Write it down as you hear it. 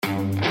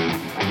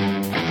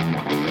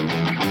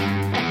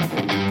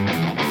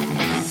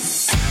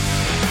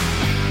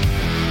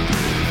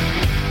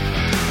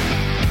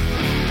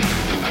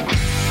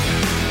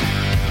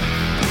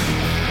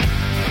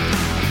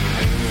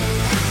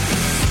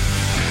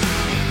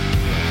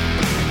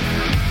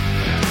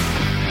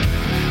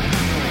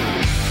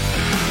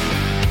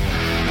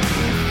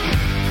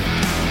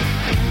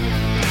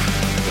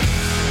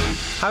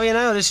How are you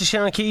now? This is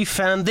Sean Keefe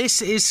and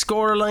this is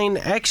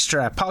Scoreline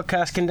Extra,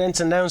 podcast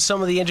condensing down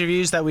some of the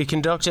interviews that we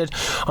conducted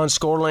on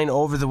Scoreline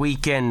over the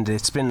weekend.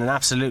 It's been an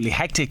absolutely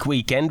hectic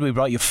weekend. We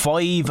brought you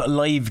 5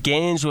 live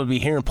games. We'll be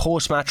hearing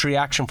post-match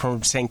reaction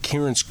from St.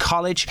 Kieran's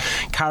College,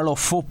 Carlow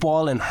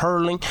football and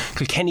hurling,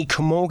 Kilkenny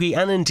camogie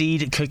and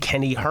indeed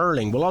Kilkenny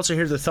hurling. We'll also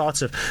hear the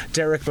thoughts of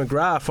Derek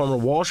McGrath, former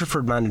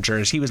Waterford manager,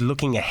 as he was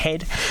looking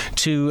ahead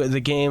to the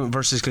game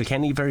versus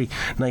Kilkenny. Very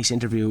nice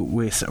interview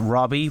with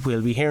Robbie.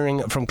 We'll be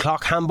hearing from Clough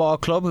Handball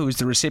Club, who is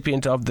the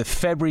recipient of the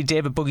February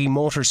David Buggy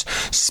Motors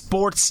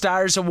Sports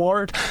Stars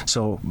Award,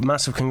 so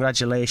massive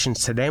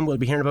congratulations to them. We'll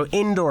be hearing about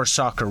indoor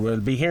soccer, we'll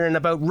be hearing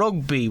about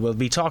rugby, we'll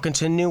be talking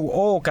to New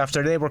Oak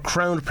after they were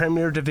crowned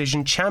Premier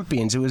Division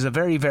champions. It was a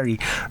very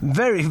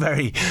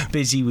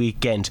busy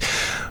weekend.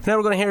 Now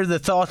we're going to hear the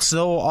thoughts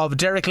though of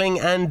Derek Lyng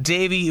and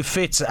Davy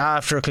Fitz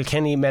after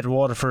Kilkenny met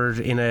Waterford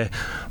in a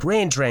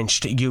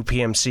rain-drenched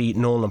UPMC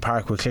Nolan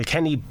Park, with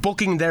Kilkenny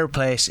booking their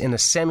place in a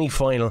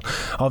semi-final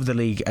of the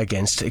league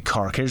against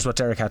Cork. Here's what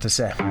Derek had to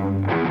say.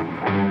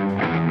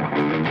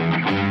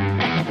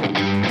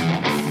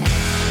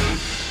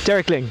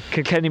 Derek Lyng,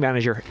 Kilkenny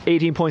manager,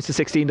 18 points to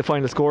 16 the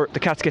final score.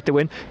 The Cats get the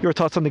win. Your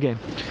thoughts on the game?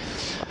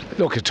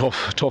 Look, a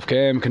tough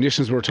game.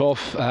 Conditions were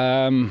tough, but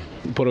I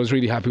was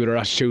really happy with our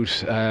attitude.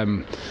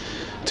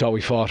 Thought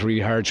we fought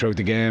really hard throughout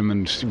the game,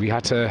 and we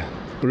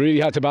really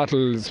had to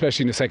battle,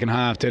 especially in the second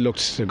half. They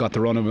got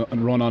the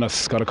run on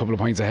us, got a couple of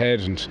points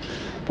ahead,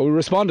 but we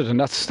responded, and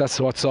that's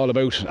what it's all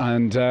about.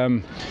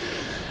 And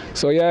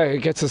so yeah,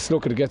 it gets us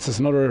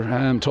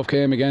another tough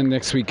game again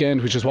next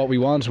weekend, which is what we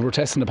want. We're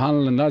testing the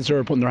panel, and lads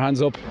are putting their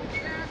hands up,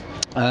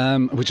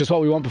 which is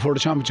what we want before the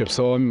championship.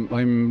 So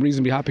I'm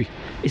reasonably happy.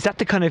 Is that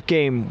the kind of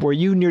game where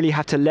you nearly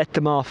have to let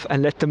them off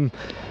and let them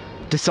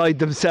decide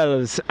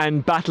themselves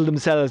and battle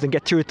themselves and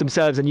get through it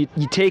themselves, and you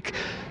take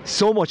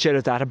so much out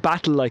of that, a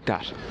battle like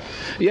that?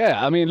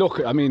 Yeah,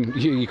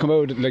 you come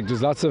out, like,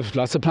 there's lots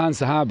of plans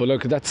to have, but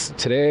look, that's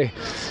today.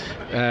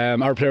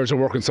 Our players are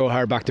working so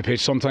hard back the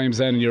pitch. Sometimes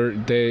then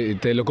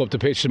they look up the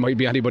pitch, there might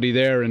be anybody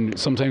there, and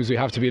sometimes we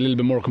have to be a little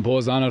bit more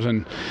composed on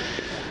it.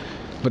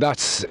 But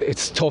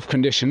it's tough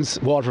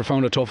conditions. Waterford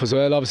found it tough as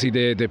well.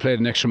 Obviously they played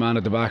an extra man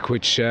at the back,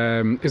 which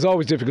is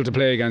always difficult to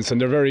play against, and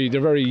they're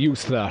very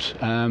used to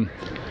that.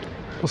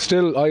 But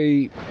still,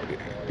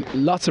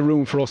 lots of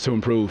room for us to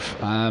improve,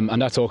 and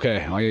that's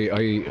okay.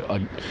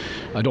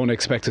 I don't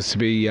expect us to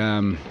be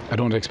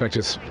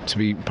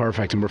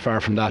perfect, and we're far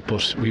from that.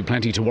 But we've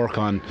plenty to work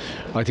on.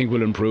 I think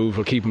we'll improve.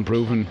 We'll keep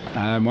improving.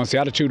 Once the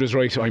attitude is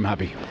right, I'm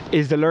happy.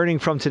 Is the learning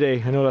from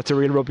today? I know that's a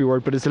real rugby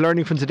word, but is the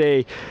learning from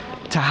today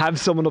to have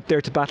someone up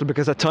there to battle?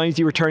 Because at times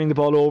you were turning the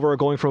ball over or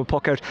going from a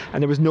puck out,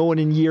 and there was no one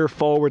in your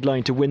forward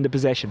line to win the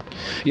possession.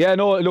 Yeah,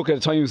 no. Look,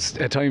 at times,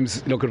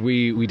 look,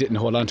 we didn't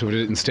hold on to it. It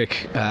didn't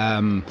stick,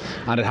 and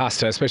it has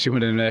to, especially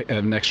when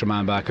an extra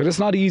man back. Because it's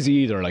not easy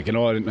either. I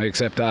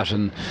accept that,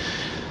 and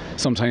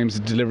sometimes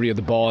the delivery of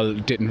the ball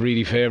didn't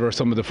really favour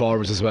some of the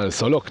forwards as well.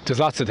 So look, there's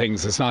lots of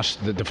things. It's not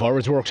the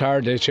forwards worked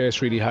hard, they chased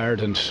really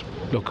hard, and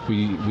look,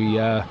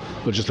 we'll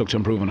just look to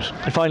improve on it.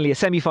 And finally, a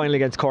semi-final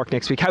against Cork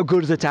next week. How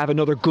good is it to have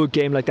another good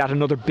game like that,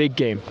 another big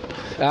game?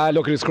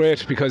 Look, it's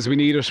great because we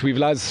need it.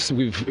 We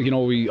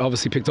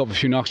obviously picked up a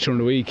few knocks during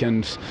the week,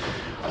 and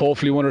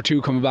hopefully 1 or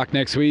 2 coming back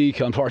next week.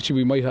 Unfortunately,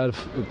 we might have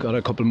got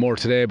a couple more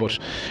today, but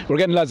we're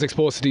getting lads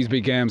exposed to these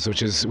big games,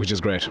 which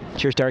is great.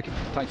 Cheers, Derek.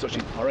 Thanks, Rushy.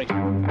 All right.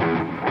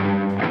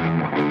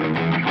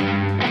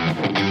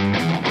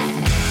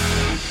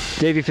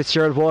 Davy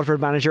Fitzgerald,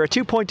 Waterford manager. A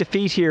 2-point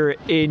defeat here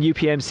in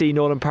UPMC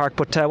Nolan Park,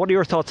 but what are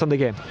your thoughts on the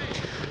game?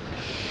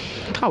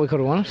 I thought we could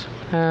have won it.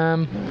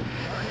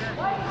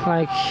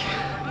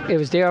 It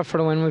was there for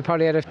the win. We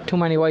probably had too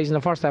many wides in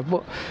the first half,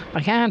 but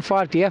I can't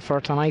fault the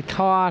effort, and I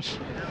thought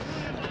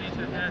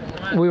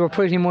we were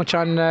pretty much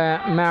on the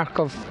mark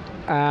of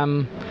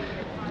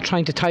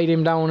trying to tie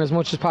them down as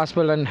much as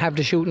possible and have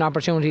the shooting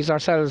opportunities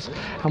ourselves,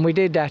 and we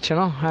did that,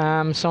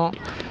 so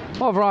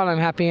overall I'm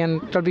happy,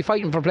 and they'll be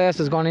fighting for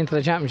places going into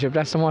the championship.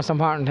 That's the most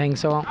important thing.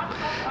 So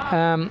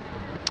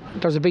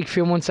there's a big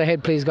few months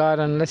ahead, please God,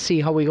 and let's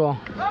see how we go.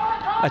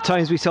 At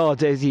times we saw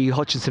Daisy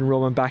Hutchinson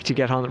roaming back to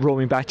get on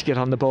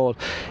the ball.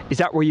 Is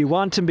that where you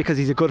want him because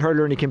he's a good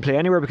hurler and he can play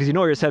anywhere? Because you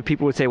know yourself,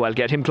 people would say, well,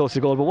 get him close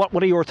to goal. But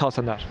what are your thoughts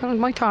on that? Well,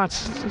 my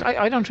thoughts,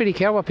 I don't really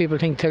care what people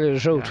think, tell you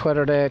the truth,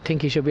 whether they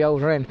think he should be out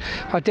or in.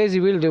 What Daisy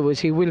will do is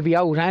he will be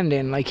out and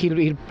in.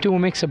 He'll do a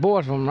mix of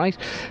both of them, right?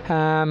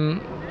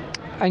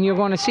 And you're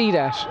going to see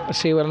that.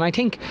 And I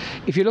think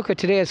if you look at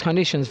today's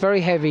conditions,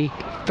 very heavy,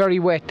 very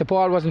wet, the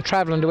ball wasn't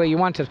travelling the way you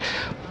wanted.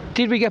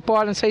 Did we get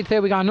ball inside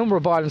today? We got a number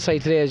of ball inside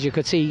today, as you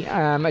could see,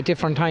 at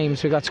different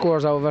times. We got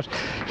scores out of it.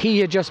 He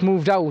had just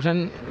moved out,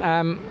 and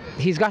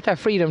he's got that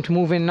freedom to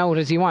move in and out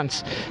as he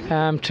wants,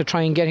 to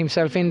try and get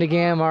himself in the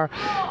game or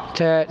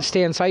to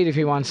stay inside if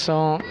he wants.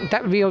 So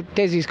that would be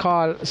Desi's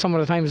call some of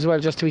the times as well,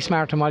 just to be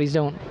smart in what he's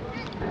doing.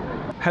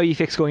 How are you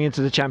fixed going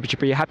into the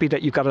championship? Are you happy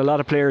that you've got a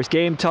lot of players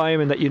game time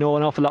and that you know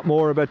an awful lot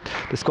more about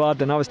the squad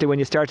than obviously when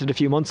you started a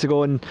few months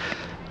ago, and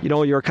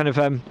you're kind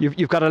of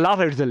you've got a lot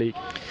out of the league?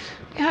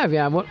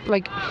 Yeah, but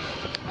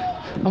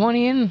I'm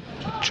only in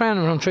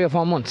training from 3 or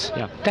 4 months.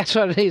 Yeah. That's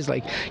what it is.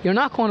 Like, you're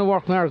not going to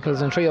work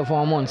miracles in 3 or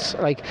 4 months.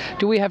 Like,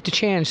 do we have to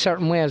change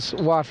certain ways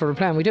Waterford are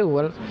playing? We do.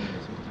 Well,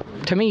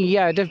 to me,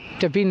 yeah,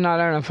 they've been in All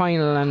Ireland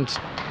final and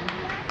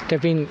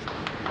they've been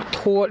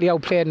totally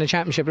outplayed in the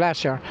championship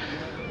last year.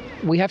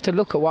 We have to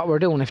look at what we're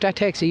doing. If that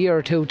takes a year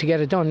or two to get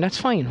it done, that's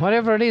fine.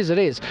 Whatever it is, it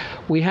is.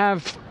 We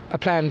have a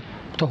plan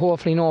to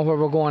hopefully know where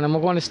we're going, and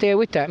we're going to stay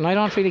with that. And I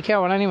don't really care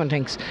what anyone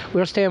thinks.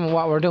 We're staying with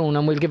what we're doing,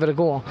 and we'll give it a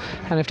go.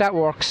 And if that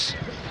works,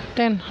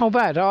 then how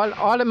bad?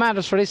 All that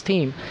matters for this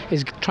team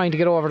is trying to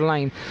get over the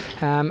line.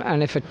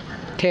 And if it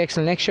takes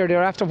the next year, the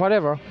year after,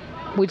 whatever,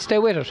 we'd stay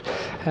with it.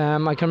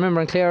 I can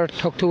remember in Clare it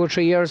took 2 or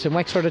 3 years. In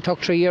Wexford it took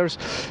 3 years.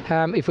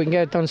 If we can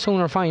get it done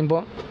sooner, fine.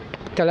 But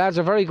the lads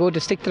are very good to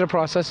stick to the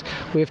process.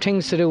 We have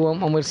things to do,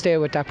 and we'll stay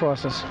with that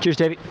process. Cheers,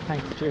 Davy.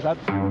 Thanks. Cheers, lad.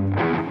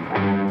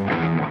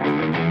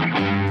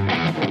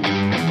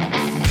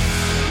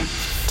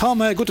 Tom,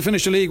 good to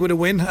finish the league with a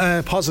win,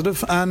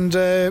 positive, and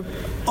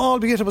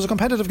albeit it was a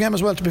competitive game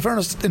as well. To be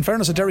in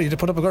fairness to Derry, they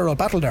put up a good old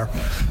battle there.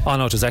 Oh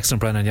no, it was excellent,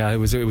 Brennan. Yeah, it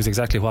was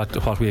exactly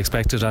what we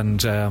expected,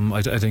 and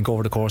I think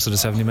over the course of the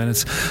 70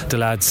 minutes, the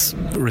lads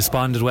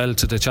responded well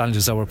to the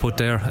challenges that were put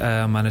there,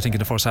 and I think in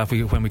the first half,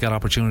 when we got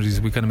opportunities,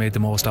 we kind of made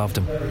the most of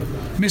them.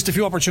 Missed a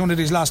few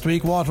opportunities last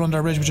week, Water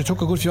under bridge, but you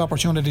took a good few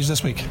opportunities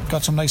this week.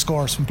 Got some nice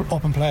scores from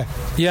open play.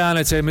 Yeah, and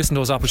I'd say missing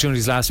those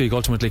opportunities last week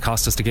ultimately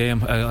cost us the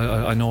game.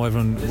 I know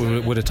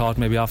everyone would have thought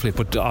maybe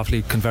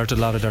Offaly converted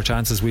a lot of their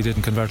chances. We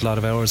didn't convert a lot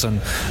of ours, and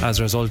as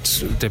a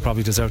result they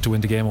probably deserved to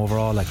win the game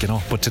overall,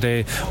 but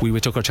today we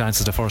took our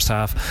chances the first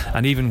half,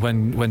 and even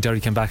when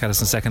Derry came back at us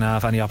in the second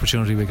half, any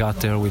opportunity we got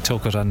there, we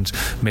took it and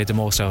made the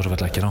most out of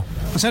it. I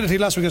said it to you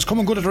last week, it's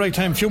coming good at the right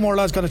time. A few more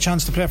lads got a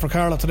chance to play for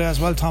Carlow today as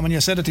well, Tom, and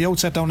you said at the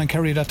outset down in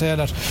Kerry that day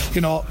that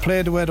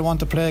play the way they want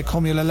to play,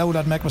 you'll allow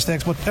that, make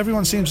mistakes, but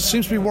everyone seems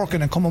to be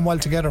working and coming well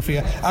together for you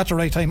at the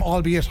right time,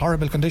 albeit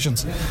horrible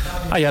conditions.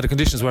 Yeah, the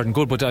conditions weren't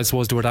good, but I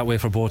suppose they were that way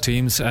for both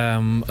teams.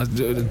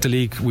 The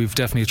league, we've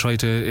definitely tried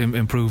to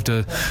improve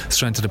the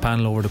strength of the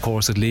panel over the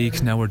course of the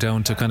league. Now we're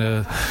down to kind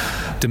of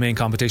the main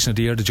competition of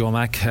the year, the Joe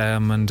Mac,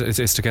 and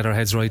it's to get our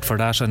heads right for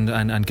that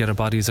and get our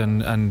bodies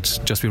and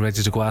just be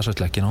ready to go at it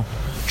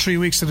 3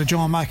 weeks to the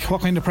Joe Mac.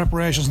 What kind of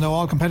preparations now?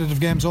 All competitive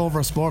games over,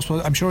 I suppose,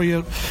 but I'm sure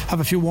you'll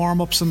have a few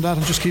warm-ups and that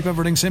and just keep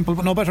everything simple,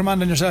 but no better man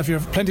than yourself. You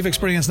have plenty of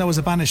experience now as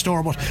a banished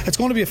door, but it's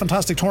going to be a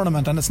fantastic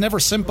tournament and it's never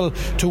simple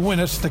to win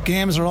it. The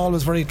games are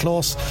always very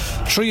close.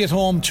 3 at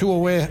home, 2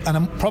 away,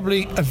 and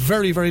probably a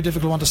very, very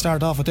difficult one to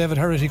start off with. David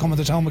Herity coming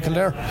to town with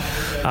Kildare.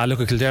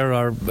 Look, at Kildare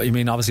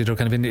obviously they're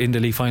kind of in the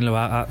league final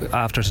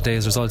after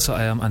today's results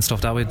and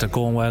stuff that way. They're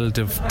going well.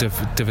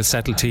 They've a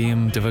settled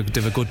team.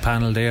 They've a good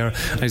panel there.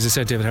 As I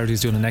said, David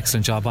Herity's doing an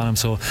excellent job on them,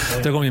 so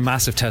they're going to be a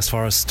massive test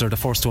for us. They're the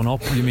first one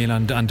up,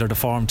 and they're the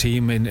form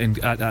team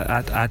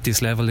at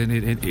this level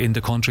in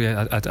the country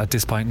at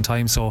this point in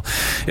time, so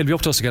it'll be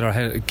up to us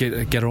to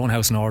get our own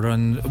house in order,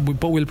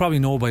 but we'll probably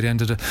know by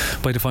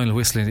the final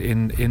whistle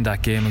in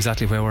that game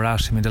exactly where we're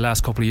at. The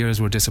last couple of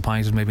years we're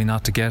disappointed maybe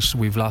not to get.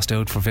 We've lost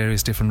out for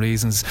various different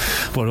reasons,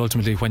 but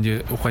ultimately when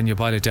you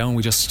boil it down,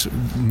 we just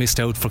missed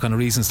out for kind of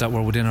reasons that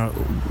were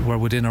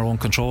within our own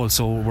control.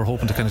 So we're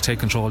hoping to kind of take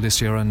control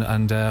this year, and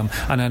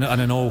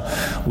I know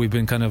we've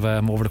been kind of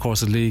over the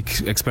course of the league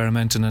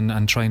experimenting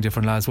and trying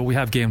different lads, but we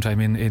have game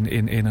time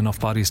in enough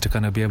bodies to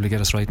kind of be able to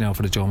get us right now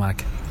for the Joe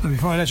Mac.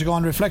 Before I let you go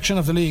on, reflection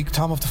of the league,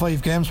 Tom, of the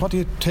 5 games, what do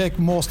you take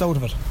most out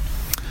of it?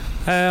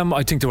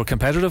 I think they were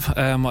competitive.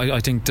 I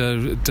think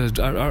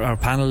our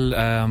panel,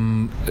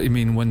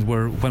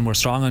 when we're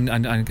strong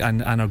and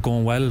are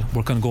going well,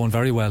 we're kind of going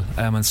very well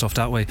and stuff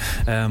that way.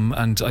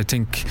 And I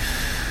think,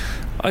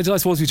 I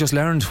suppose we just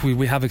learned.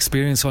 We have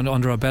experience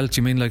under our belt.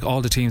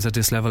 All the teams at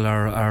this level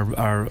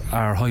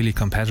are highly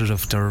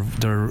competitive.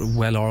 They're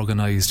well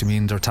organised.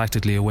 They're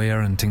tactically aware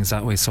and things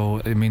that way.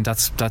 So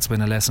that's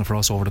been a lesson for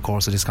us over the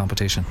course of this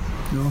competition.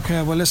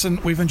 Okay, well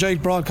listen, we've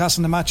enjoyed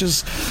broadcasting the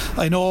matches.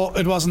 I know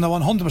it wasn't a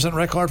 100%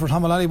 record for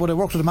Tom Mullally, but I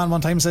worked with a man one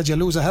time and said you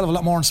lose a hell of a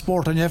lot more in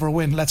sport than you ever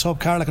win. Let's hope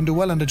Carlow can do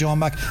well in the Joe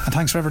Mac, and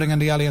thanks for everything in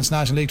the Alliance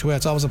National League 2A.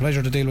 It's always a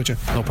pleasure to deal with you.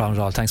 No problem at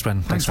all. Thanks,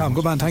 Brendan. Thanks Tom.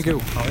 Good man. Thank you.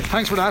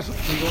 Thanks for that.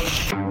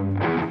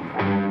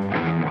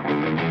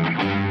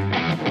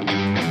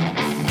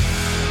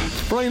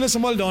 Brian,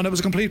 listen, well done. It was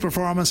a complete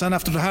performance, and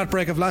after the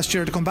heartbreak of last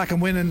year to come back and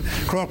win in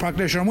Cork Park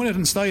this year and win it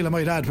in style, I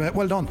might add.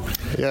 Well done.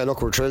 Yeah,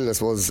 look, we're thrilled. I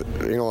suppose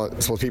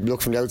people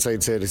look from the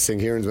outside, say this thing,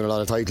 Kieran's won a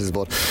lot of titles,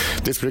 but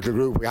this particular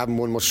group, we haven't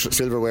won much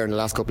silverware in the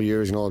last couple of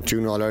years.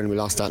 Junior All-Ireland, we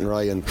lost that in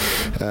Rye,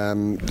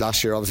 and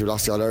last year obviously we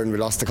lost the All-Ireland, we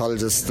lost the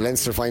colleges, the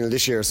Leinster final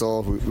this year,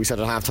 so we said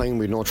at half time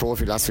we had no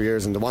trophy the last few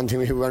years, and the one thing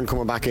we weren't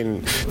coming back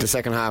in the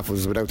second half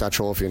was without that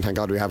trophy, and thank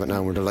God we have it now,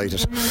 and we're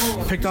delighted.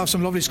 Picked off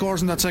some lovely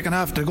scores in that second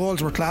half. The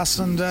goals were class,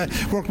 and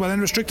worked well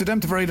and restricted them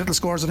to very little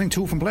scores. I think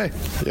 2 from play.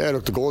 Yeah,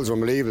 look, the goals were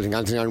unbelievable. I think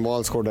Anthony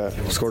Ironwall scored a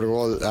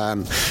goal.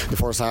 The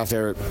first half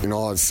there,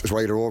 it's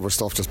Ryder over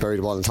stuff, just buried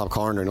the ball in the top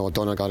corner.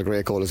 Donagh got a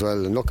great goal as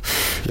well. And look,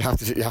 you have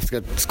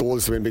to get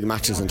goals to win big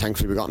matches, and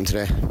thankfully we got them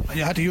today. And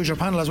you had to use your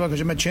panel as well because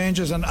you made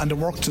changes and it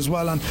worked as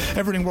well, and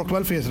everything worked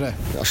well for you today.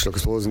 Gosh, look, I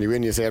suppose when you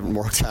win, you say everything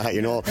works.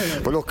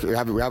 But look, we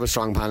have a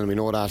strong panel. We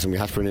know that, and we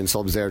had to bring in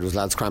subs there. There was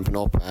lads cramping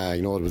up.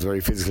 It was a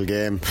very physical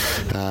game.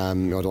 I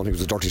don't think it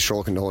was a dirty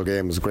stroke in the whole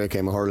game. It was a great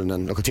game of hurling,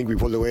 and look, I think we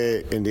pulled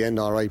away in the end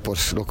all right.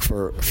 But look,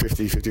 for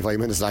 55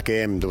 minutes of that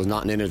game, there was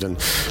nothing in it, and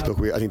look,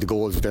 I think the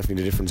goals were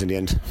definitely the difference in the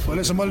end. Well,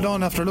 listen, well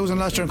done after losing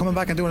last year and coming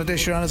back and doing it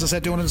this year, and as I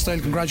said, doing it in style.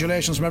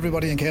 Congratulations from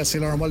everybody in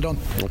KCLR, and well done.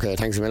 Okay,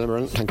 thanks a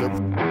million. Thank you.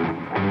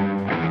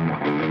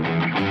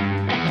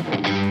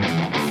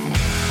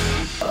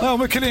 Now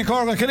with Killian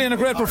Cork, and Killian, a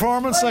great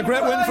performance, a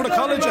great win for the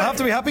college. You have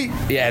to be happy.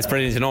 Yeah, it's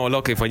brilliant.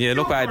 Look, when you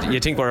look at, you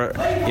think we're,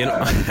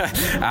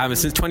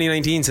 since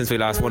 2019 since we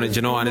last won it,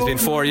 and it's been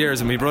 4 years,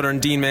 and my brother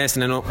and Dean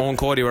Mason and Owen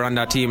Cody were on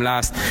that team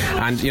last,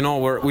 and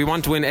we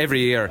want to win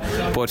every year,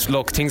 but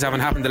look, things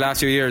haven't happened the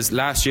last few years.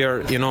 Last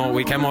year,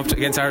 we came up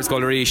against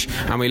Arscoil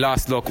and we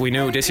lost. Look, we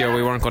knew this year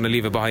we weren't going to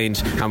leave it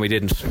behind, and we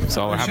didn't,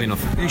 so we're happy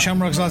enough. These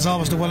Shamrocks lads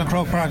always do well in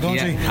Croke Park, don't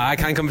they? I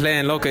can't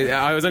complain. Look,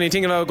 I was only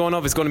thinking about going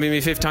up. It's going to be my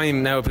 5th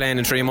time now playing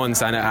in 3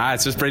 months, and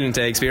it's just brilliant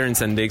to experience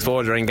and the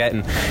exposure I'm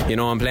getting.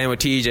 I'm playing with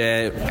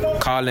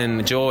TJ,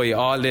 Colin, Joey,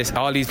 all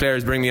these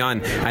players bring me on,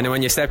 and then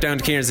when you step down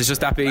to Kieran's, it's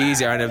just that bit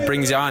easier, and it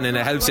brings you on and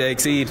it helps you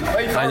exceed,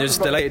 and you're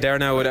just delighted there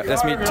now.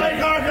 That's me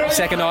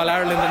second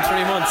All-Ireland in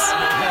 3 months.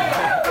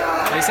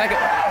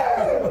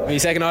 My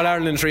second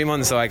All-Ireland in 3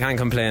 months, so I can't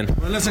complain.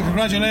 Well, listen,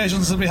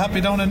 congratulations. They'll be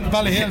happy down in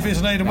Ballyhale for you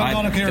tonight, and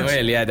well done, Kieran. They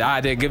will, yeah.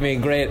 They give me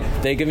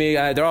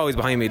they're always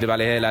behind me, the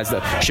Ballyhale lads.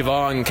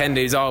 Siobhan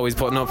Kendy's always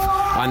putting up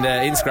on the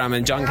Instagram,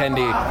 and John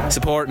Kendy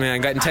support me,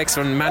 and getting texts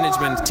from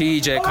management,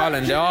 TJ,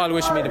 Colin. They all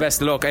wish me the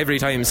best of luck every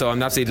time, so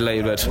I'm absolutely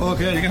delighted with it.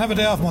 Okay, you can have a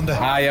day off Monday.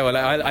 Yeah, well,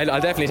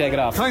 I'll definitely take it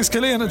off. Thanks,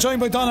 Killian. Joined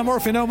by Donna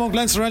Murphy now among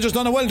Leinster Rangers.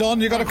 Donna, well done.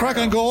 You got a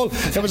cracking goal.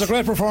 It was a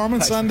great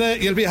performance. Thanks.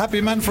 And you'll be a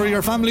happy man for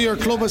your family, your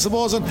club, I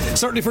suppose, and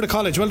certainly for the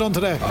college. Well done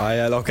today.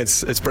 Yeah, look,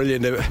 it's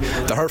brilliant.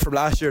 The hurt from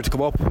last year to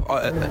come up,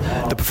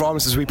 the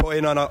performances we put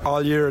in on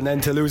all year, and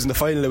then to lose in the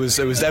final, it was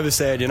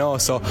devastating,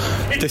 So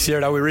this year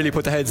now we really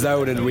put the heads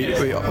down, and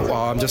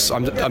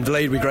I'm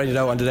delighted we grinded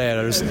out on today.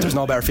 There's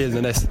no better feeling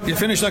than this. You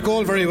finished that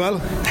goal very well.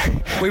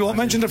 We won't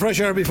mention the fresh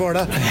air before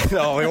that.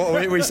 No,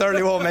 we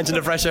certainly won't mention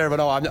the fresh air. But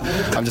no,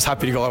 I'm just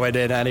happy to go went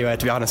in anyway.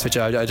 To be honest with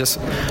you, I just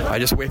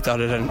whipped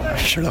at it, and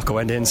sure look, I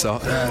went in. So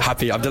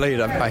happy. I'm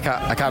delighted.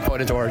 I can't put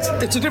it into words.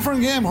 It's a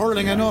different game,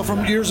 hurling. I know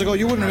from years ago.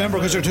 You wouldn't remember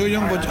because you're too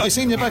young, but I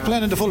seen you back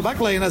playing in the full back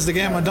line as the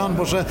game went on,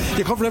 but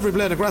you covered every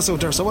blade of grass out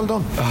there, so well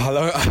done.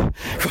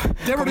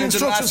 They were the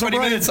instructions for 20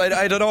 minutes.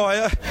 I don't know.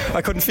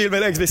 I couldn't feel my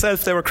legs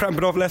myself. They were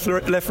cramping up left,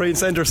 right and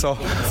centre. So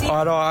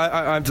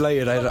I'm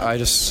delighted.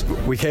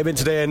 We came in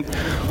today and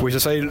we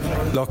decided,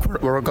 look,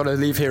 we're going to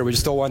leave here. We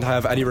just don't want to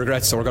have any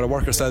regrets, so we're going to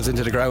work ourselves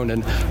into the ground,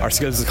 and our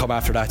skills will come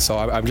after that. So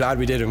I'm glad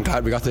we did. I'm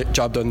glad we got the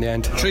job done in the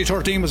end.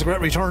 3-13 was a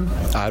great return.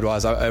 It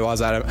was.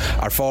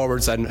 Our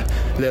forwards and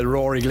little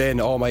Rory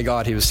Glynn. Oh my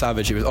God, he was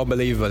savage. He was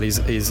unbelievable. He's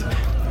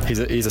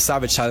a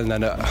savage talent,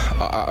 and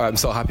I'm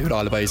so happy with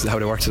all the boys and how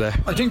they work today.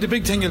 I think the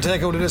big thing you'll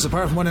take out of this,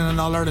 apart from winning an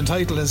All-Ireland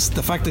title, is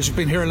the fact that you've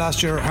been here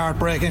last year,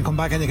 heartbreaking, come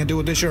back and you can do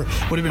it this year.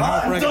 Would have been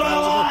heartbreaking,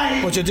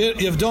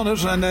 but you've done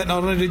it, and not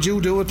only did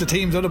you do it, the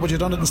team did it, but you've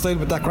done it in style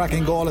with that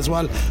cracking goal as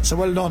well. So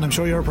well done. I'm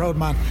sure you're a proud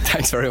man.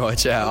 Thanks very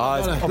much. Yeah.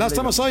 Last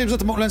time I saw you was at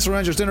the Leinster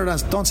Rangers dinner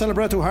dance. Don't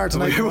celebrate too hard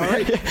tonight.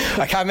 Right?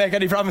 I can't make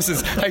any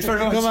promises. Thanks very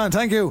much. Come on,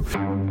 thank you.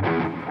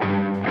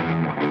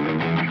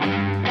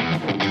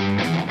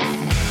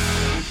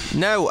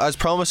 Now, as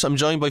promised, I'm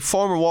joined by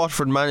former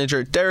Waterford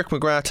manager Derek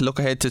McGrath to look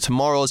ahead to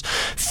tomorrow's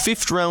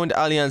 5th round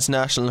Allianz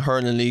National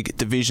Hurling League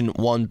Division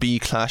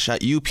 1B clash at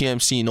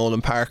UPMC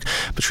Nolan Park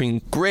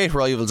between great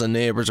rivals and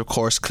neighbours, of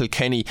course,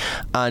 Kilkenny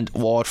and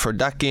Waterford.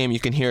 That game you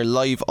can hear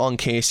live on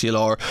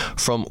KCLR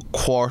from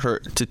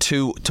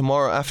 1:45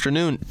 tomorrow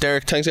afternoon.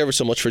 Derek, thanks ever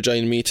so much for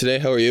joining me today.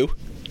 How are you?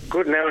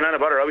 Good now, not a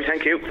bother, Robbie.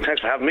 Thank you.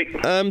 Thanks for having me.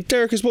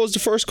 Derek, I suppose the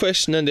first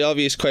question and the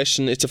obvious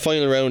question, it's a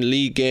final round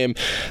league game.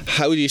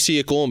 How do you see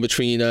it going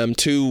between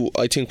two,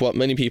 I think what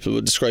many people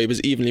would describe as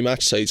evenly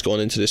matched sides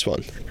going into this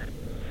one?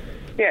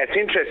 Yeah, it's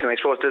interesting. I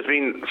suppose there's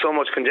been so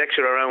much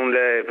conjecture around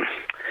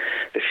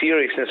the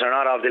seriousness or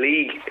not of the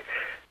league.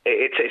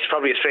 It's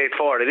probably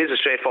it is a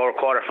straightforward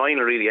quarter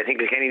final, really. I think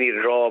Kilkenny need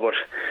a draw, but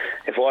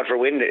if Waterford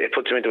win, it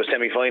puts them into a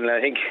semi-final.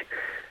 I think,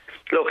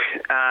 look,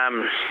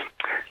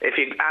 if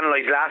you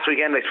analyse last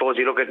weekend, I suppose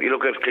you look at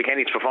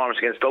Kilkenny's performance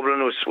against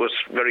Dublin was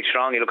very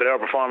strong. You look at our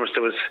performance,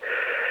 there was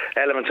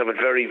elements of it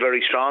very,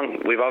 very strong.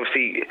 We've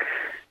obviously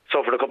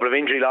suffered a couple of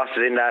injury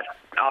losses in that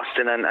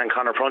Austin and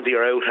Conor Prunty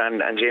are out,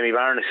 and Jamie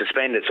Barron is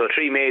suspended. So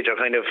 3 major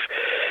kind of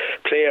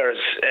players,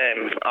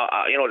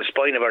 the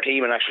spine of our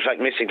team, in actual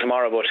fact, missing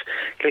tomorrow. But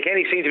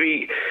Kilkenny seemed to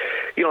be,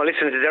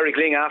 listening to Derek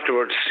Lyng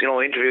afterwards,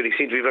 interviewed, he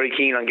seemed to be very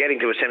keen on getting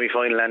to a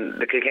semi-final, and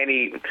the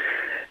Kilkenny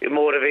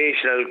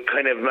motivational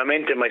kind of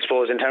momentum, I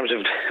suppose, in terms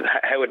of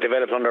how it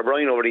developed under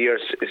Brian over the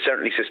years, is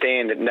certainly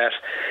sustained, and that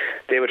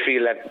they would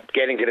feel that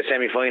getting to the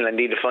semi-final,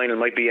 indeed the final,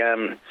 might be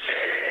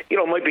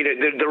might be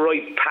the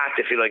right path,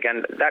 if you like,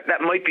 and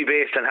that might be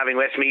based on having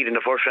Westmeath in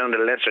the first round of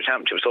the Leinster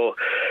Championship. So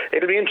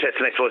it'll be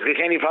interesting, I suppose.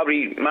 Kilkenny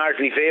probably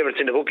marginally favourites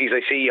in the bookies, I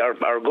see, are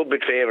a good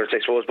bit favourites, I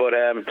suppose, but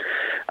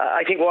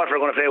I think Waterford are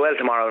going to play well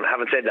tomorrow,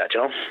 having said that,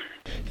 you know.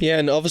 Yeah,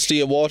 and obviously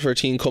a Waterford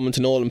team coming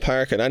to Nolan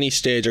Park at any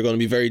stage are going to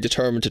be very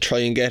determined to try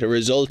and get a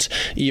result,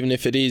 even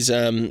if it is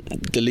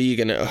the league,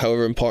 and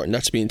however important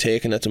that's being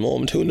taken at the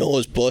moment, who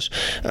knows. But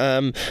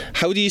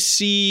how do you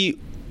see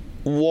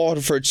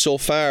Waterford so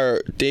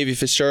far? Davy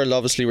Fitzgerald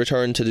obviously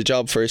returned to the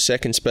job for his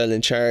second spell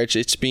in charge.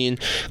 It's been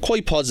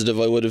quite positive,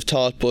 I would have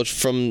thought, but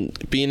from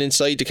being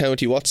inside the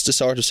county, what's the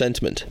sort of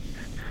sentiment?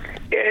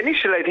 Yeah,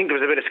 initially I think there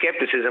was a bit of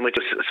scepticism, which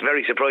was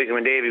very surprising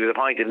when Davy was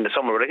appointed in the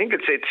summer. But I think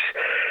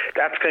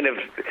that's kind of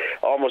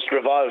almost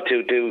revolved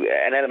to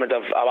an element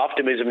of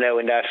optimism now,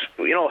 in that,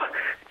 you know,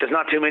 there's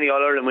not too many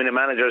All-Ireland winning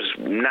managers,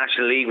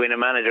 National League winning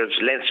managers,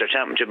 Leinster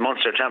Championship,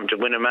 Munster Championship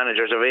winning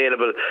managers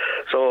available.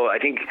 So I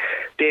think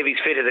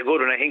Davy's fit is a good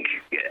one. I think,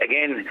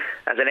 again,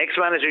 as an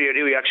ex-manager, you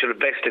do your actual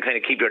best to kind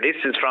of keep your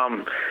distance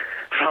from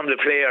the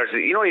players.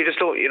 You know, you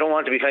don't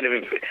want to be kind of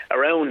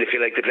around, if you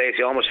like, the place.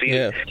 You almost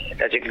feel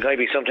that you can kind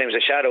of be sometimes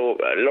a shadow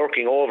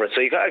lurking over it.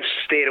 So you kind of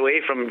stayed away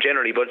from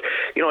generally. But,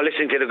 you know,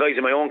 listening to the guys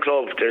in my own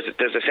club, there's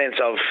a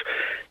sense of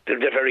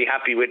they're very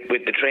happy with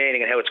the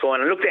training and how it's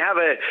going. And look,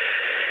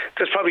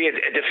 there's probably a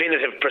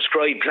definitive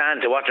prescribed plan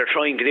to what they're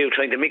trying to do,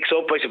 trying to mix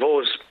up, I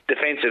suppose,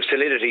 defensive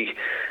solidity,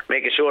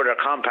 making sure they're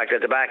compact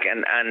at the back,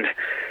 and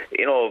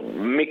you know,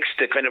 mix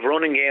the kind of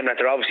running game that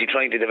they're obviously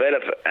trying to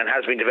develop and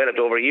has been developed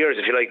over years,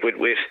 if you like,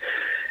 with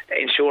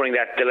ensuring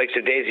that the likes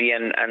of Desi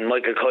and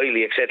Michael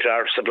Kiley, etc.,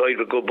 are supplied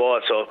with good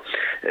balls. So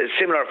a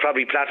similar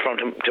probably platform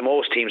to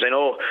most teams. I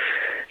know,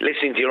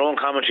 listening to your own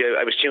commentary,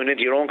 I was tuned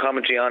into your own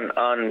commentary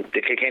on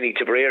the Kilkenny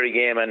Tipperary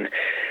game, and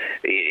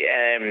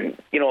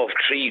you know,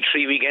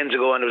 three weekends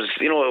ago, and it was,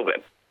 you know,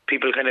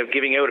 people kind of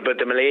giving out about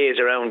the malaise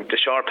around the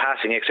short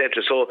passing,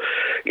 etc. So,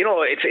 you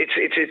know, it's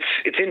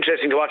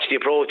interesting to watch the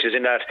approaches,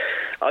 in that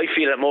I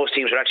feel that most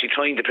teams are actually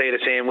trying to play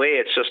the same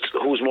way. It's just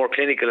who's more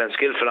clinical and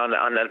skillful on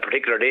a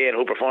particular day, and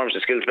who performs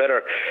the skills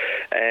better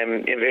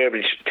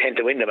invariably tend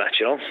to win the match,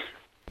 you know.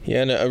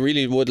 Yeah, and I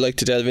really would like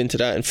to delve into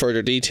that in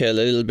further detail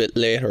a little bit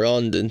later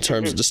on, in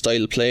terms of the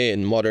style of play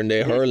in modern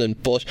day hurling.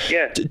 But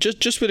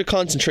just with a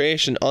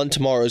concentration on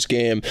tomorrow's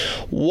game,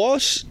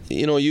 what,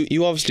 you know,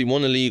 you obviously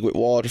won a league with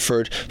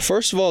Waterford.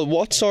 First of all,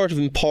 what sort of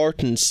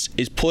importance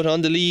is put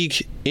on the league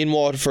in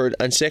Waterford?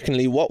 And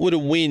secondly, what would a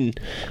win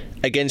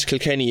against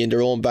Kilkenny in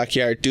their own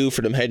backyard do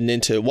for them heading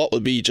into what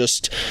will be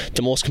just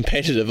the most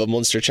competitive of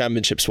Munster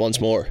Championships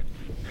once more?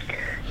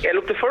 Yeah,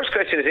 look, the first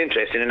question is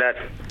interesting in that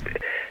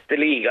the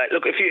league.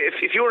 Look,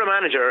 if you're a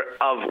manager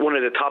of one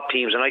of the top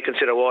teams, and I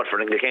consider Waterford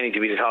and Kilkenny to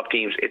be the top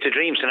teams, it's a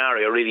dream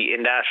scenario, really,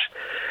 in that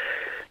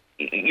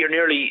you're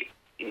nearly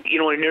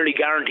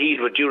guaranteed,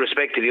 with due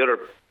respect to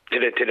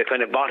the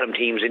kind of bottom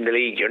teams in the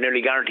league, you're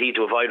nearly guaranteed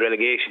to avoid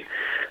relegation.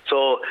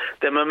 So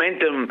the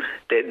momentum,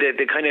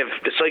 the kind of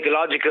the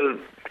psychological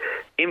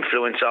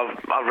influence of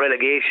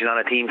relegation on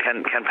a team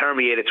can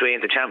permeate its way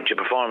into championship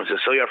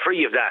performances. So you're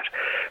free of that,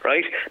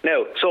 right?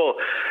 Now, so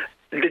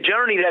the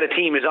journey that a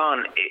team is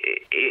on,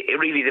 it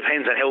really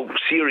depends on how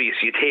serious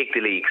you take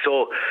the league.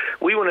 So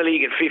we won a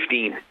league in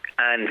 15,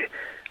 and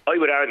I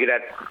would argue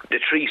that the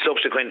three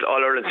subsequent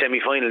All-Ireland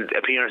semi-final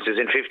appearances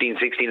in 15,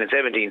 16 and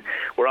 17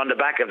 were on the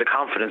back of the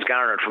confidence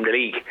garnered from the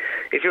league.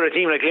 If you're a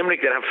team like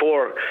Limerick that have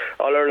 4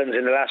 All-Irelands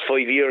in the last 5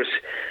 years,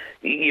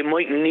 you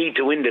might need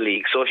to win the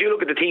league. So if you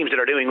look at the teams that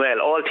are doing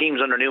well, all teams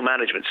under new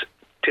managements,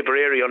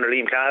 Tipperary under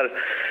Liam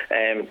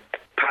Cahill,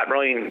 Pat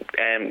Ryan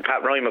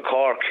with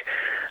Cork,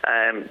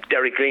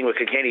 Derek Lyng with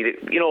Kilkenny,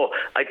 you know,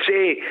 I'd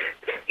say,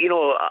 you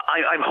know,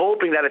 I'm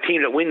hoping that a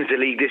team that wins the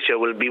league this year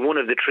will be one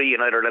of the three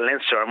in either the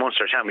Leinster or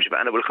Munster Championship,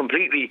 and it will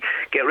completely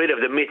get rid of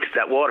the myth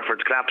that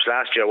Waterford's collapse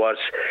last year was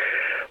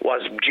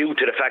due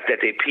to the fact that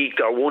they peaked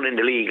or won in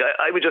the league.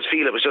 I would just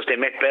feel it was just they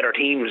met better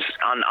teams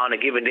on a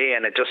given day,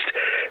 and it just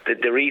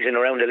the reason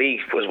around the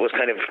league was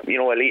kind of, you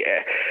know, a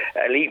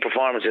league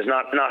performance is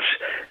not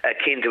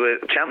akin to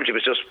a championship.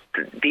 It's just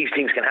these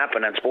things can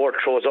happen, and sport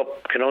throws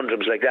up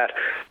conundrums like that.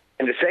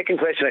 And the second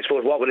question, I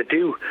suppose, what would it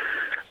do?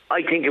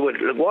 I think it would.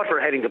 Look, Waterford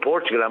are heading to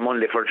Portugal on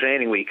Monday for a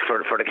training week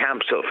for the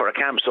camp.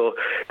 So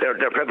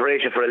their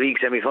preparation for a league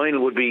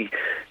semi-final would be,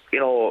 you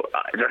know,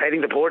 they're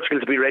heading to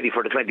Portugal to be ready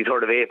for the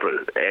 23rd of April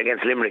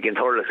against Limerick in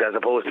Tullow, as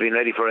opposed to being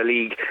ready for a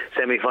league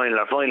semi-final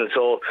or final.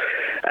 So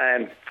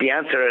the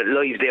answer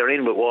lies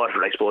therein with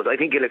Waterford, I suppose. I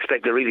think you'll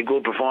expect a really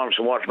good performance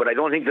from Waterford, but I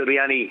don't think there'll be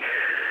any,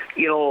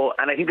 you know,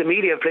 and I think the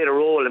media have played a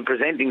role in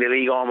presenting the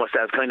league almost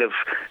as kind of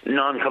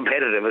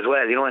non-competitive as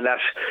well, you know, in that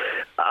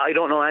I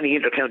don't know any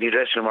intercounty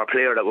dressing room or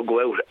player that would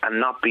go out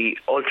and not be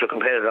ultra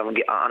competitive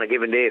on a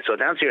given day. So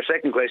to answer your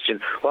second question,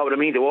 what would it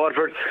mean to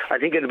Waterford? I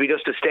think it'll be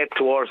just a step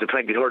towards the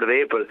 23rd of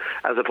April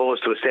as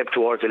opposed to a step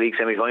towards the league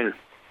semi-final.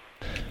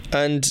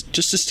 And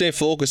just to stay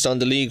focused on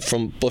the league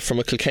from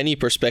a Kilkenny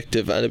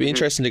perspective, and it'd be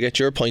interesting to get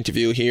your point of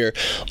view here.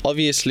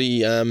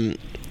 Obviously,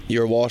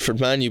 you're a Waterford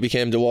man, you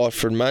became the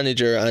Waterford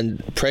manager,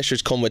 and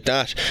pressures come with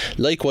that.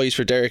 Likewise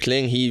for Derek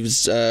Lyng,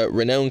 he's a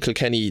renowned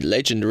Kilkenny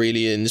legend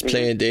really in his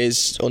playing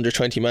days, under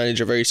 20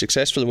 manager, very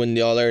successful, winning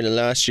the All-Ireland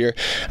last year,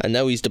 and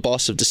now he's the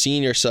boss of the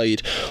senior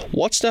side.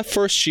 What's that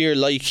first year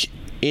like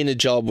in a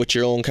job with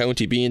your own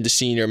county, being the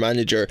senior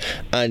manager,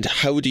 and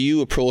how do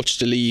you approach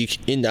the league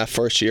in that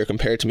first year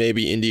compared to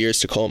maybe in the years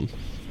to come?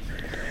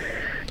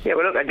 Yeah,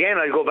 well, look, again,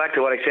 I'll go back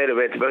to what I said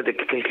about the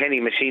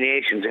Kilkenny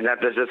machinations, and that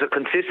there's a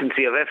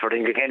consistency of effort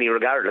in Kilkenny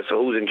regardless of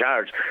who's in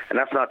charge, and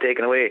that's not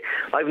taken away.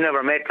 I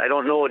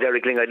don't know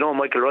Derek Lyng, I know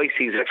Michael Rice,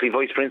 he's actually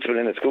vice principal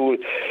in the school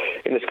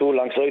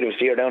alongside us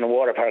here down in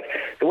Water Park.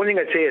 The one thing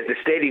I'd say is the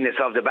steadiness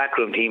of the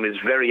backroom team is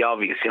very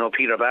obvious. You know,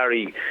 Peter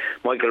Barry,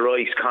 Michael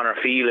Rice, Conor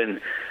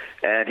Phelan,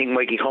 I think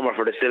Mikey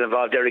Comerford is still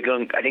involved. Derek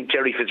Lyng, I think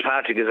Jerry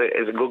Fitzpatrick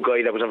is a good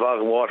guy that was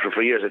involved in Waterford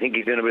for years. I think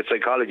he's doing a bit of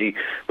psychology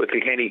with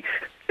Kilkenny.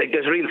 Like,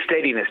 there's real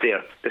steadiness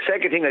there. The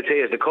second thing I'd say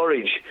is the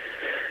courage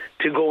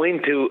to go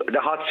into the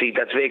hot seat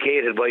that's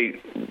vacated by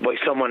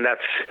someone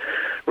that's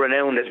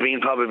renowned as being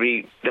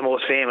probably the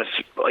most famous,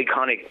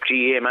 iconic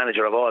GAA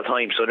manager of all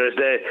time. So there's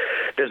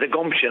the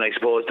gumption, I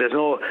suppose. There's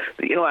no,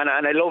 you know, and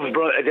I love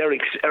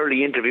Derek's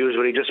early interviews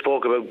where he just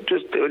spoke about,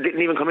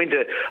 didn't even come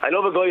into. I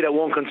love a guy that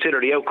won't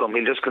consider the outcome.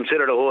 He'll just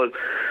consider the whole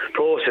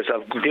process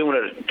of doing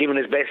it, giving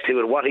his best to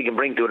it, what he can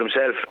bring to it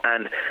himself,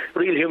 and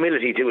real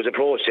humility to his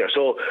approach there.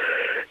 So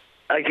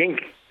I think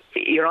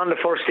you're on the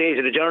first stage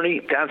of the journey.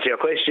 To answer your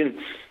question,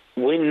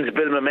 wins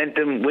build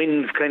momentum,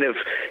 wins kind of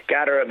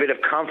gather a bit of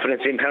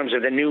confidence in terms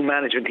of the new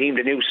management team,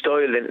 the new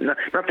style,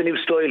 not the new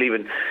style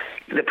even.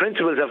 The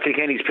principles of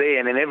Kilkenny's play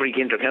and in every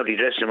intercounty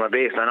dressing room are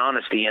based on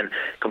honesty and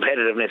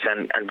competitiveness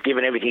and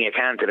giving everything you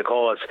can to the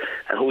cause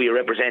and who you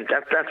represent.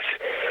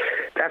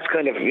 That's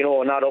kind of, you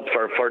know, not up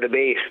for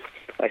debate.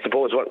 I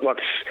suppose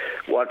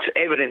what's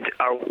evident,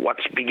 or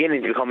what's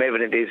beginning to become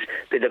evident, is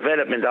the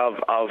development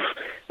of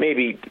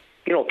maybe,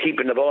 you know,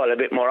 keeping the ball a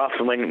bit more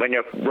often when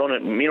you're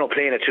running, you know,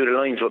 playing it through the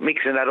lines, but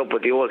mixing that up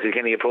with the old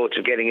Kilkenny approach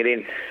of getting it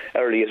in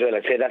early as well.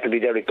 I'd say that would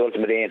be Derek's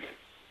ultimate aim.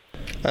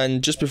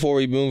 And just before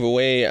we move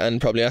away and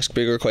probably ask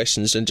bigger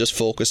questions and just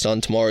focused on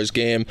tomorrow's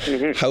game,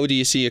 how do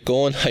you see it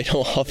going? I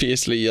know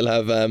obviously you'll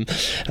have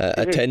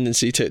a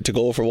tendency to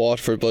go for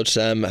Waterford, but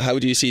how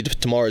do you see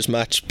tomorrow's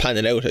match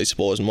panning out, I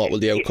suppose, and what will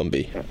the outcome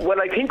be?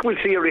 Well, I think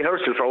we'll see a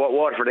rehearsal for what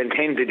Waterford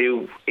intend to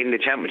do in the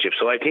championship.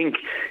 So I think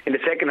in the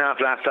second half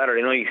last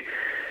Saturday night,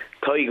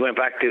 Tig went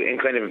back to, in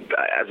kind of,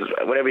 as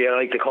whatever you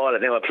like to call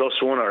it now, a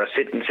 +1 or a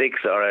sitting six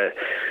or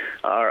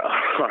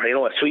you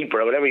know, a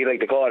sweeper or whatever you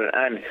like to call it,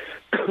 and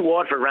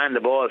Waterford ran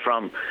the ball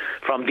from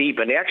deep,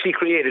 and they actually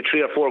created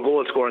 3 or 4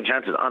 goal scoring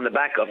chances on the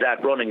back of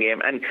that running game.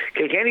 And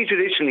Kilkenny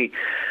traditionally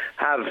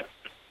have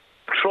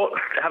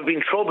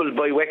been troubled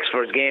by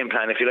Wexford's game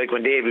plan, if you like,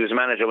 when Davy was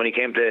manager, when he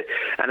came to,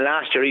 and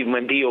last year even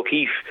when Dee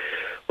O'Keefe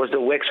was the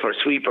Wexford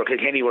sweeper,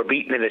 Kilkenny were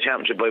beaten in the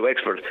championship by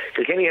Wexford.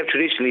 Kilkenny have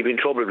traditionally been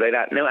troubled by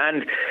that. Now,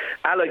 and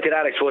allied to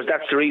that, I suppose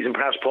that's the reason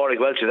perhaps Pádraig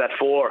Welch is at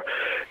 4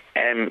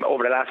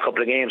 over the last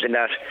couple of games, in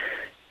that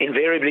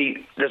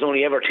invariably there's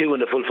only ever 2 in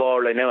the full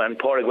forward line now, and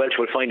Pádraig Welch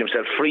will find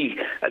himself free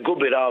a good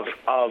bit of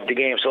the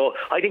game. So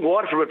I think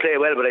Waterford will play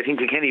well, but I think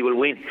Kilkenny will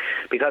win,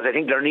 because I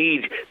think their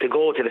need to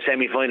go to the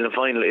semi-final and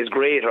final is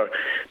greater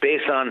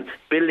based on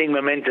building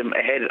momentum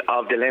ahead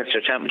of the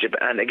Leinster Championship.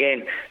 And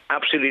again,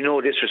 absolutely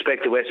no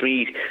disrespect to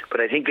Westmeath,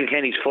 but I think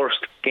Kilkenny's first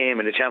game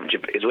in the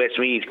Championship is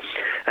Westmeath,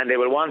 and they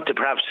will want to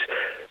perhaps,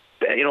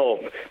 you know,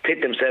 pit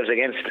themselves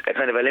against a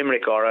kind of a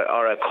Limerick or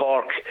a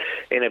Cork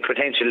in a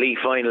potential league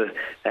final,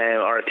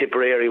 or a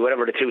Tipperary,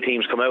 whatever the 2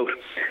 teams come out,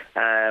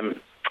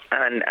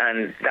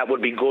 and that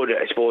would be good,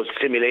 I suppose,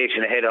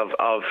 stimulation ahead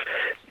of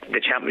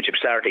the championship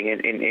starting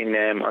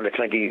in on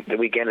the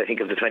weekend, I think,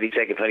 of the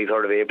 22nd,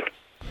 23rd of April.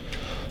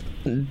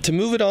 To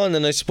move it on,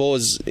 and I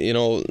suppose, you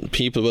know,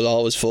 people will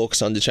always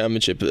focus on the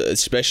championship,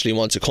 especially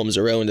once it comes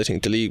around. I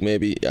think the league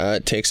maybe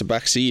takes a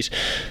back seat.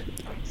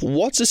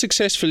 What's a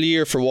successful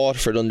year for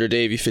Waterford under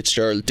Davy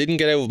Fitzgerald? Didn't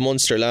get out of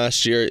Munster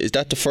last year. Is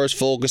that the first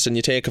focus and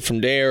you take it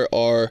from there,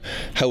 or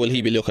how will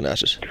he be looking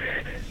at it?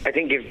 I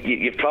think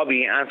you've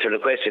probably answered the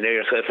question there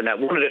yourself, in that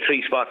one of the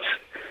 3 spots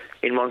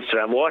in Munster,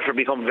 and Waterford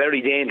become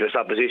very dangerous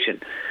opposition.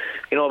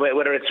 You know,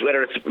 whether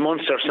it's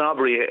Munster,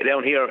 Snobbery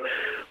down here,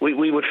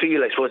 we would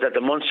feel, I suppose, that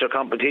the Munster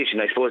competition,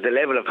 I suppose the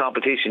level of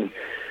competition,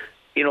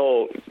 you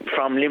know,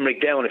 from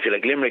Limerick down, if you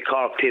like, Limerick,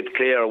 Cork, Tip,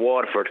 Clare,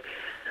 Waterford,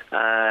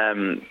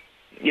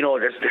 you know,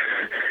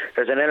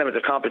 there's an element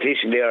of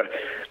competition there,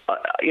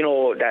 you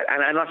know, that,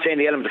 and I'm not saying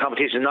the element of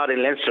competition is not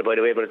in Leinster, by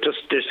the way, but it just,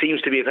 there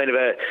seems to be a kind of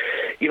a,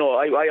 you know,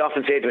 I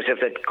often say to myself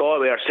that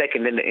Galway are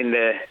second in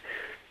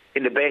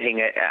the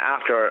betting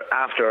after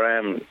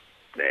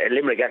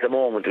Limerick at the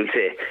moment, we'll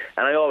say.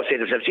 And I always say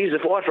to myself, Jesus,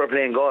 if Waterford are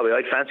playing Galway,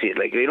 I'd fancy it.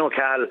 Like, you know,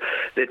 Cal,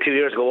 the 2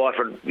 years ago,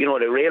 Waterford, you know,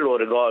 they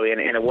railroaded Galway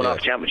in a one-off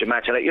championship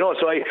match. And, you know,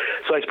 so I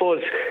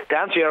suppose, to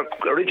answer your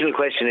original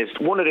question, is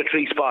one of the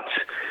 3 spots.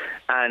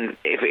 And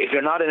if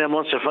you're not in a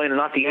Munster final,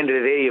 not the end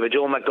of the day, you have a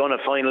Joe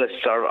McDonagh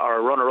finalist or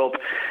a runner-up,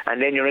 and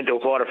then you're into a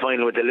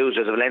quarter-final with the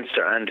losers of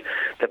Leinster. And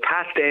the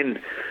path then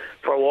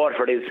for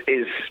Waterford is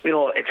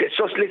it's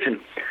just,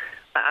 listen,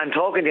 I'm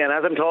talking to you, and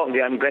as I'm talking to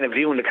you, I'm kind of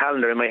viewing the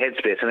calendar in my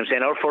headspace, and I'm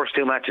saying our first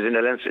 2 matches in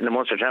the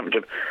Munster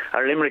Championship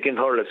are Limerick in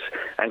Thurles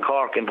and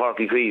Cork in Páirc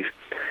Uí Chaoimh.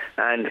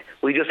 And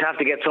we just have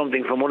to get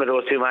something from one of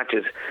those 2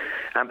 matches,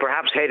 and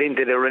perhaps head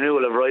into the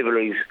renewal of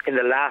rivalries in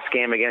the last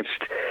game against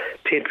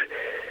Tip,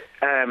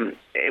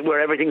 where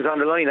everything's on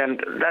the line,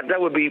 and that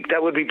would be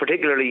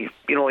particularly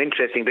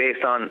interesting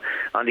based on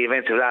the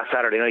events of last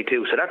Saturday night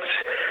too. So that's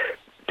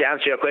to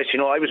answer your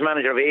question. I was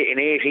manager in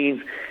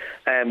 18.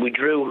 We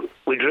drew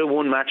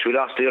 1 match. We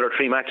lost the other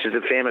 3 matches.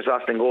 The famous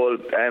Austin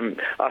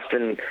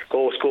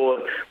goal score.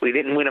 We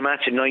didn't win a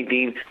match in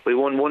 19. We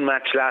won 1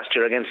 match last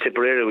year against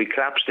Tipperary. We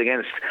collapsed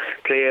against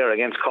Clare,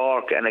 against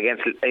Cork, and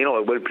against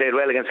we played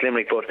well against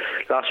Limerick, but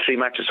lost 3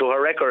 matches. So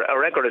our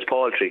record is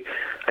paltry.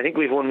 I think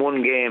we've won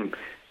 1 game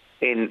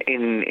in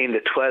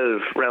the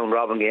 12 round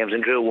robin games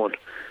and drew 1.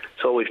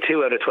 So we've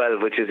 2 out of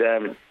 12, which is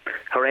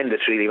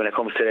horrendous really when it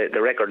comes to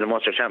the record in the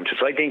Munster Championship.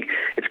 So I think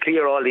it's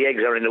clear all the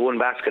eggs are in the one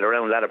basket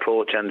around that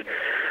approach, and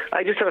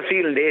I just have a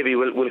feeling Davy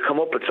will come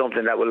up with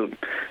something that will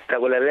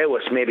allow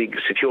us maybe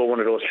secure one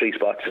of those 3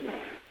 spots.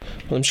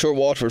 Well, I'm sure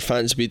Waterford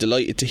fans will be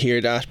delighted to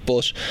hear that,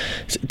 but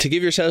to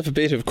give yourself a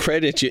bit of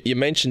credit, you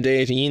mentioned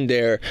 18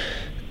 there.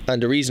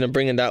 And the reason I'm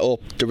bringing that up,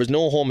 there was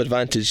no home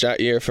advantage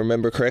that year. If I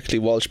remember correctly,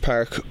 Walsh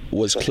Park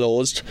was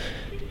closed.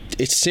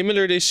 It's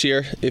similar this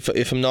year,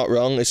 if I'm not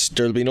wrong.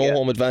 There'll be no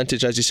home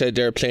advantage, as you said.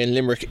 They're playing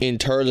Limerick in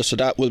Thurles, so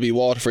that will be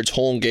Waterford's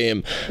home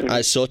game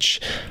as such.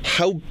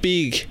 How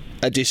big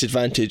a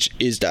disadvantage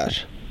is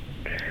that?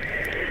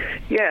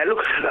 Yeah, look,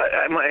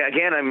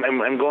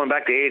 I'm going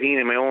back to 18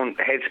 in my own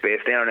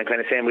headspace there, and I'm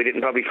kind of saying we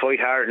didn't probably fight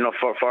hard enough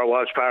for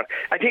Walsh Park.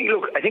 I think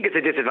it's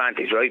a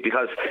disadvantage, right?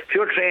 Because if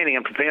you're training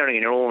and preparing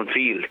in your own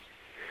field,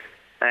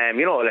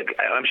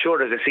 I'm sure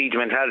there's a siege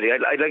mentality.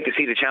 I'd like to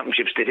see the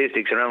championship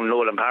statistics around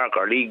Nolan Park,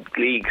 or league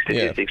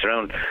statistics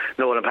around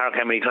Nolan Park,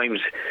 how many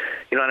times,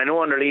 and I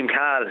know under Liam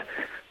Cahill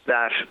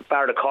that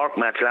bar the Cork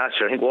match last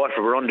year, I think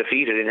Waterford were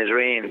undefeated in his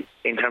reign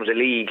in terms of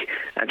league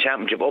and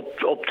championship up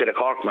to the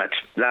Cork match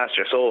last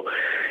year. So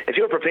if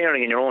you're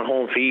preparing in your own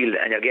home field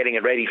and you're getting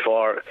it ready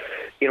for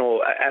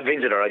a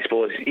visitor, I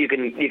suppose you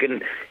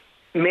can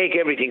make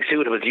everything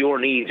suitable to your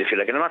needs, if you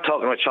like. And I'm not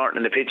talking about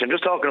shortening the pitch, I'm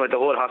just talking about the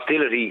whole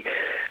hostility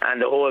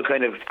and the whole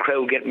kind of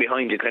crowd getting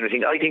behind you kind of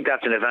thing. I think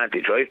that's an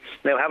advantage, right?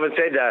 Now, having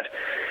said that,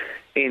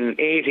 in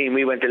 18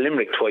 we went to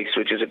Limerick twice,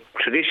 which is a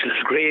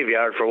traditional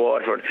graveyard for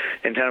Waterford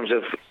in terms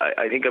of,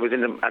 I think I was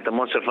at the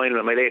Munster final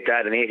with my late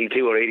dad in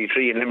 82 or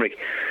 83 in Limerick.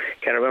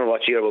 Can't remember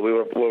what year, but we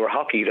were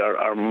hockeyed, or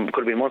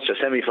could have been Munster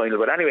semi-final.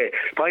 But anyway,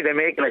 the point I'm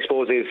making, I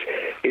suppose, is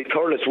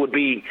Thurles would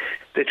be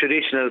the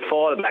traditional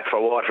fallback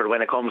for Waterford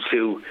when it comes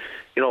to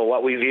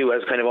what we view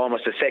as kind of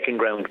almost a second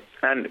ground.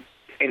 And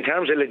in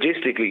terms of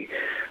logistically,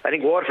 I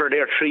think Waterford are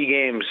there 3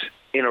 games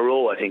in a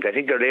row. I think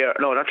they're there,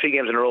 no, not 3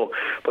 games in a row,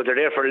 but they're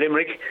there for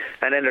Limerick,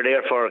 and then they're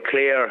there for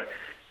Clare,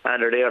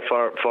 and they're there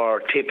for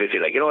Tip, if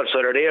you like.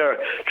 So they're there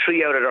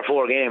 3 out of their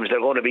 4 games. They're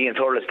going to be in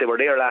Thurles. They were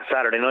there last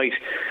Saturday night.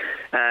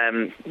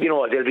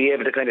 They'll be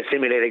able to kind of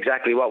simulate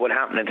exactly what would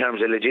happen in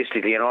terms of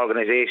logistically and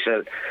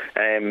organisational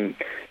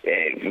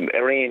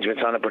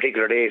arrangements on a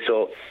particular day.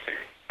 So,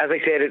 as I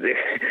said,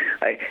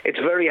 it's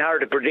very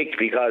hard to predict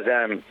because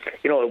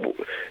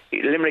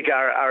Limerick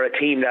are a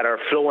team that are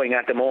flowing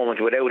at the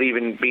moment without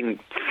even being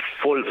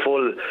full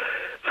 100%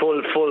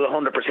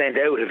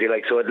 out, if you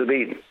like. So it'll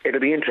be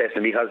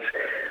interesting because,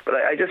 but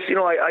I just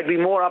I'd be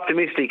more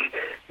optimistic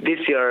this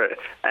year,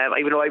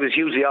 even though I was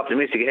hugely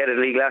optimistic ahead of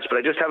the league last. But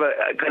I just have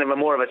a kind of a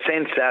more of a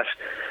sense that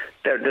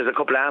there's a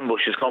couple of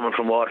ambushes coming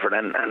from Waterford,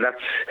 and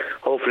that's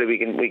hopefully we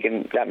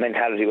can that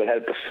mentality will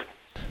help us.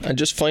 And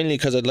just finally,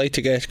 because I'd like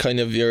to get kind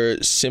of your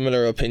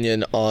similar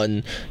opinion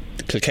on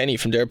Kilkenny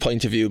from their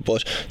point of view,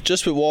 but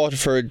just with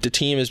Waterford, the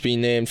team has been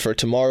named for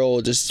tomorrow.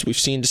 We've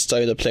seen the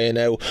style of play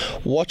now.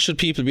 What should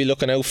people be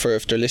looking out for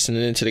if they're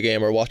listening into the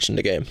game or watching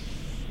the game?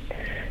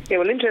 Yeah,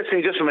 well,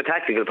 interestingly, just from a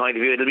tactical point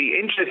of view, it'll be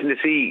interesting to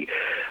see,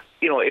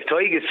 if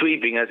Tig is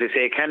sweeping, as they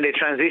say, can they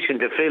transition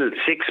to fill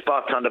 6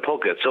 spots on the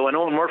puck out? So I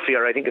know Murphy,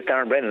 or I think it's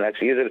Darren Brennan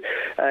actually,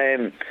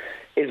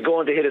 is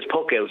going to hit his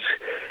puck outs.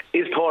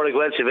 Is Pádraig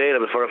Welch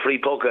available for a free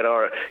puck out?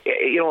 Or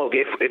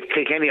if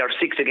Kilkenny are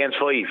 6 against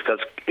 5, because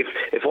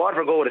if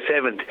Waterford go with a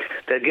 7th,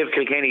 they'll give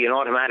Kilkenny an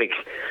automatic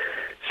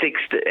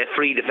 6th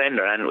free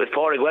defender. And if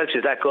Pádraig Welch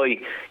is that guy,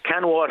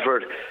 can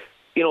Waterford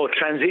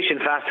transition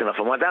fast enough?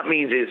 And what that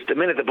means is the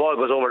minute the ball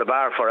goes over the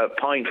bar for a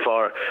point,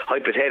 for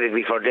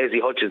hypothetically for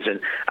Desi Hutchinson,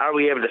 are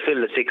we able to fill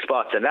the 6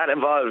 spots? And that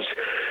involves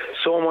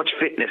so much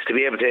fitness to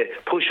be able to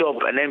push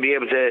up and then be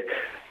able to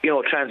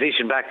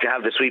transition back to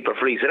have the sweeper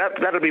free. So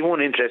that'll be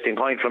one interesting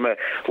point from a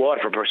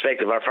Waterford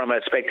perspective, or from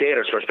a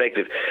spectator's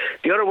perspective.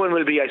 The other one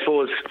will be, I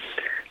suppose,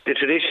 the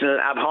traditional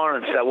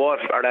abhorrence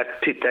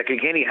that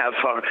Kilkenny have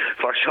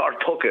for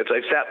short puckouts.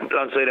 I've sat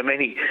alongside of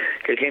many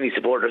Kilkenny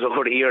supporters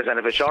over the years, and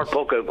if a short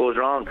puckout goes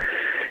wrong,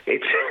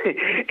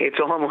 it's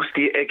almost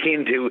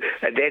akin to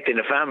a death in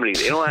the family,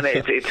 you know. And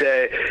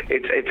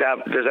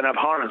there's an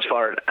abhorrence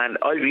for it, and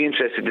I'll be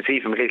interested to see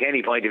from a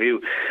Kilkenny point of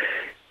view,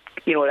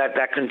 you know,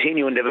 that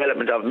continuing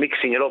development of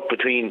mixing it up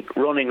between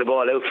running the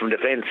ball out from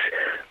defence,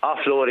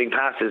 offloading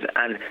passes,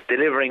 and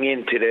delivering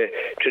into the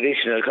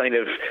traditional kind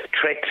of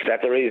threats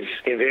that there is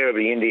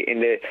invariably in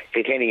the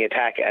Kilkenny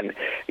attack. And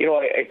you know,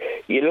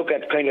 you look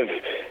at kind of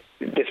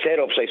the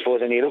setups, I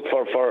suppose, and you look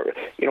for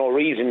you know,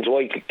 reasons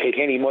why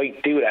Kilkenny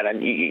might do that,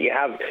 and you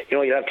have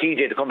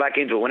TJ to come back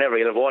into it whenever.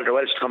 You'll have Walter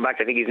Welsh to come back.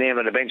 I think he's named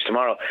on the bench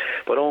tomorrow.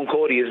 But Owen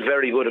Cody is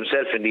very good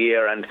himself in the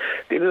air, and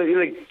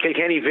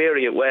Kilkenny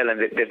vary it well, and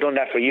they've done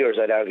that for years,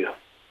 I'd argue.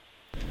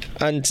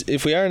 And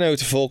if we are now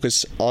to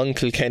focus on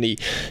Kilkenny,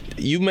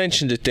 you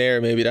mentioned it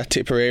there, maybe that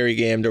Tipperary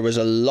game, there was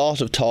a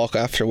lot of talk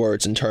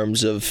afterwards in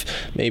terms of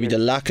maybe the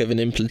lack of an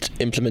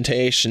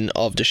implementation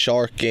of the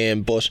short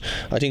game, but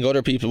I think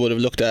other people would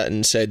have looked at it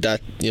and said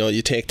that, you know,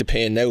 you take the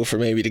pain now for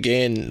maybe the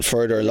gain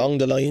further along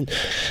the line.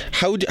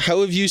 How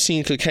have you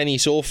seen Kilkenny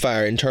so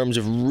far in terms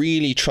of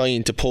really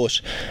trying to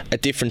put a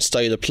different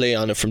style of play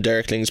on it from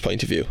Derek Lyng's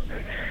point of view?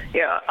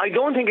 Yeah, I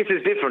don't think it's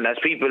as different as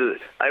people.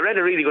 I read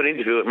a really good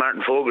interview with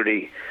Martin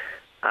Fogarty.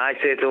 I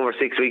say it's over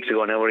 6 weeks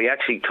ago now, where he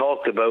actually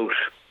talked about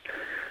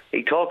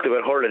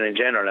hurling in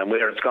general and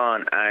where it's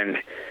gone, and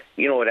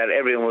you know that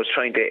everyone was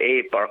trying to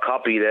ape or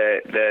copy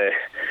the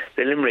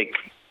Limerick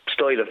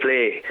style of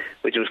play,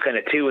 which was kind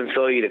of two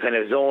inside, a kind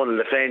of zonal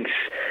defence,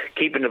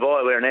 keeping the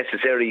ball where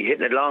necessary,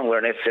 hitting it long where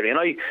necessary. And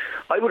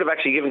I would have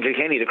actually given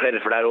Kilkenny the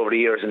credit for that over the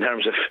years in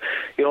terms of,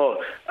 you know,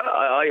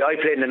 I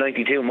played in the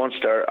 92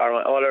 Munster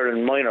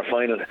All-Ireland minor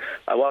final.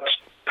 I watched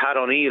Pat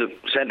O'Neill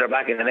centre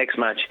back in the next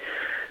match,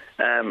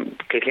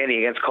 Kilkenny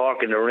against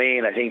Cork in the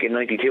rain, I think in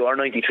 92 or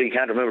 93,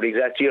 can't remember the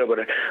exact year, but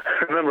I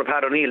remember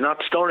Pat O'Neill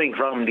not stirring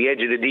from the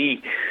edge of the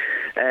D,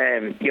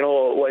 you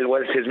know,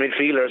 whilst his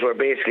midfielders were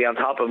basically on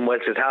top of him,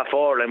 whilst his half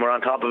forward line were on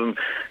top of him.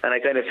 And I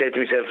kind of said to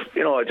myself,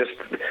 you know, just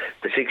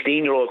the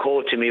 16-year-old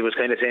coach in me was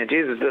kind of saying,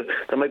 Jesus,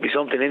 there might be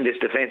something in this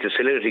defensive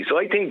solidity. So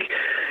I think,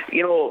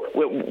 you know,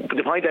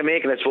 the point I'm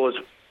making, I suppose,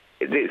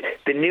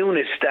 the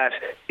newness that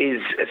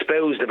is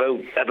espoused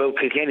about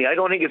Kilkenny, I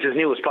don't think it's as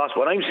new as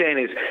possible. What I'm saying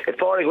is, if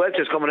Pádraig Welch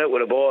is coming out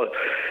with a ball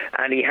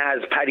and he has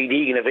Paddy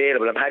Deegan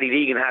available, and Paddy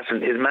Deegan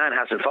his man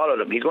hasn't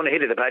followed him, he's going to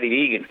hit it to Paddy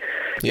Deegan,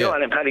 you know,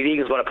 and then Paddy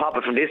Deegan's going to pop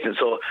it from distance.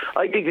 So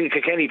I think the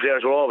Kilkenny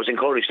players were always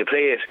encouraged to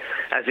play it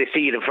as they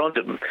see it in front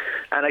of them.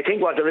 And I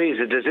think what there is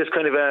there's this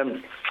kind of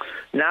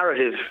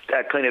narrative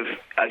that kind of,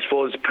 I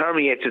suppose,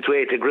 permeates its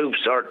way to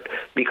groups, or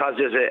because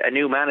there's a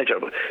new manager.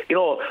 But, you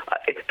know,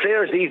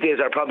 players these days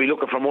are probably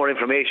looking for more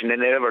information than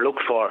they ever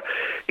looked for.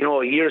 You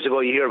know, years ago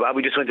you hear,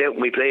 we just went out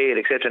and we played,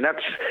 etc. And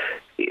that's,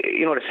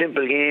 you know, the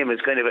simple game is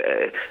kind of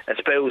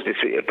espoused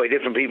by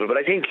different people. But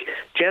I think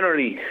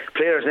generally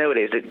players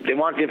nowadays, they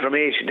want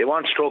information, they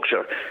want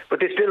structure,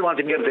 but they still want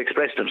to be able to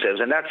express themselves,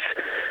 and that's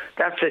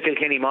the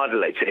Kilkenny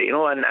model, I'd say. You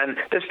know, and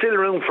there's still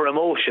room for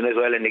emotion as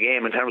well in the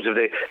game in terms of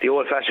the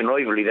old-fashioned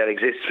rivalry that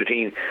exists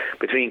between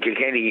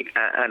Kilkenny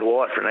and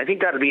Waterford. And I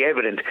think that'll be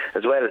evident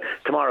as well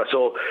tomorrow.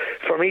 So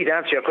for me, to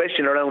answer your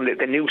question around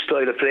the new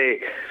style of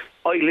play,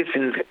 I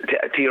listened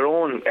to your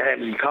own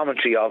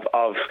commentary of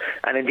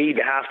and indeed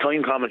the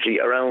half-time commentary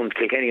around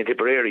Kilkenny and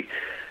Tipperary.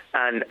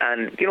 And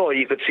you know,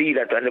 you could see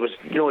that, and there was,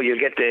 you know, you'll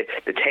get the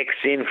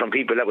texts in from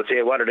people that would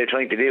say, what are they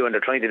trying to do, and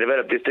they're trying to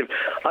develop this.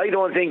 I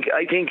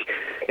think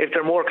if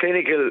they're more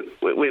clinical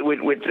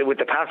with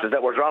the passes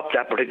that were dropped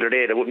that particular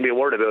day, there wouldn't be a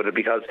word about it,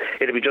 because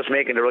it'd be just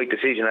making the right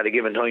decision at a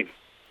given time.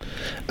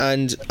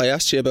 And I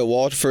asked you about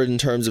Waterford in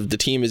terms of the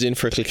team is in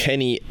for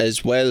Kilkenny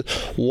as well.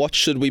 What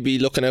should we be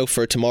looking out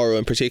for tomorrow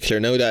in particular,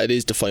 now that it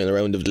is the final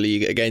round of the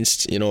league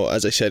against, you know,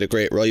 as I said, a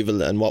great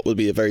rival, and what will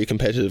be a very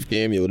competitive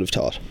game, you would have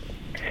thought?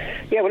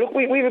 Yeah, well, look,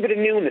 we have a bit of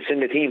newness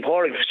in the team.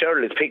 Pádraig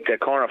Fitzgerald has picked a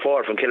corner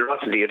forward from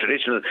Kilrossenty, a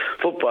traditional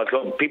football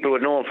club. People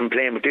would know him from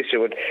playing with this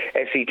year with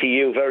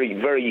SETU, very,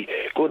 very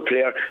good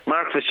player.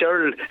 Mark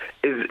Fitzgerald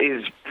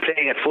is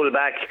playing at full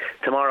back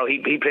tomorrow.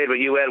 He played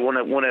with UL,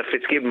 won a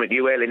Fitzgibbon with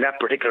UL in that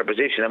particular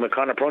position. And with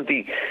Conor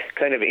Prunty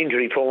kind of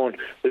injury prone,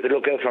 we could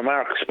look out for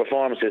Mark's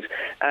performances.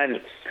 And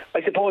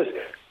I suppose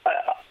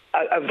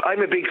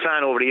I'm a big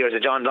fan over the years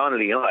of John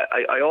Donnelly. You know,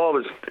 I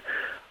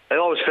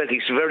always felt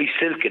he's very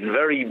silken,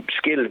 very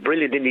skilled,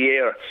 brilliant in the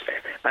air.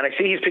 And I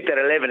see he's picked at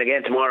 11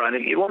 again tomorrow.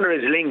 And you wonder,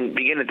 is Lyng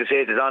beginning to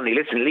say to Donnelly,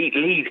 listen,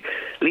 lead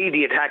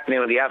the attack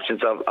now in the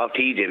absence of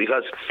TJ?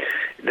 Because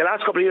the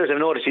last couple of years I've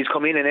noticed he's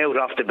come in and out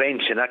off the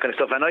bench and that kind of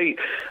stuff. And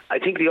I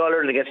think the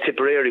All-Ireland against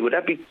Tipperary, would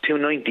that be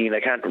 2-19?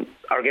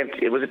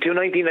 Was it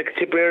 2-19 like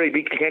Tipperary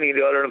beat Kilkenny in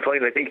the All-Ireland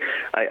final? I think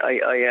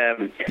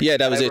yeah,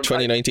 that was it,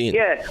 2019.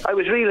 Yeah, I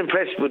was really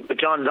impressed with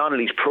John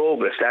Donnelly's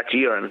progress that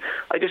year, and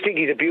I just think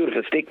he's a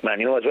beautiful stick man,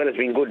 you know, as well as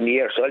being good in the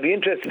air. So I'll be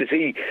interested to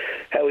see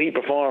how he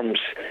performs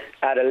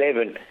at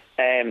 11.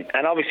 And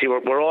obviously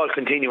we're all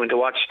continuing to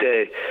watch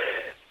the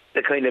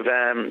the kind of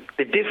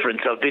the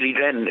difference of Billy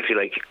Drennan, if you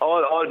like.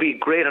 All be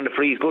great on the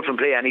frees, good from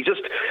play, and he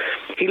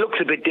looks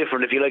a bit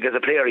different, if you like, as a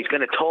player. He's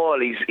kind of tall,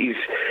 he's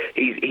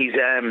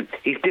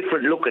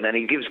different looking, and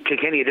he gives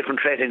Kilkenny a different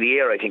threat in the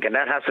air, I think, and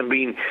that hasn't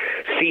been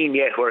seen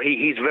yet, where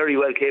he's very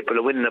well capable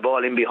of winning the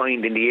ball in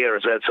behind in the air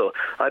as well. So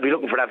I'll be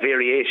looking for that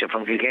variation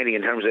from Kilkenny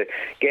in terms of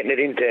getting it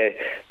into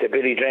the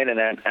Billy Drennan,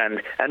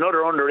 and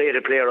another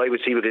underrated player I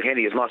would see with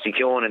Kilkenny is Mossy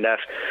Keown, and that,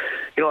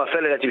 you know, a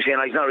fella that you're saying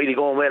he's not really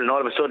going well, and all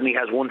of a sudden he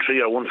has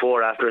 1-3 or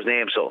 1-4 after his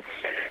name. So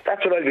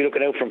that's what I'll be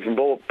looking out from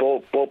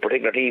both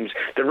particular teams.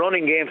 The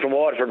running game from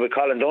Waterford with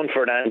Colin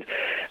Dunford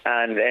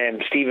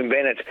and Stephen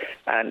Bennett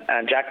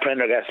and Jack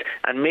Prendergast,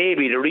 and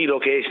maybe the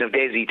relocation of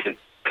Desi to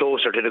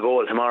closer to the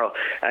goal tomorrow.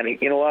 And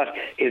you know what,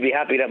 he'll be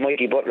happy that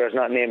Mikey Butler is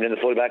not named in the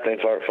full back line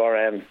for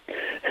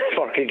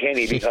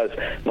Kilkenny, because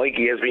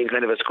Mikey has been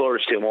kind of a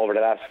scourge to him over the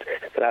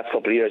last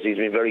couple of years. He's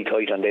been very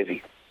tight on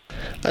Desi.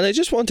 And I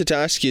just wanted to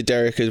ask you,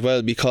 Derek, as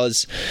well,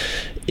 because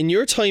in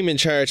your time in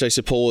charge, I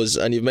suppose,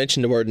 and you've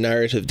mentioned the word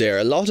narrative there,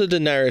 a lot of the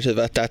narrative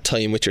at that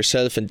time with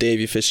yourself and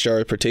Davy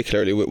Fitzgerald,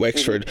 particularly with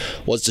Wexford,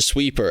 was the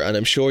sweeper, and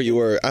I'm sure you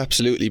were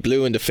absolutely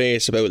blue in the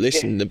face about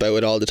listening about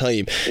it all the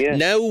time.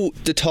 Now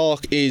the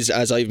talk is,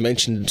 as I've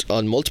mentioned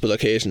on multiple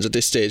occasions at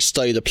this stage,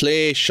 style of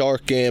play,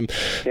 short game,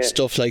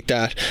 stuff like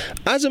that.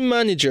 As a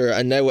manager,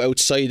 and now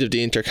outside of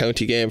the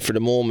intercounty game for the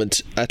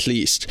moment at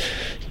least,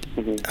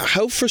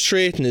 how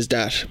frustrating is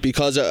that?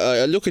 Because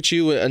I look at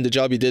you and the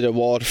job you did at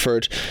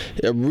Waterford,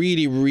 a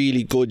really,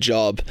 really good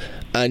job,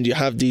 and you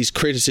have these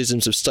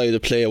criticisms of style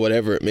of play or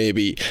whatever it may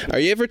be. Are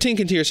you ever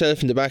thinking to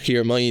yourself in the back of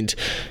your mind,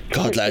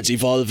 God lads,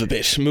 evolve a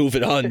bit, move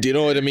it on? Do you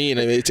know what I mean?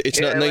 It's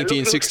not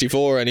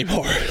 1964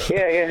 anymore.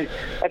 Yeah,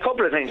 a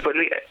couple of things, but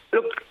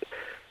look,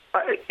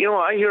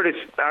 I hear this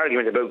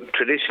argument about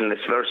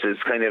traditionalist versus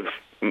kind of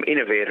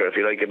innovator, if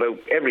you like, about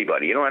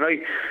everybody, you know,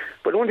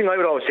 but one thing I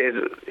would always say is,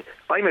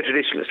 I'm a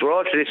traditionalist. We're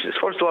all traditionalists.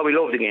 First of all, we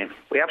love the game.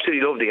 We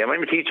absolutely love the game.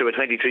 I'm a teacher with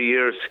 23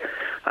 years.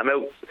 I'm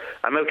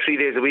out 3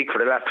 days a week for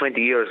the last 20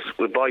 years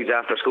with boys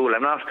after school.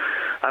 I'm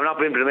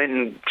not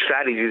implementing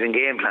strategies and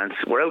game plans.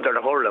 We're out there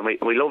to hurl, and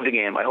we love the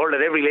game. I hurled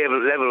at every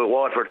level at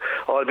Waterford,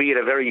 albeit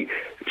a very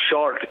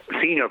short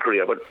senior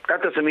career. But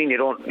that doesn't mean you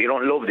don't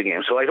love the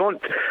game. So I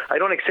don't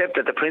accept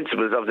that the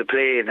principles of the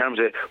play in terms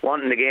of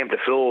wanting the game to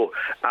flow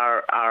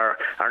are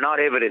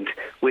not evident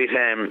with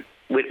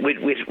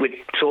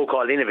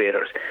so-called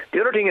innovators.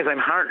 The other thing is, I'm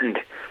heartened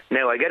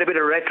now. I get a bit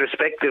of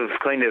retrospective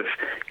kind of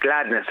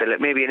gladness,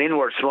 maybe an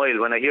inward smile,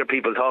 when I hear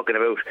people talking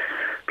about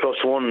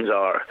 +1s,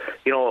 or,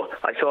 you know,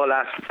 I saw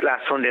last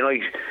Sunday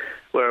night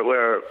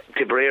where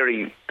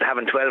Tipperary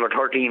having 12 or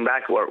 13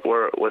 back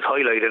was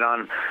highlighted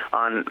on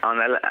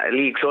a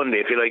League Sunday,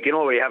 if you like, you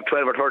know, where you have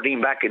 12 or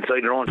 13 back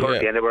inside their own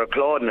 30, and they were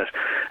applauding it.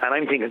 And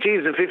I'm thinking,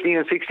 Jesus, in 15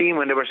 and 16,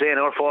 when they were saying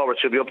our forwards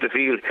should be up the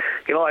field,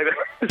 you know,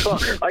 so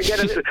I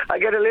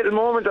get a little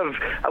moment of,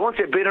 I won't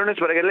say bitterness,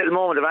 but I get a little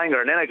moment of anger,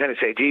 and then I kind of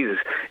say, Jesus,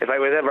 if I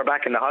was ever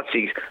back in the hot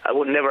seat, I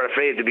would never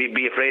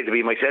be afraid to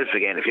be myself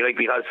again, if you like,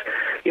 because,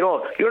 you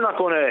know, you're not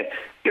going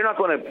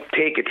to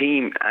take a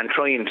team and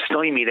try and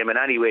stymie them in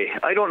any way.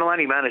 I don't know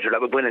any manager that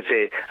would go in and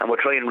say, and we'll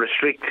try and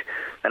restrict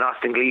an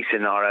Austin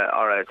Gleeson or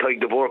a Tyg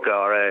de Burka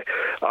or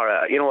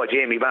a you know, a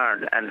Jamie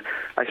Barn. And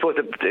I suppose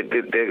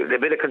the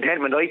bit of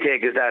contentment I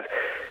take is that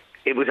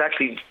it was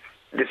actually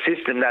the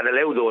system that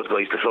allowed those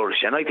guys to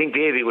flourish, and I think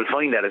Davy will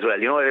find that as well.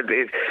 You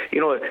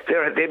know,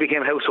 they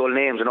became household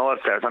names and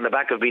all-stars on the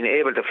back of being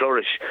able to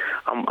flourish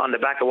on the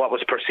back of what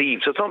was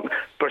perceived. So some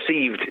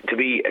perceived to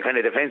be a kind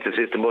of defensive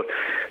system, but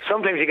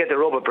sometimes you get the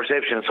rub of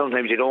perception and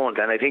sometimes you don't,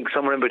 and I think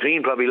somewhere in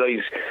between probably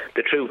lies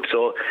the truth.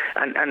 So,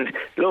 and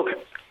look,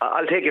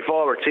 I'll take you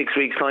forward 6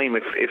 weeks' time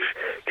if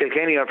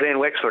Kilkenny are playing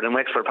Wexford in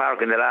Wexford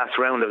Park in the last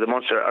round of the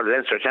Munster or the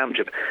Leinster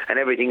Championship, and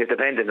everything is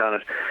dependent on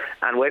it,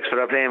 and Wexford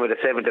are playing with a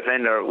 7th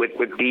defender with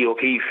D.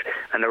 O'Keefe,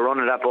 and they're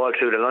running that ball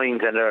through the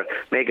lines and they're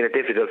making it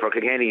difficult for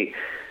Kilkenny.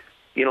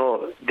 You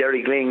know,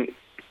 Derek Lyng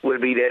will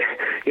be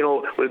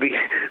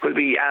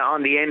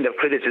on the end of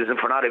criticism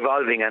for not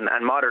evolving and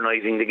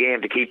modernising the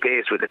game to keep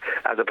pace with it,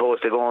 as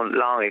opposed to going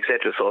long,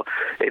 etc. So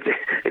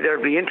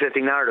there'll be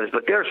interesting narratives,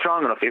 but they're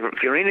strong enough.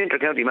 If you're in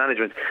intercounty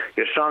management,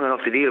 you're strong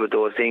enough to deal with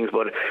those things.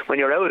 But when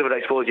you're out of it, I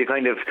suppose you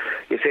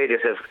say to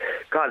yourself,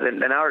 God, the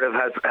narrative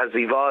has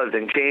evolved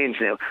and changed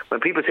now.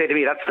 When people say to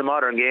me that's the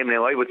modern game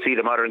now, I would see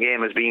the modern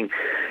game as being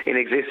in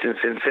existence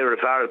since Cyril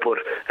Farrell put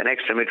an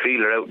extra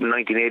midfielder out in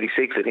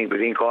 1986, I think,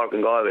 between Cork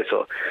and Galway.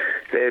 So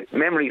the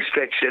memory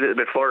stretched a little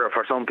bit further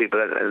for some people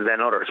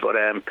than others, but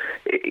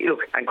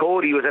look, and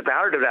Cody was at the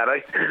heart of that.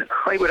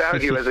 I would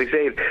argue, as I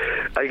said,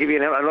 I'll give you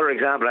another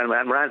example.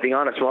 I'm ranting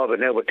on a small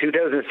bit now, but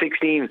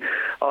 2016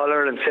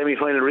 All-Ireland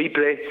semi-final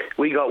replay,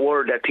 we got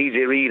word that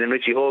TJ Reid and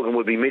Richie Hogan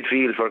would be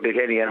midfield for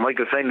Kilkenny, and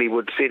Michael Fennelly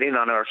would sit in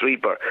on our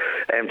sweeper,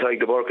 Tyg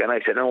de Burka, and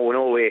I said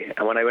no way.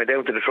 And when I went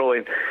down to the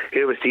throw-in,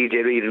 here was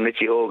TJ Reid and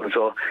Richie Hogan.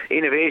 So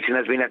innovation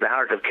has been at the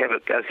heart of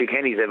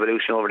Kilkenny's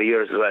evolution over the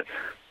years as well.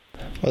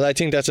 Well, I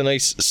think that's a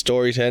nice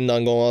story to end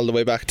on, going all the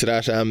way back to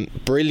that.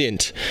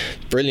 Brilliant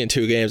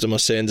 2 games, I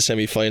must say, in the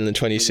semi-final in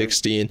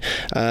 2016.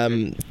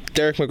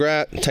 Derek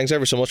McGrath, thanks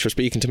ever so much for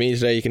speaking to me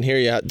today. You can hear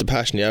you the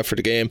passion you have for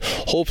the game.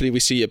 Hopefully we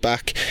see you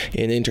back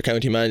in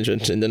intercounty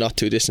management in the not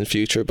too distant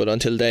future, but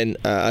until then,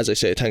 as I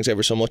say, thanks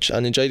ever so much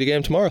and enjoy the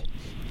game tomorrow.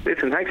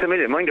 Listen, thanks a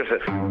million, mind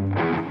yourself.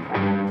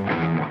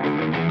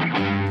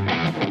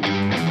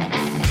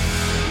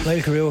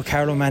 Niall Carew,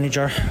 Carlow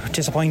manager.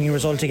 Disappointing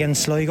result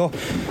against Sligo.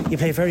 You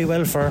play very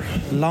well for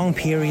long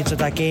periods of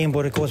that game,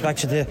 but it goes back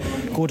to the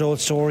good old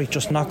story,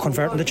 just not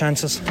converting the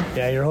chances.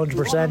 Yeah, you're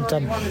 100%,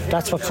 and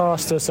that's what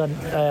cost us.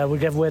 And we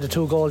gave away the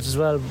 2 goals as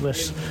well,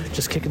 with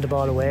just kicking the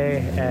ball away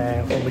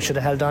when we should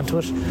have held on to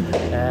it.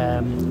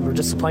 We're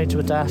disappointed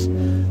with that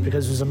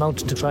because it was a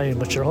mountain to climb.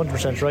 But you're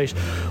 100% right.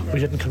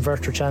 We didn't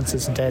convert our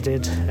chances, and they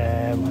did.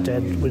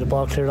 Then with the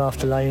ball cleared off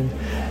the line,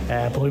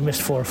 but we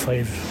missed 4 or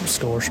 5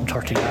 scores from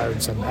 30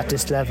 yards. And at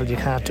this level you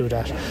can't do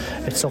that.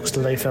 It sucks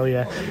the life out of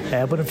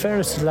you, but in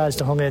fairness to the lads,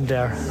 they hung in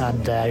there,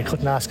 and you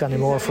couldn't ask any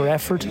more for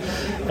effort,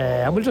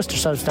 and we'll dust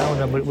ourselves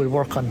down and we'll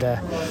work on the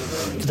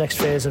next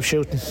phase of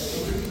shooting.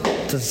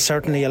 There's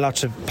certainly a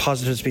lot of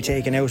positives to be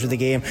taken out of the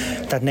game.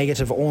 That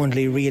negative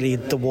only really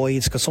the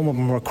wides, because some of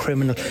them were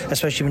criminal,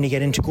 especially when you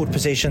get into good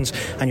positions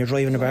and you're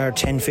driving about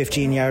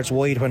 10-15 yards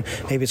wide when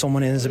maybe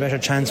someone has a better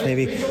chance,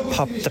 maybe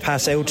pop the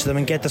pass out to them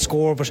and get the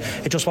score, but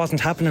it just wasn't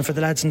happening for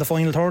the lads in the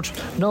final third.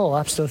 No,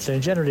 absolutely,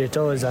 and generally it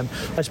does. And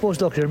I suppose,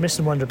 look, you're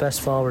missing one of the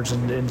best forwards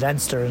in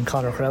Leinster, in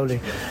Conor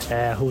Crowley,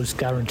 who's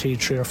guaranteed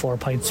 3 or 4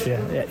 points for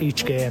you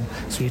each game,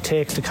 so you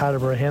take the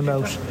calibre of him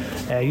out.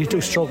 You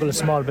do struggle a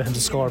small bit in the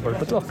scoreboard,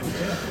 but look,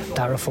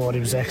 Dara Ford, he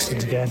was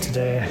excellent again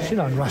today.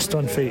 And Ross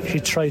Dunphy,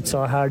 he tried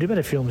so hard. He made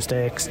a few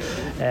mistakes,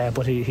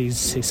 but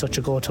he's such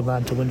a go-to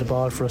man to win the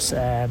ball for us.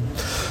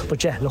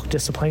 But yeah, look,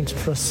 disappointed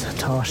for us.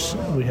 Thought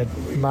we had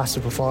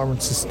massive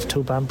performances.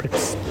 2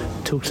 Bambricks,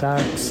 2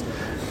 Clarks,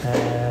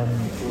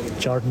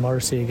 Jordan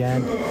Morrissey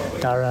again,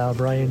 Dara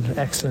O'Brien,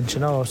 excellent.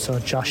 So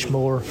Josh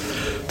Moore.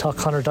 Thought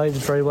Conor Dive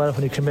did very well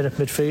when he came in at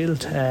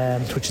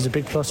midfield, which is a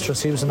big plus for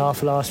us. He was an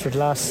awful loss for the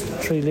last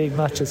 3 league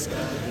matches.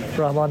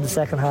 Brought him on in the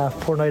second half.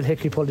 Poor Niall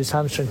Hickey pulled his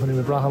hamstring when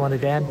we brought him on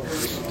again,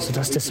 so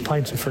that's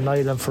disappointing for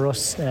Niall and for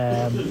us.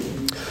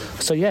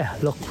 So yeah,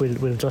 look,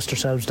 we'll dust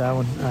ourselves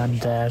down,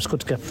 and it's good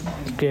to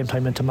get game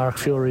time into Mark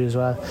Fury as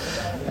well.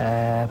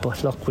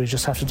 But look, we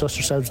just have to dust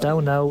ourselves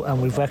down now,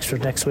 and we've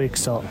Wexford next week,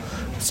 so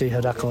we'll see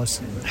how that goes.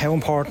 How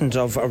important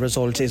of a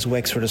result is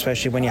Wexford,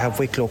 especially when you have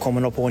Wicklow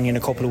coming up only in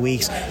a couple of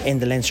weeks in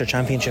the Leinster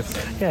Championship?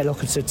 Yeah,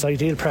 look, it's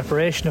ideal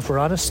preparation if we're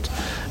honest.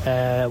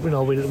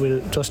 We'll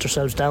dust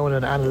ourselves down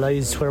and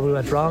analyse where we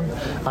went wrong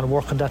and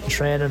work on that in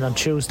training on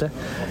Tuesday,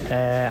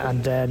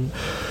 and then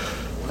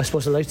I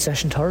suppose a light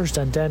session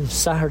Thursday, and then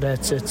Saturday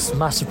it's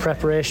massive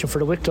preparation for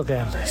the Wicklow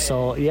game.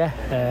 So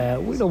yeah,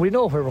 we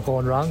know where we're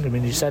going wrong. I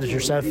mean, you said it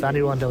yourself,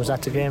 anyone that was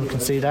at the game can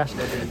see that.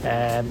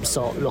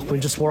 So look, we'll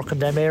just work on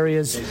them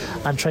areas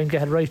and try and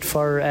get it right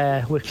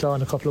for Wicklow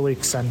in a couple of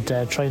weeks, and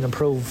try and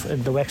improve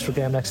in the Wexford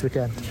game next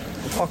weekend.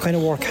 What kind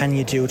of work can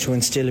you do to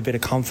instill a bit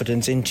of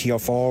confidence into your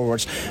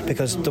forwards?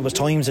 Because there was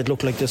times it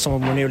looked like some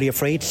of them were nearly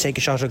afraid to take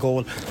a shot at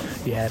goal.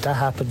 Yeah, that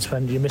happens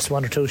when you miss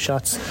 1 or 2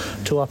 shots,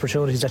 2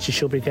 opportunities that you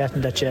should be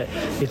getting, that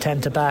you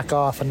tend to back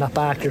off and not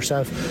back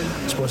yourself.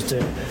 I suppose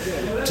the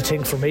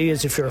thing for me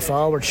is, if you're a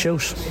forward,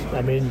 shoot.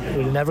 I mean,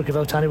 we'll never give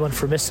out to anyone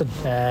for missing,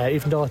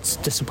 even though it's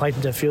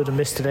disappointing that a few of them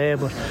missed today,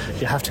 but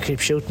you have to keep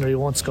shooting or you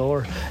won't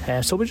score.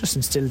 So we just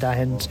instill that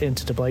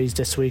into the boys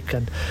this week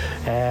and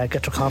get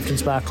their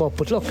confidence back up.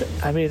 But look,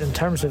 I mean, in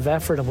terms of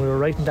effort, and we were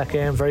right in that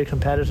game, very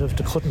competitive.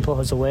 They couldn't put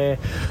us away.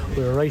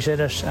 We were right in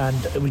it,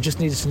 and we just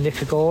needed to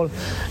nick a goal.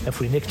 If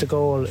we nicked a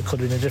goal, it could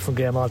have been a different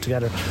game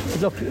altogether.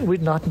 But look,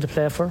 we'd nothing to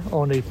play for,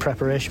 only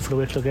preparation for the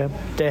Wicklow game.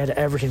 They had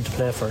everything to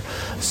play for,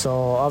 so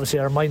obviously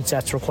our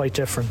mindsets were quite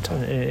different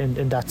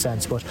in that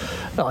sense. But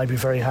no, I'd be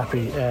very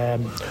happy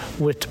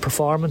with the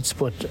performance,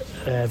 but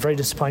very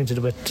disappointed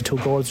with the 2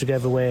 goals we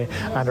gave away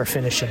and our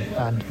finishing,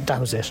 and that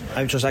was it.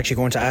 I was just actually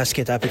going to ask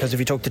you that, because if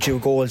you took the 2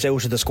 goals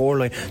out of the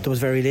scoreline, there was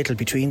very little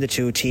between the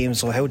 2 teams.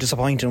 So how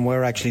disappointing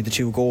were actually the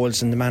 2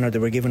 goals in the manner they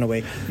were given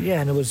away?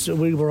 Yeah, and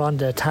we were on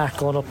the attack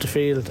going up the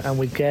field, and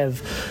we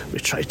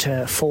tried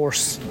to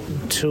force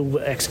 2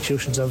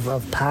 executions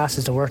of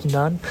passes that weren't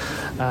done,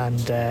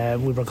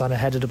 and we were going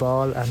ahead of the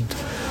ball, and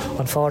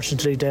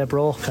unfortunately they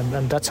broke,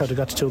 and that's how they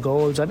got the 2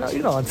 goals. And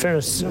in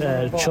fairness,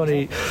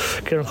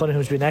 Kieran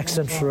Cunningham's been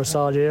excellent for us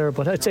all year,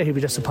 but I'd say he'd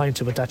be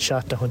disappointed with that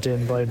shot that went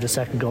in by the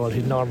second goal.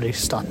 He'd normally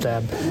stop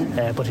them,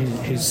 but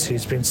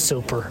he's been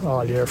super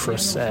all year for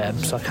us,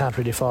 so I can't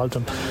really fault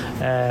him.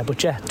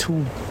 But yeah,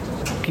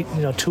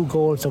 2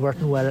 goals that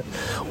weren't well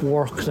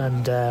worked,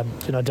 and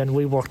then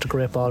we worked a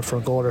great ball for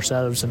a goal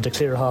ourselves, and to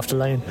clear off the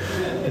line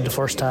in the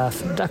first half,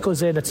 that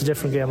goes in, it's a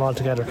different game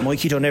altogether.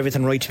 Mikey done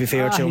everything right, to be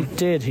fair to him. He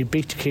did. He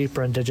beat the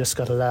keeper, and they just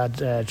got a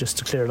lad just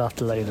to clear it off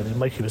the line, and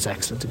Mikey was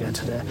excellent again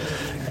today.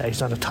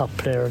 He's not a top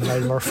player.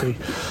 Niall Murphy,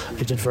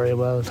 he did very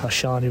well.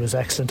 Sean, he was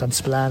excellent on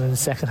Spillane in the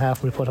second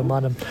half when we put him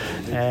on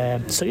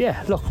him. So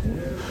yeah, look,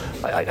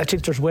 I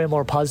think there's way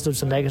more positives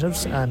than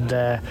negatives, and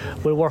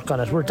we'll work on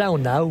it. We're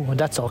down now, and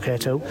that's okay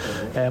too. 2,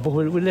 but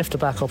we'll lift it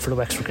back up for the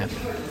Wexford game.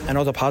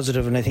 Another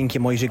positive, and I think you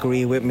might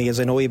agree with me, as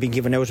I know you've been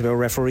giving out about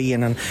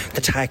refereeing and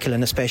the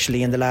tackling,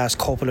 especially in the last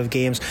couple of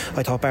games.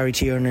 I thought Barry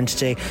Tiernan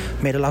today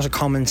made a lot of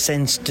common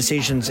sense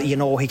decisions. You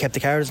know, he kept the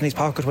cards in his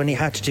pocket when he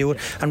had to do it,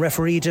 and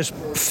refereed it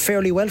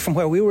fairly well from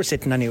where we were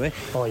sitting anyway.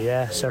 Oh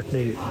yeah,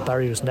 certainly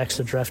Barry was an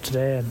excellent ref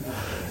today,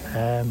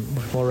 and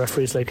with more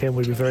referees like him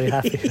we'd be very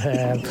happy.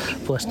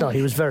 But no,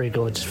 he was very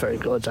good,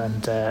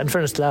 and in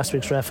fairness, last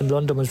week's ref in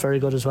London was very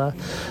good as well.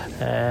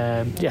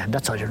 Yeah,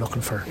 that's all you're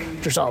looking for.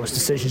 There's always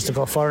decisions to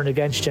go for and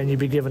against and you'd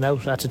be given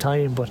out at the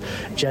time, but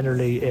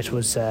generally it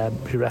was he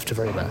refed it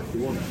very well.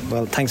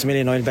 Well, thanks a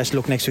million, Niall. Best of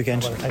luck next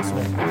weekend. Well, thanks a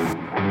million.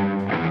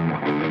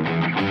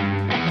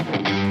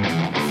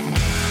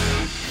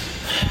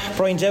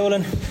 Brian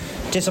Dowling,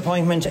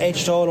 disappointment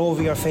edged all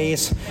over your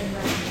face.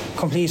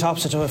 Complete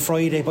opposite of a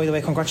Friday. By the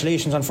way,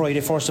 congratulations on Friday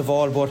first of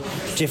all, but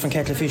different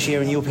kettle of fish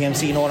here in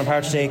UPMC Northern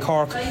Park today.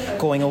 Cork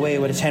going away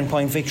with a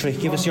 10-point victory.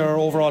 Give us your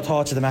overall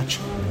thoughts of the match.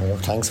 Well,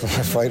 thanks.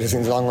 Friday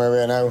seems a long way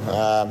away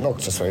now. Look,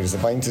 just very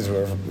disappointed.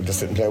 We just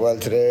didn't play well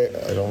today.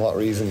 I don't know what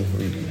reason.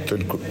 We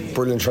did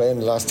brilliant training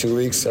the last 2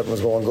 weeks. Everything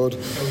was going good.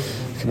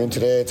 Came in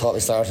today, thought we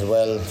started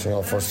well. You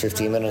know, first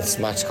 15 minutes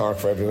matched Cork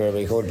for everywhere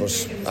we could,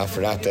 but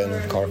after that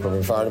then Cork were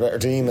by far the better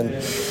team, and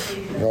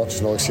you know,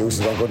 there's no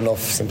excuses, weren't good enough,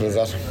 simple as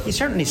that. You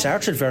certainly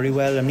started very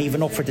well, and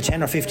even up for the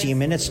 10 or 15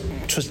 minutes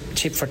it was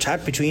tip for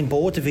tat between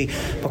both of you,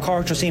 but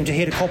Cork just seemed to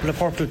hit a couple of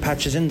purple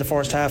patches in the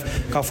first half,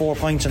 got 4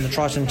 points on the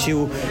trot in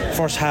 2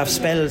 first half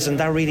spells, and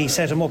that really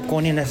set them up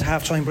going in at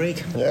half time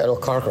break. Yeah, look,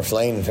 Cork are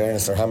flying, in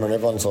fairness. They're hammering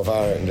everyone so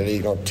far in the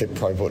league. You know, Tip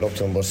probably put it up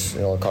to them, but you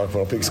know, Cork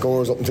put up big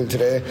scores up until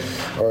today,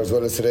 or as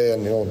well as today,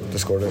 and you know, they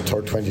scored a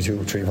third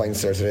 3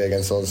 points there today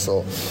against us.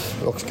 So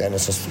look, again,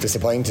 it's just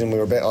disappointing. We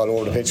were a bit all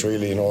over the pitch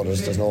really, you know.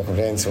 There's no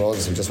complaints for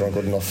us, we just weren't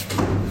good enough.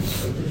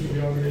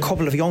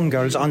 Couple of young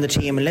girls on the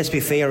team, and let's be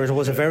fair, it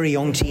was a very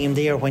young team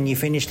there when you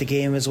finished the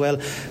game as well,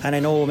 and I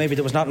know maybe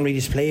there was nothing really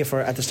to play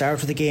for at the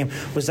start of the game.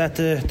 Was that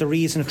the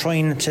reason of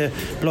trying to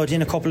blood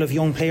in a couple of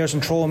young players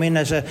and throw them in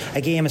at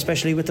a game,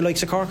 especially with the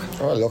likes of Cork?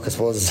 Well, look, I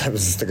suppose it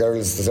was the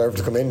girls deserved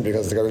to come in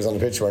because the girls on the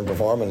pitch weren't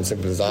performing,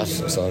 simple as that.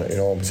 So you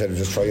know, we said we'd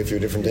just try a few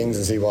different things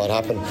and see what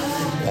happened.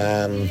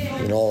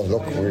 You know,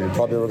 look, we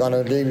probably were going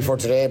to leave before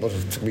today, but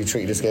we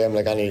treated this game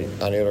like any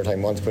other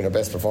time, want to put in our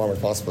best performance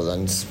possible,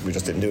 and we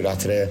just didn't do that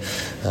today.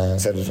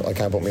 Said I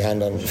can't put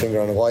my finger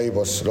on why,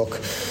 but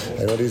look,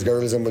 I know these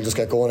girls, and we'll just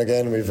get going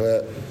again. We've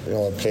you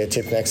know, play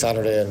Tip next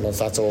Saturday, and once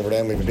that's over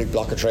then we've a big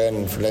block of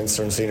training for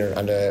Leinster and Senior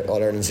and the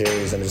All-Ireland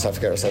series, and we just have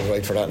to get ourselves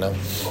right for that now.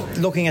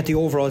 Looking at the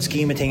overall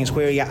scheme of things,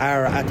 where you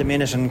are at the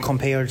minute and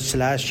compared to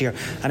last year,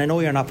 and I know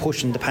you're not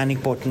pushing the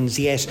panic buttons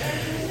yet,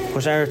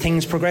 but are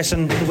things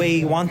progressing the way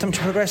you want them to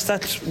progress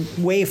that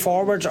way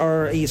forward,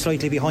 or are you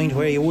slightly behind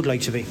where you would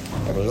like to be?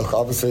 Well, look,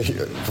 obviously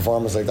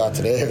performance like that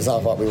today is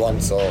not what we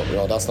want, so you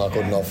know, that's not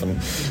good enough, and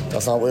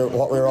that's not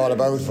what we're all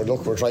about. But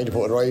look, we're trying to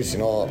put it right. You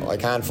know, I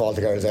can't fault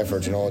the girls'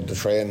 effort. You know, the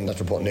training that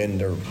they're putting in,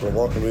 we're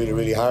working really,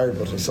 really hard,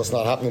 but it's just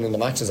not happening in the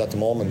matches at the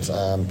moment.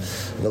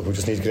 Look, we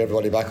just need to get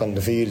everybody back on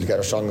the field, get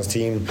our strongest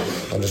team,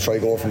 and just try to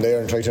go from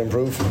there and try to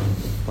improve.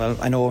 Well,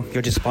 I know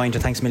you're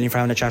disappointed. Thanks a million for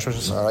having a chat with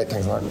us. All right,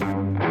 thanks,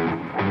 Martin.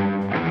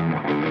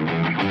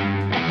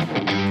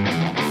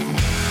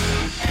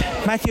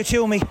 Matthew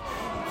Toomey,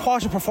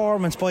 what a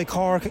performance by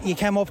Cork. You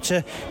came up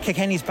to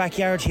Kilkenny's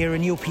backyard here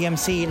in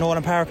UPMC in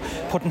Nolan Park,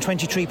 putting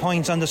 23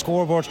 points on the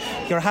scoreboard.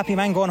 You're a happy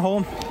man going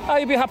home?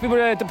 I'd be happy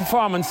with the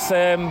performance.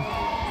 There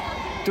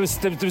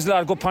was a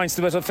lot of good points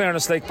to it, in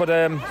fairness, but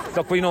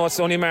look, we know it's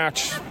only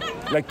March.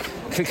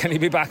 Kilkenny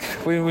be back,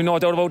 we no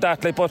doubt about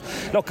that, but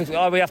look,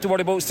 all we have to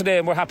worry about is today,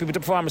 and we're happy with the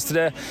performance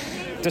today.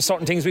 There's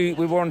certain things we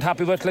weren't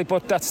happy with,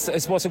 but that's, I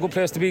suppose, a good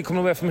place to be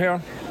coming away from here.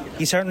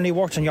 You certainly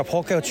worked on your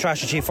puck-out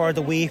strategy for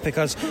the week,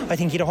 because I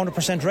think you had a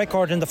 100%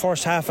 record in the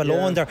first half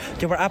alone. Yeah.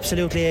 They were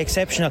absolutely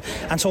exceptional,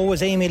 and so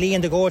was Amy Lee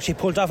in the goal. She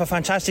pulled off a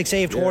fantastic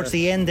save towards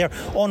the end there.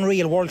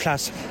 Unreal, world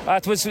class.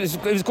 It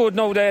was good.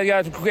 No,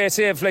 great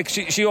save.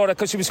 She ought to,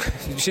 because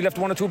she left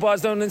 1 or 2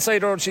 balls down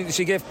inside her.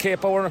 She gave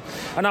Cape Power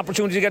an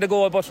opportunity to get a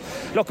goal. But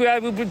look,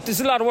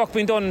 there's a lot of work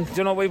being done.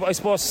 You know, I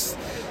suppose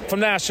from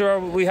last year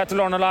we had to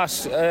learn a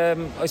lot.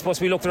 I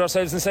suppose we looked at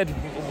ourselves and said,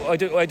 I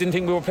didn't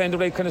think we were playing the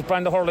right kind of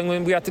brand of hurling.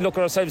 When we had to look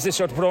at ourselves this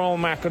year to put our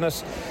own mark on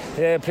it,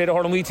 play the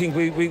hurling we think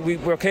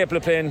we're capable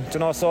of playing. You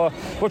know, so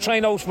we're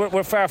trying out.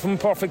 We're far from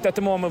perfect at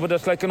the moment with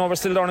it. We're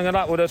still learning a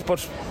lot with it.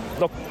 But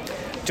look,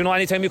 you know,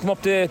 anytime you come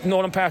up to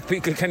Nolan Park,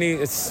 Kilkenny,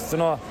 it's, you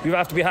know, you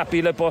have to be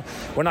happy, but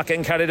we're not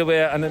getting carried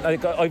away. And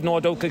I've no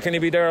doubt Kilkenny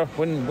be there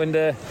when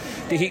the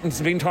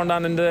heating's been turned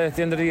on in the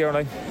end of the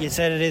year. You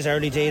said it is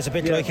early days, a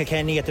bit like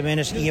Kilkenny at the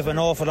minute. You have an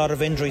awful lot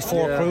of injuries,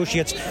 4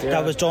 cruciates.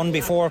 That was done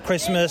before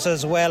Christmas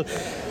as well.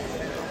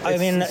 I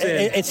mean,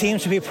 it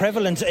seems to be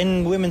prevalent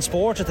in women's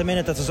sport at the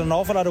minute that there's an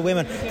awful lot of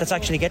women that's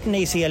actually getting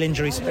ACL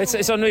injuries.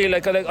 It's unreal. I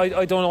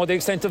don't know the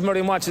extent of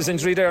Murray Watch's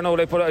injury there now,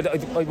 but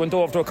I went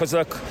over to her because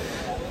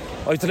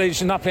I was delighted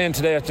she's not playing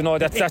today. You know,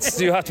 that's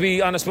you have to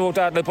be honest about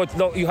that. But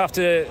look, you have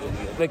to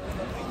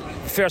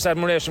fierce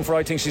admiration for her.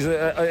 I think she's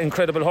an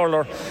incredible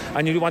hurler,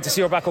 and you want to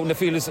see her back out in the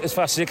field as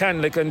fast as you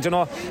can. And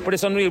but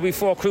it's unreal. We've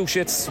 4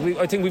 cruciates.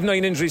 I think we've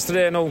 9 injuries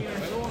today now.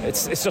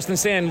 It's just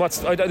insane.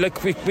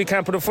 We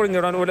can't put a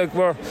finger on it.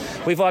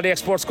 We've all the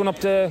exports going up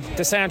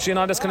to Santry and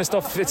all this kind of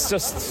stuff.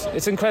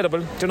 It's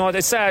incredible.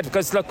 It's sad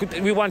because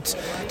we want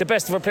the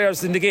best of our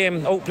players in the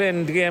game, out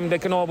playing the game.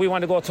 We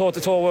want to go toe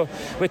to toe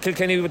with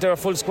Kilkenny with their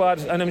full squad,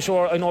 and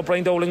I know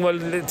Brian Dowling.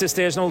 Well, at this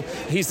stage now,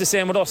 he's the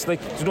same with us.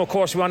 Of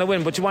course, we want to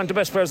win, but you want the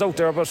best players out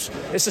there. But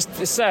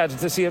it's sad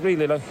to see it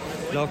really.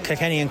 Look,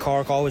 Kilkenny and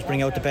Cork always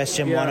bring out the best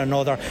in one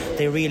another.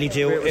 They really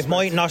do. It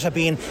might not have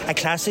been a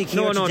classic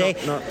here today,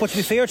 but to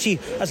be fair to you,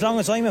 as long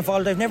as I'm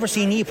involved, I've never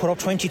seen you put up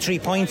 23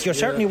 points. You're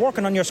certainly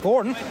working on your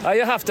scoring.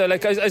 You have to,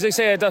 as I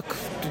say,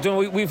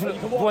 we've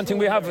one thing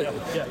we have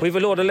a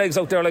load of legs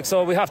out there,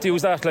 so we have to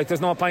use that.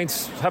 There's no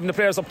point having the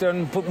players up there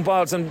and putting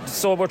balls, and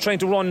so we're trying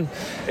to run.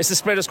 It's the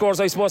spread of scores,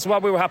 I suppose.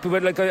 What we were happy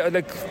with,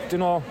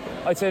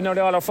 I'd say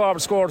nearly all our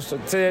forwards scored.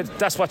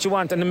 That's what you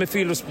want, and the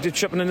midfielders did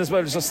chipping in as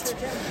well. Just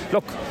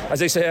look,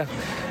 as I say,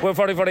 we're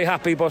very, very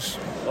happy, but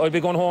I'll be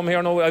going home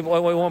here now. I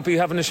won't be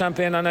having a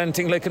champagne and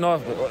anything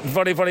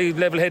very, very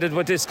level-headed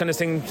with this kind of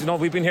thing.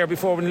 We've been here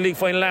before in the league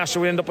final last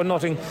year. We end up with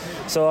nothing.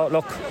 So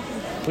look,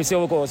 we'll see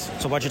how it goes.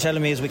 So what you're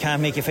telling me is we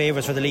can't make you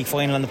favourites for the league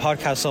final on the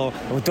podcast. So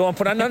don't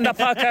put on that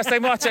podcast.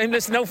 I'm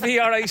listening out for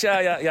you. All right,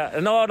 yeah.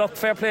 No, look,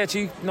 fair play to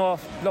you. No,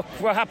 look,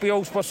 we're happy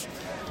out, but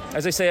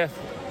as I say,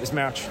 it's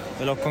March.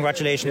 Well, look,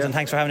 congratulations and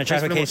thanks for having a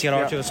chat with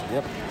KCLR to us.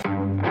 Yep.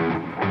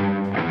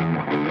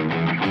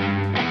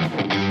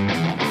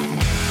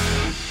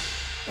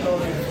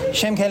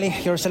 Shem Kelly,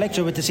 you're a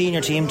selector with the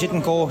senior team.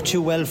 Didn't go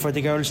too well for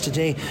the girls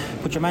today,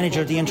 but you're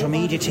manager of the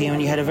intermediate team,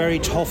 and you had a very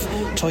tough,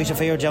 tight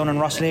affair down in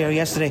Rosslare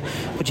yesterday,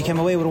 but you came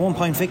away with a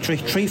 1-point victory,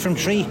 3 from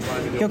 3.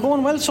 You're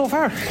going well so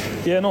far.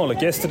 Yeah, no,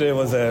 yesterday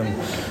was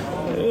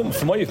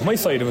from my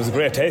side, it was a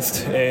great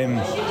test.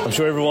 I'm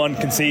sure everyone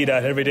can see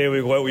that every day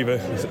we go out, we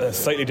have a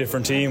slightly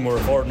different team. We're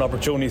affording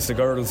opportunities to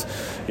girls.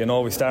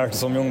 We started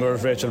some young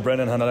girls, Rachel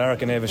Brennan, Hannah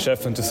Larkin, Ava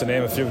Shefflin, just to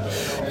name a few,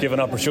 give an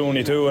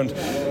opportunity to. And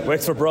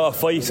Wexford brought a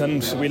fight,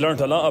 and we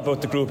learnt a lot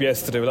about the group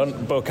yesterday. We learnt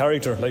about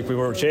character. We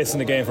were chasing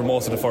the game for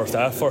most of the first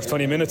half. First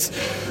 20 minutes,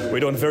 we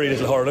done very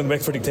little hurling.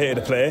 Wexford dictated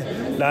the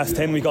play. Last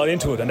 10, we got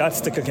into it, and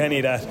that's the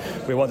Kilkenny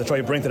that we want to try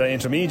to bring to that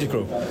intermediate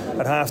group.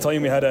 At half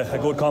time, we had a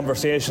good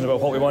conversation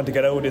about what we want to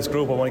get out of this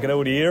group. I want to get out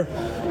of the year.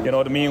 You know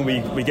what I mean?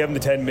 We gave them the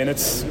 10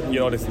 minutes,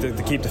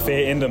 to keep the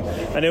faith in them.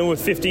 And then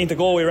with 15 to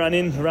go, we ran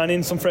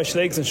in some fresh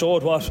legs and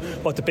showed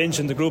what the bench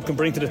and the group can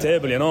bring to the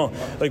table.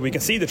 We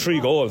can see the 3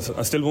 goals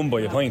and still won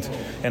by a point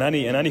in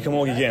any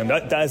camogie game.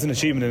 That is an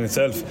achievement in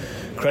itself.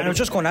 And I was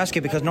just going to ask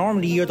you, because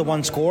normally you're the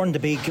one scoring the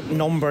big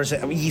numbers.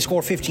 You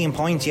scored 15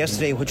 points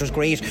yesterday, which was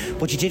great,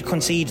 but you did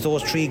concede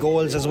those 3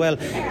 goals as well.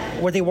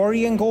 Were they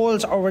worrying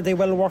goals, or were they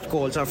well worked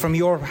goals from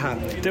your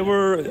hand? They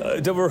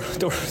were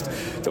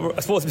I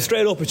suppose to be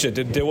straight up with you,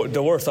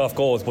 the worst off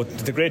goals, but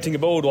the great thing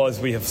about it was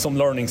we have some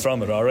learnings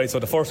from it. Alright, so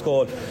the first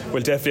goal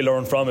we'll definitely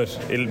learn from it.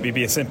 It'll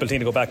be a simple thing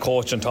to go back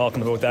coaching and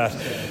talking about that.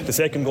 The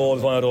second goal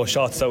was one of those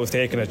shots that was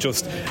taken, it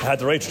had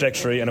the right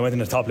trajectory and it went in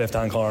the top left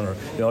hand corner,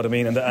 you know what I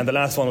mean, and the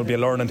last one will be a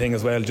learning thing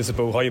as well, just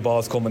about high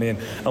balls coming in,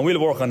 and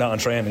we'll work on that on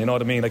training, you know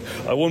what I mean.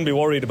 I wouldn't be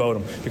worried about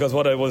them, because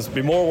what I was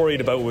be more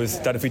worried about was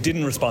that if we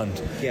didn't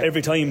respond,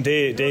 every time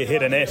they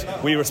hit a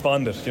net, we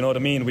responded, you know what I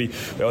mean. We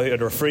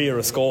either a free or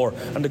a score,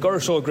 and the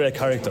girls showed great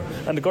character,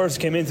 and the girls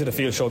who came into the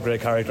field showed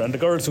great character, and the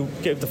girls who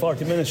gave the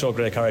 40 minutes showed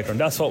great character, and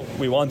that's what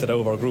we wanted out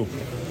of our group.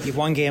 You've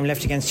one game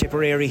left against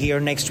Tipperary here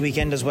next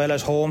weekend as well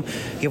at home.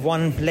 You've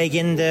one leg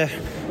in the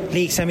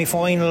league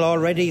semi-final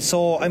already,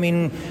 so I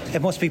mean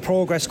it must be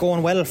progress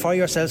going well for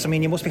yourselves. I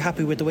mean you must be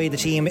happy with the way the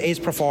team is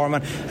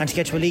performing, and to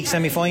get to a league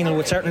semi-final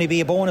would certainly be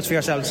a bonus for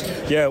yourselves.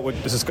 Yeah,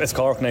 it's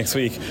Cork next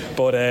week,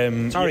 but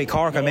sorry,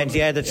 Cork, I meant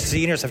the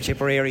seniors have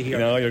Tipperary here.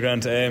 No, you're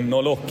grand.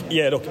 Look,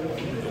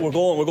 we're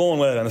going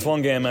well, and it's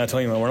one game at a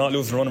time, and we're not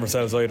losing run of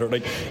ourselves either.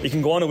 You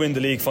can go on and win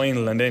the league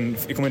final, and then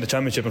you can win the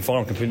championship, and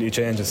form completely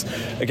changes.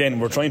 Again,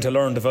 we're trying to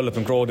learn, develop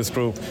and grow this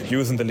group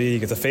using the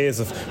league. It's a phase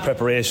of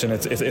preparation,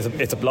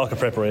 it's a block of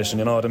preparation,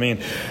 you know what I mean.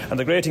 And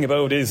the great thing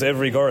about it is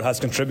every girl has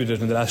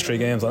contributed in the last 3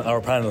 games on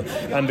our panel,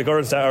 and the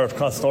girls that are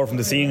across the door from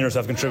the seniors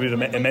have contributed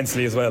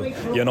immensely as well,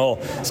 you know.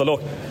 So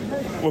look,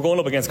 we're going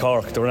up against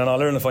Cork. They were in an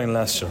All-Ireland final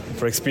last year.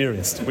 They're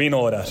experienced, we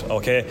know that,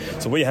 okay.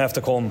 So we have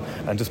to come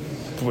and just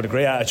with a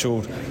great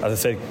attitude, as I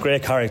said,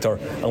 great character,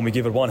 and we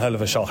give it one hell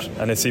of a shot,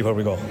 and let's see where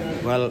we go.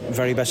 Well,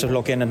 very best of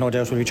luck in, and no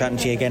doubt we'll be chatting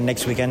to you again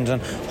next weekend, and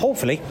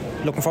hopefully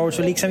looking forward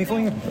to a league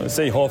semi-final. Let's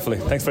see, hopefully.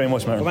 Thanks very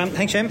much, Martin. Well,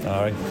 thanks, Jim.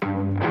 All right.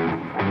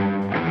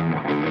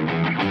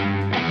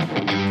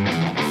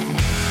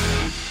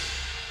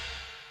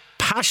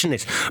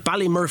 passionate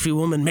Ballymurphy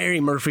woman, Mary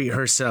Murphy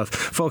herself.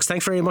 Folks,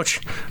 thanks very much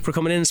for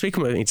coming in and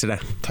speaking with me today.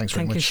 Thanks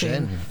very much,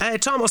 Shane.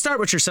 Tom, I'll start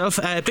with yourself.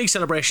 Big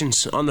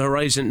celebrations on the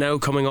horizon now,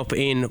 coming up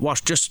in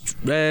just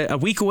a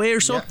week away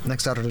or so? Yeah,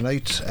 next Saturday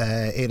night,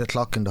 8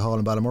 o'clock in the hall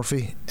in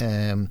Ballymurphy.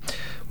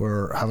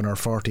 We're having our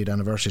 40th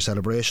anniversary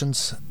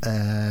celebrations.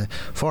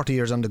 40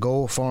 years on the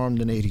go,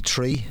 formed in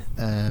 83.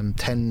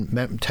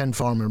 10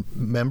 former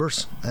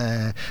members,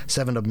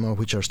 7 of them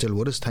which are still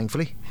with us,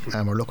 thankfully,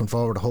 and we're looking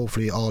forward to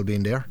hopefully all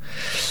being there.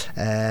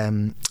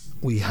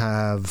 We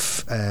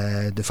have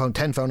the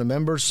 10 founding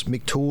members: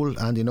 Mick Toole,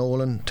 Andy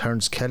Nolan,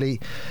 Terence Kelly,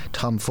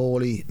 Tom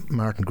Foley,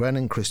 Martin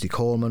Grennan, Christy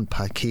Coleman,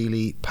 Pat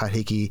Keeley, Pat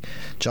Hickey,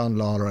 John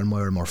Lawler and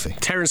Moira Murphy.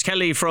 Terence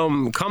Kelly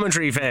from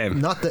commentary fame.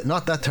 Not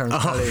that Terence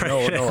Kelly,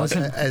 right. no.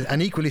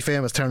 An equally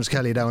famous Terence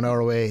Kelly down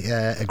our way,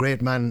 a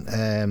great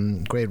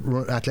man, great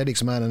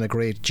athletics man and a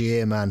great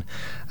GA man,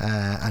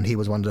 and he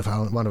was one of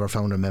our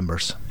founding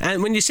members.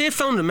 And when you say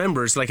founding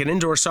members, like an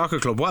indoor soccer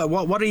club,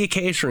 what are you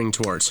catering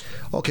towards?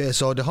 Okay,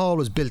 so the hall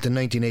was built in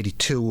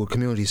 1982, a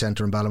community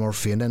centre in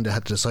Ballymurphy, and then they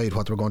had to decide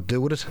what they were going to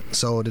do with it,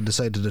 so they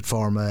decided to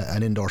form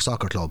an indoor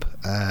soccer club,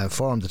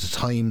 formed at the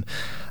time,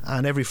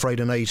 and every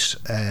Friday night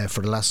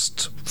for the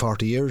last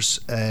 40 years,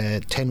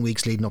 10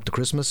 weeks leading up to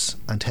Christmas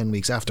and 10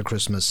 weeks after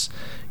Christmas,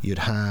 you'd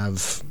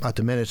have, at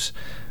the minute,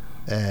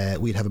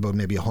 we'd have about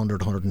maybe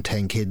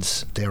 110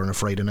 kids there on a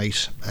Friday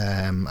night,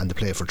 and they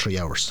play for 3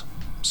 hours.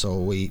 So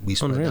we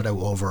spread that out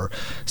over,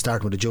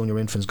 starting with the junior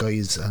infants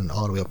guys and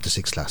all the way up to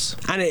 6th class.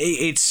 And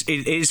it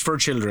is for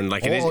children,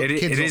 like it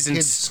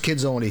isn't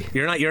kids only.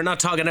 You're not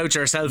togging out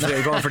yourself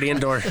going for the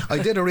indoor. I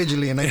did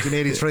originally in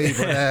 1983,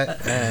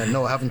 but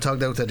no, I haven't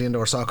togged out at the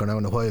indoor soccer now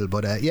in a while.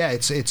 But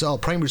it's all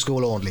primary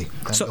school only.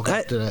 So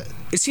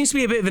it seems to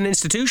be a bit of an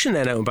institution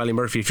then out in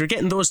Ballymurphy. If you're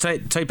getting those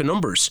type of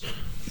numbers.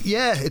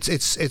 Yeah,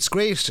 it's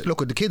great.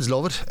 Look, the kids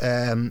love it.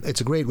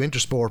 It's a great winter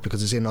sport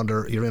because you're in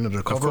under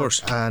cover. Of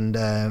course. And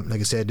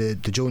like I said,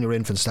 the junior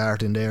infants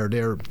start in there.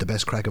 They're the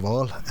best crack of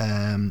all.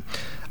 And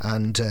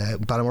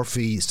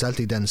Ballymurphy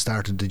Celtic then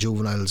started the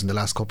juveniles in the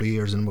last couple of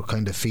years, and we're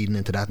kind of feeding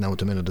into that now at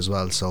the minute as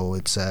well. So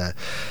it's a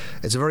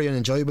very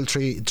enjoyable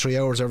 3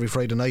 hours every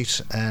Friday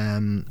night.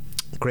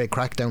 Great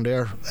crack down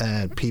there.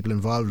 People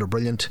involved are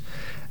brilliant.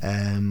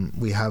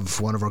 We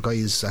have one of our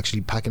guys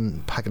actually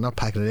not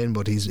packing it in,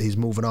 but he's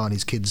moving on.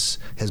 His kids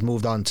has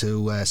moved on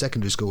to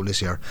secondary school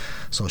this year.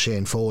 So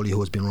Shane Foley, who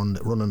has been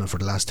running it for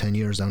the last 10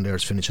 years down there,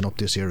 is finishing up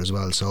this year as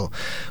well. So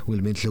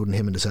we'll be including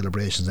him in the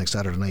celebrations next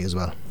Saturday night as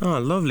well. Oh,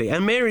 lovely.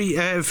 And Mary,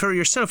 for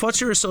yourself,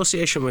 what's your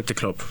association with the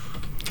club?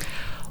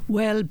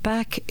 Well,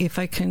 back, if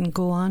I can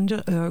go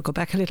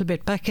back a little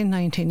bit, back in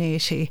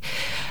 1980,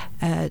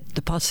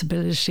 the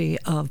possibility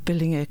of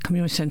building a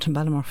community centre in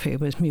Ballymurphy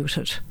was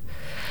mooted.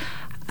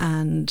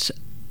 And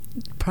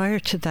prior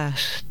to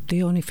that,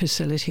 the only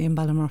facility in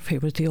Ballymurphy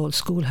was the old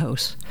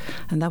schoolhouse,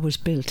 and that was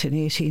built in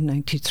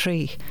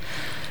 1893.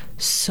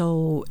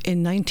 So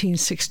in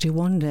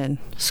 1961 then,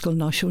 Scoil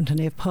Náisiúnta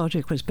Naomh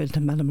Pádraig was built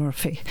in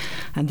Ballymurphy,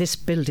 and this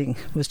building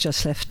was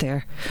just left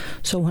there.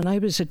 So when I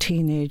was a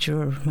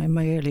teenager, in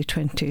my early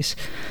 20s,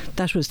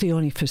 that was the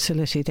only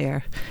facility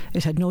there.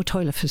 It had no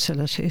toilet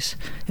facilities,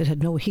 it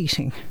had no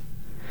heating.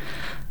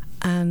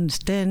 And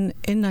then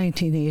in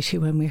 1980,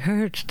 when we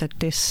heard that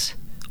this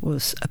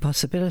was a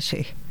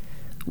possibility,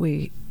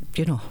 we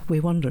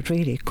wondered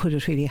really, could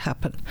it really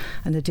happen?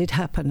 And it did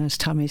happen, as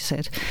Tommy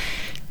said,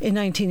 in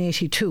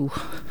 1982.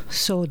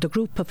 So the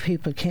group of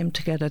people came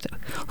together,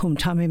 whom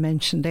Tommy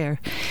mentioned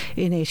there,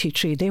 in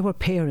 83. They were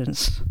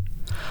parents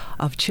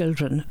of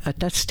children.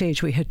 At that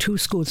stage we had 2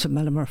 schools in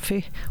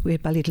Ballymurphy. We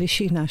had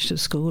Ballyglishy National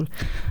School,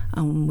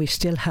 and we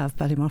still have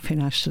Ballymurphy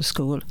National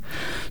School.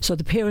 So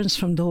the parents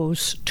from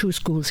those 2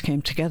 schools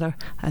came together,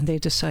 and they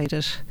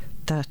decided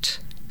that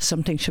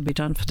something should be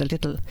done for the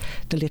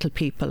little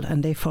people,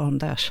 and they formed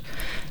that.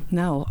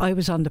 Now, I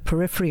was on the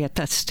periphery at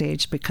that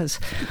stage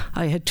because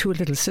I had 2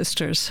 little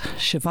sisters,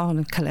 Siobhan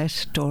and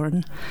Colette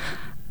Doran,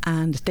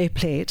 and they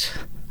played,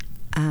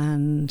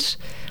 and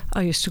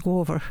I used to go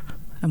over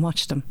and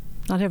watch them.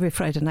 Not every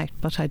Friday night,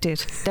 but I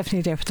did.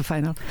 Definitely there for the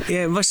final.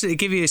 Yeah, it must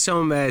give you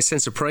some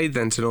sense of pride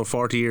then to know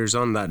 40 years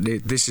on that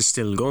this is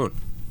still going.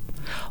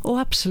 Oh,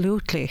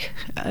 absolutely.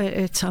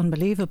 It's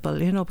unbelievable,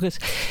 because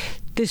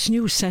this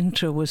new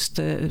centre was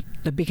the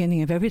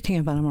beginning of everything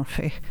in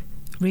Ballymurphy.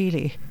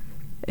 Really,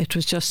 it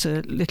was just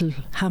a little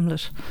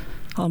hamlet,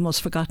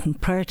 almost forgotten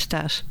prior to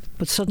that.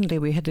 But suddenly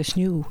we had this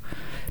new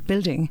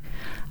building,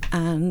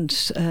 and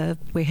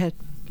we had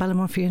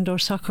Ballymurphy Indoor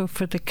Soccer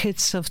for the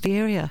kids of the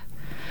area.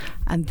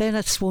 And then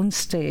at one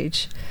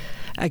stage,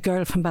 a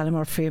girl from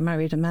Ballymurphy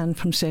married a man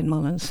from St.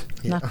 Mullins.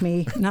 Yeah. Not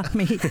me,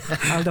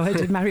 although I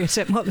did marry a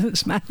St.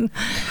 Mullins man.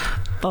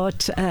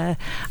 But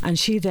and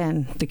she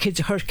then,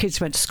 her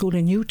kids went to school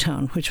in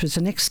Newtown, which was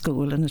the next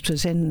school, and it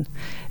was in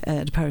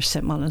the parish of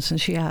St. Mullins,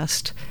 and she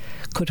asked,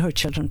 could her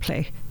children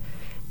play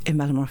in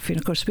Ballymurphy? And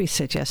of course we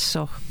said yes,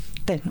 so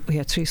then we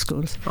had 3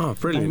 schools. Oh,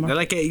 brilliant.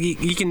 Like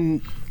you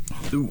can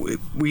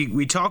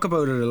we talk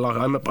about it a lot.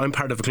 I'm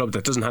part of a club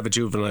that doesn't have a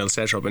juvenile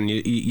setup, and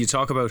you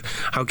talk about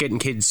how getting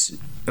kids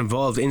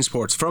involved in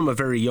sports from a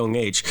very young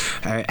age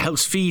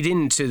helps feed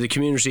into the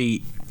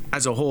community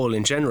as a whole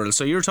in general.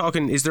 So you're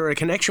talking, is there a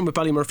connection with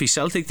Ballymurphy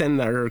Celtic then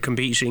that are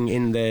competing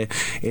in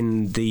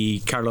the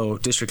Carlow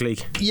District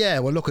League? Yeah,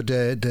 well look, at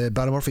the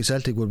Ballymurphy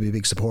Celtic will be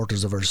big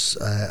supporters of ours.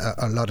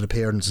 A lot of the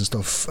parents and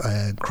stuff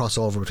cross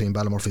over between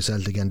Ballymurphy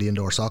Celtic and the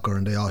indoor soccer,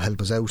 and they all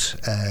help us out.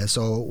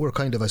 So we're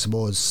kind of, I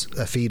suppose,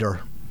 a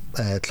feeder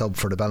club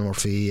for the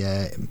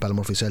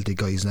Ballymurphy Celtic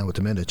guys now at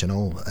the minute,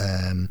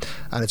 and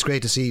it's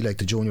great to see like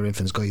the junior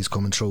infants guys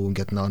coming through and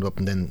getting on up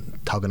and then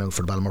togging out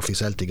for the Ballymurphy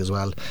Celtic as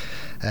well.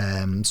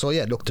 So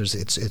yeah, look,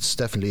 it's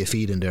definitely a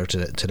feed in there to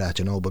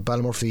that, but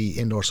Ballymurphy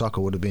Indoor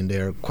Soccer would have been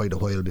there quite a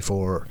while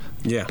before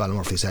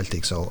Ballymurphy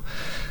Celtic, so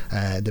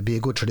there'd be a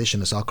good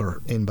tradition of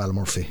soccer in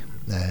Ballymurphy.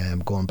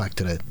 Going back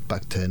to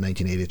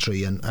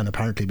 1983, and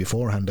apparently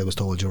beforehand, I was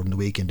told during the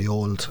week in the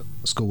old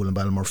school in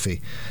Ballymurphy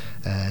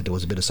there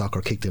was a bit of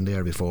soccer kicked in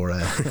there before,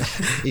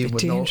 even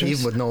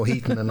with no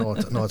heating and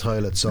no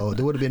toilet. So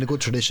there would have been a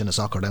good tradition of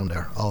soccer down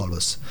there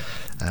always.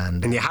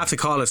 And you have to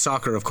call it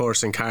soccer, of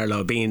course, in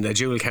Carlow, being a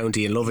dual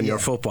county and loving your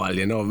football.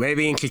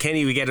 Maybe in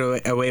Kilkenny we get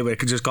away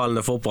with just calling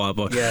it football,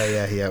 but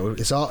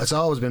it's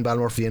always been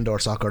Ballymurphy Indoor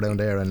Soccer down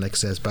there, and like it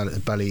says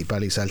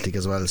Bally Celtic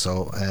as well.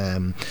 So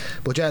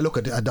but yeah, look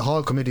at the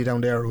Hall Committee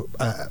down there.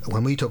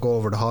 When we took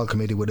over, the Hall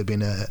Committee would have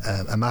been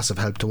a massive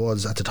help to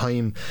us at the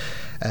time.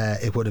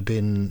 It would have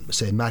been,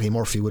 say, Matty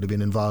Murphy would have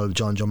been involved,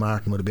 John Joe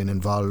Martin would have been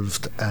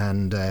involved,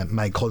 and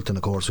Mag Colton,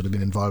 of course, would have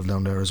been involved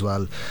down there as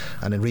well.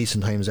 And in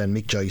recent times then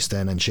Mick Joyce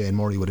then and Shane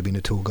Murray would have been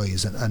the two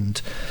guys,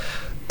 and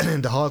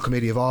the Hall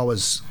Committee have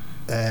always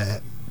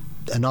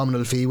a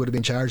nominal fee would have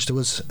been charged to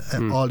us.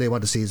 All they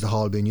want to see is the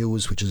hall being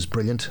used, which is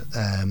brilliant.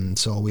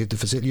 So we have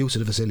the use of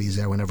the facilities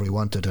there whenever we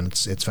want it, and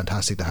it's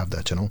fantastic to have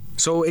that,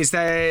 So is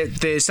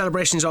the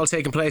celebrations all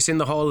taking place in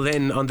the hall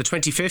then on the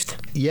 25th?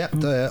 Yeah,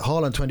 the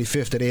hall on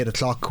 25th at 8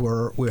 o'clock,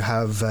 where we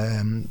have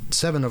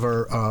 7 of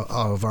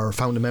our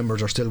founding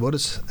members are still with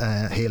us,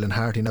 hale and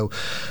hearty. Now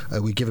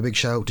we give a big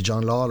shout out to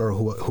John Lawler,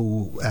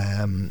 who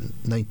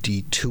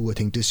 92 I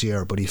think this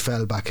year, but he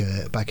fell back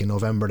in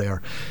November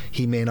there.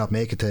 He may not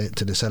make it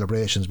to the celebration,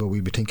 but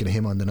we'll be thinking of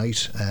him on the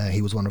night.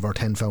 He was one of our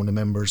 10 founding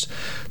members.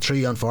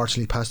 3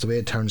 unfortunately passed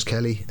away. Terence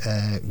Kelly,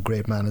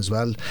 great man as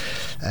well.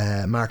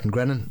 Martin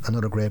Grennan,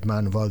 another great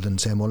man, involved in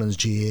St. Mullins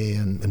GA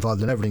and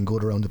involved in everything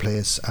good around the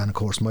place, and of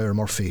course Myra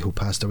Murphy, who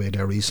passed away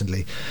there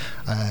recently.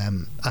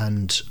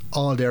 And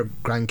all their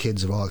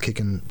grandkids are all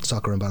kicking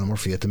soccer in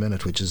Ballymurphy at the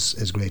minute, which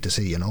is great to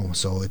see,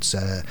 so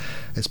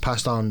it's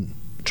passed on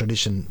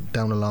tradition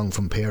down along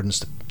from parents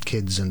to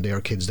kids, and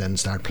their kids then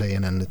start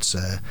playing, and it's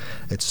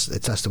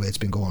that's the way it's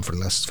been going for the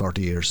last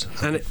 40 years.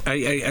 And are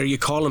you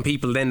calling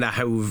people then that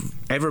have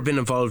ever been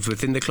involved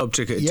within the club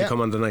to come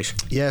on the night?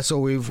 Yeah, so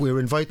we're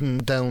inviting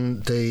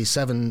down the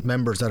 7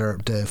 members that are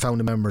the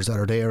founding members that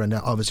are there, and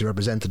obviously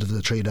representative of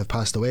the 3 that have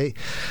passed away,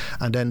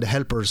 and then the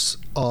helpers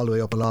all the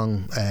way up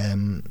along.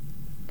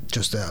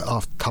 Just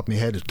off the top of my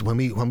head, when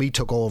we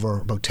took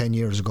over about 10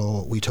 years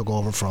ago, we took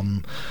over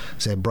from,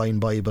 say, Brian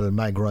Bible,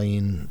 Mag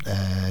Ryan,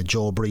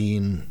 Joe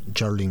Breen,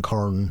 Geraldine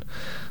Curran.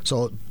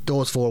 So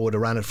those 4 would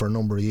have ran it for a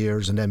number of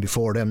years, and then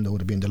before them there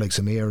would have been the likes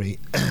of Mary,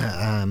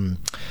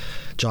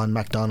 John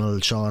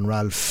MacDonald, Sean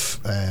Ralph,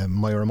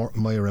 Myra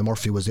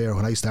Murphy was there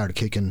when I started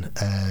kicking.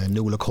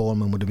 Nuala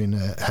Coleman would have been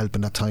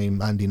helping that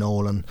time, Andy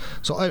Nolan.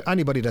 So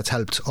anybody that's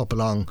helped up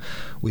along,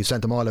 we've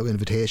sent them all out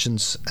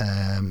invitations,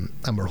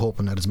 and we're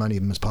hoping that as many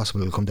of them as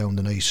possible will come down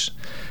tonight.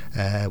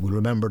 We'll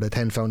remember the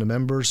 10 founding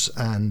members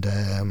and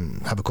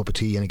have a cup of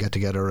tea and a get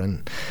together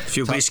and a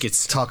few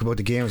biscuits, talk about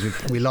the games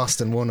we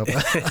lost and won up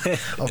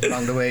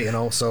along the way,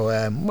 so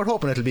we're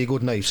hoping it'll be a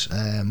good night.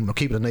 We're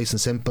keeping it nice and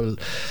simple.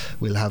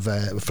 We'll have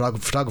a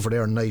photographer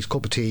there, a nice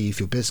cup of tea, a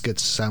few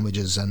biscuits,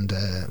 sandwiches, and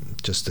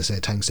just to say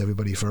thanks to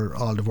everybody for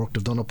all the work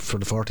they've done up for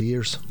the 40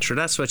 years. Sure,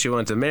 that's what you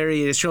wanted.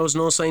 Mary, it shows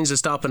no signs of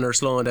stopping or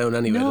slowing down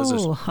anyway, does it?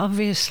 No,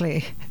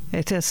 obviously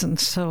it isn't.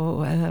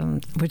 So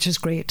which is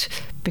great,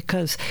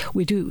 because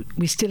we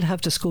still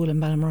have the school in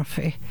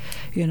Ballymurphy,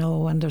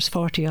 and there's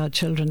 40 odd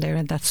children there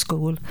in that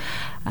school,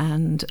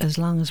 and as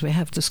long as we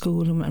have the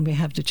school and we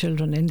have the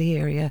children in the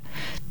area,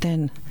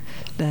 then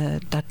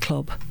that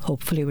club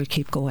hopefully will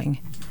keep going.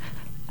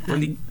 Well,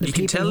 you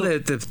can tell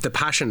the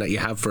passion that you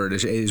have for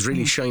it is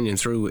really shining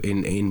through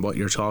in what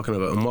you're talking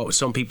about, and what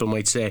some people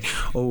might say,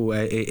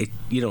 an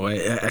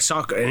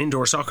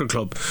indoor soccer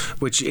club,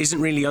 which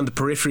isn't really on the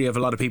periphery of a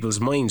lot of people's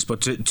minds,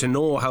 but to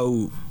know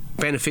how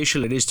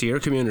beneficial it is to your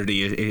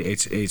community,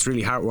 it's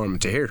really heartwarming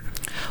to hear.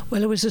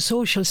 Well, it was the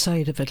social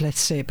side of it,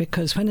 let's say,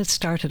 because when it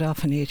started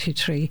off in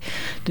 83,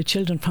 the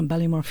children from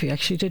Ballymurphy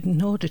actually didn't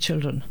know the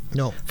children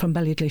from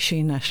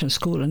Ballyglassheen National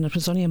School, and it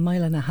was only 1.5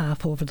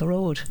 miles over the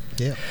road.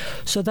 Yeah.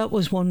 So that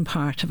was one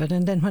part of it,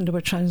 and then when they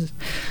were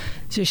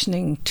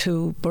transitioning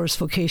to Burrs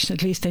Vocation,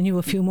 at least they knew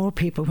a few more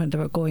people when they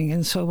were going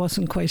in, so it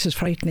wasn't quite as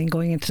frightening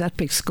going into that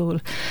big school.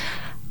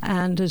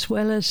 And as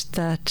well as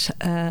that,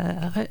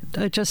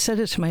 I just said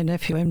it to my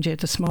nephew MJ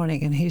this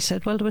morning, and he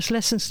said, well, there was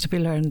lessons to be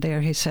learned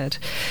there, he said,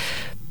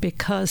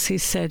 because he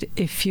said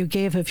if you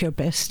gave of your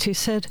best, he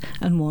said,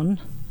 and won,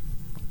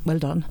 well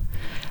done.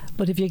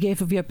 But if you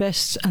gave of your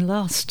best and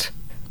lost,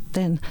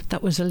 then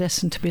that was a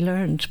lesson to be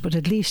learned, but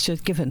at least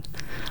you'd given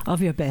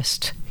of your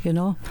best, you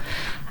know.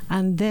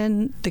 And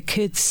then the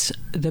kids,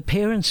 the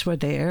parents were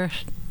there.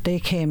 They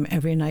came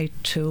every night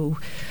to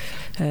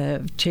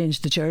change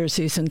the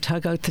jerseys and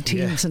tug out the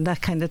teams and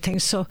that kind of thing.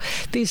 So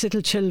these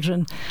little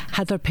children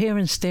had their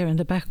parents there in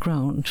the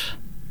background,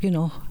 you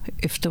know.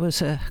 If there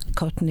was a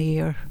cut knee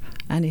or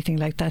anything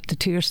like that, the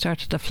tears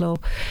started to flow,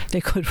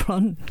 they could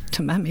run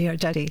to Mammy or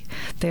Daddy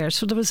there.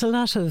 So there was a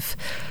lot of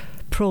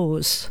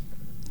pros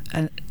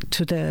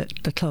to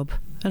the club.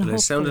 And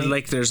it sounded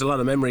like there's a lot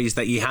of memories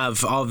that you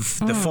have of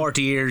the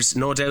 40 years.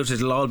 No doubt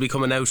it'll all be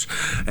coming out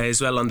as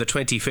well on the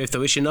 25th. I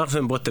wish you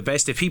nothing but the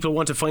best. If people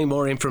want to find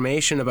more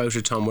information about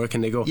it, Tom, where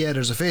can they go? Yeah,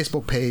 there's a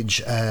Facebook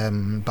page,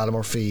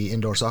 Ballymurphy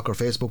Indoor Soccer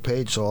Facebook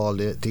page, so all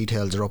the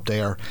details are up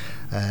there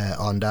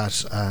on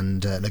that.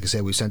 And like I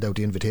say, we sent out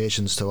the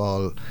invitations to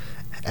all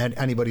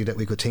anybody that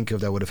we could think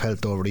of that would have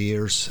helped over the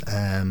years.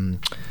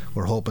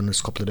 We're hoping there's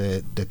a couple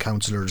of the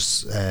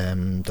councillors,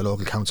 the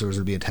local councillors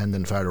will be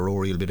attending. Father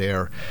Rory will be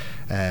there.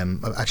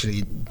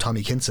 Actually,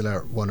 Tommy Kinsella,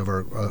 one of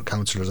our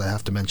councillors, I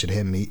have to mention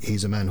him.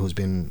 He's a man who's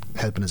been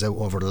helping us out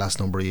over the last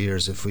number of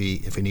years. If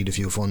we need a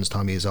few funds,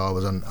 Tommy is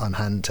always on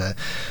hand to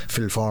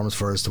fill forms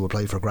for us to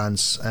apply for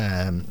grants.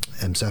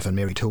 Himself and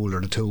Mary Toole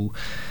are the two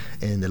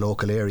in the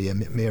local area.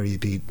 Mary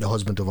be the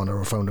husband of one of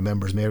our founder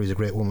members. Mary's a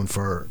great woman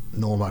for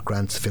knowing what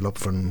grants to fill up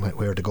from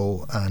where to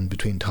go, and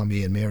between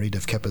Tommy and Mary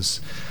they've kept us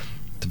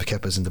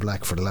in the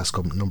black for the last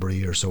number of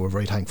years, so we're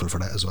very thankful for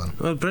that as well.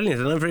 Well, brilliant,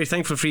 and I'm very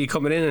thankful for you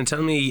coming in and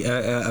telling me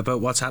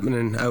about what's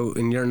happening out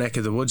in your neck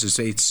of the woods.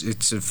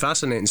 It's a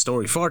fascinating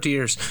story. 40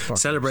 years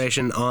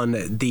celebration on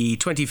the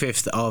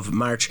 25th of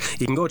March.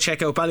 You can go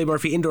check out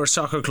Ballymurphy Indoor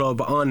Soccer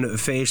Club on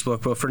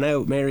Facebook. But for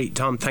now, Mary,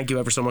 Tom, thank you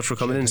ever so much for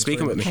coming in and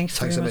speaking with me. Thanks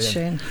very much,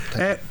 Shane.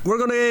 We're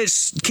going to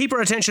keep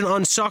our attention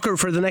on soccer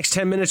for the next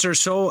 10 minutes or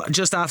so.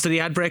 Just after the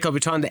ad break, I'll be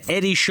talking to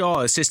Eddie Shaw,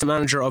 assistant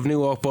manager of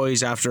New Oak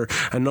Boys, after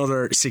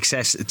another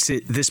success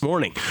this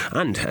morning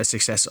and a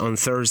success on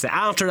Thursday.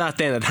 After that,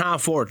 then at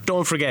 4:30,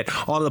 don't forget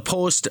all the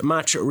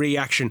post-match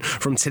reaction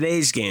from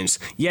today's games,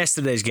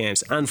 yesterday's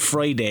games and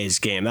Friday's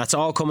game. That's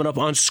all coming up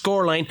on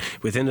Scoreline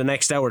within the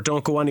next hour.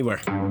 Don't go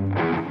anywhere.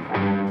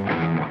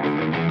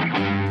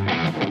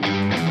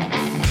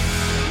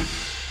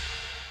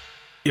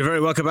 You're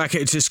very welcome back to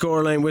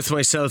Scoreline with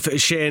myself,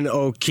 Shane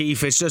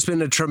O'Keefe. It's just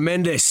been a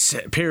tremendous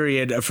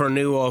period for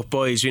New Oak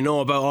Boys. We know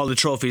about all the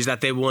trophies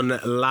that they won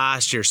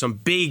last year, some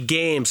big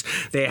games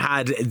they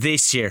had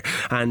this year,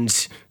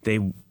 and they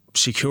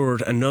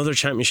secured another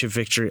championship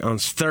victory on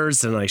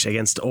Thursday night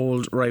against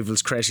old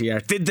rivals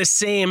Crettiar. Did the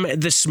same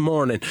this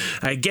morning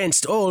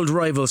against old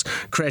rivals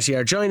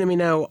Crettiar. Joining me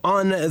now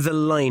on the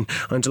line,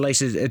 I'm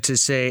delighted to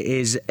say,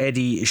 is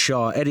Eddie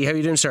Shaw. Eddie, how are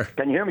you doing, sir?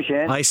 Can you hear me,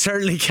 Shane? I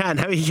certainly can.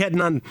 How are you getting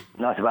on?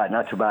 Not too bad,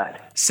 not too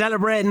bad.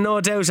 Celebrating, no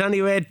doubt,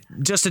 anyway.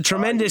 Just a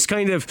tremendous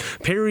kind of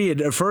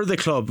period for the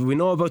club. We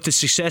know about the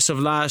success of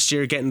last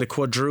year, getting the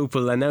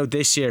quadruple, and now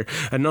this year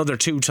another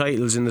 2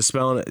 titles in the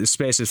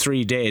space of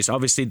 3 days.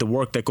 Obviously the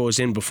work that goes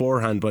in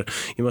beforehand, but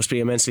you must be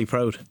immensely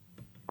proud.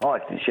 Oh,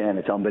 it's a shame.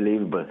 It's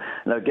unbelievable.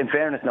 Like, in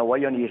fairness, now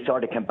I only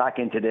sort of came back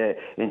into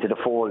the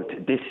fold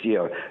this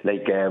year.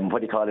 Like, what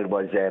do you call it,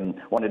 was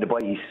one of the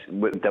boys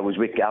that was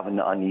with Gavin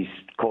on his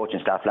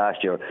coaching staff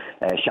last year,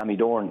 Shammy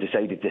Dorn,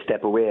 decided to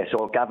step away.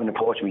 So Gavin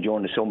approached me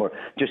during the summer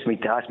just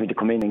to ask me to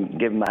come in and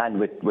give him a hand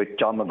with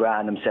John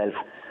McGrath and himself,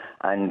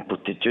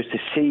 but just to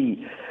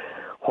see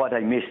what I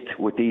missed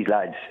with these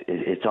lads,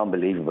 it's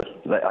unbelievable.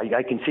 Like,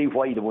 I can see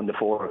why they won the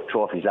 4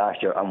 trophies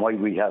last year and why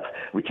we have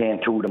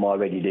retained 2 of them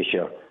already this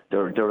year.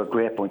 They're a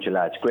great bunch of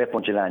lads,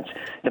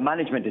 The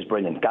management is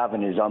brilliant.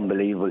 Gavin is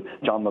unbelievable.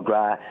 John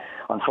McGrath.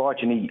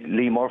 Unfortunately,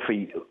 Lee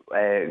Murphy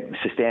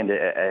sustained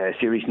a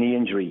serious knee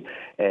injury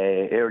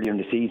earlier in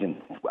the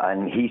season,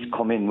 and he's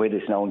come in with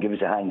us now and give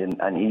us a hand,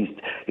 and he's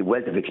a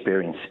wealth of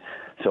experience.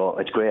 So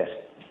it's great.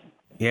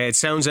 Yeah, it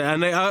sounds,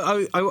 and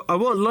I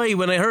won't lie,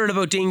 when I heard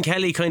about Dean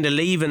Kelly kind of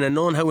leaving and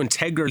knowing how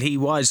integral he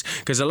was,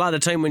 because a lot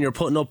of time when you're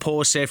putting up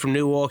posts, say, from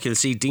New Oak, you'll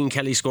see Dean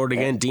Kelly scored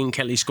again, Dean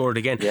Kelly scored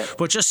again. Yeah.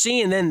 But just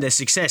seeing then the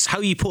success,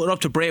 how he put it up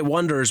to Bray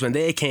Wanderers when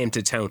they came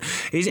to town,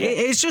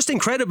 it's just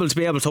incredible to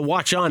be able to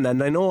watch on.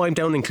 And I know I'm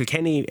down in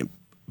Kilkenny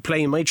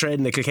playing my trade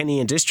in the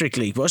Kilkenny and District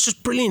League, but it's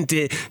just brilliant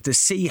to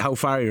see how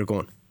far you're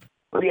going.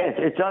 Well, yeah,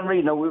 it's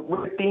unreal. Now,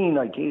 with Dean,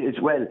 like,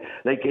 as well,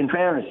 like, in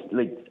fairness,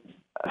 like,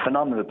 a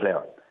phenomenal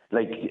player.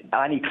 Like,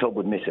 any club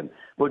would miss him.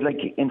 But, like,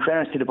 in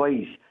fairness to the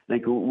boys,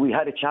 like, we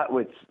had a chat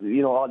with,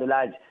 all the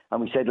lads, and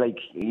we said, like,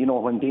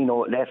 when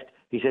Dino left,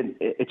 he said,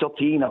 it's up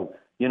to you now,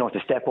 to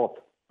step up.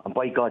 And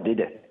by God, did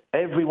it.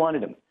 Every one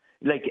of them.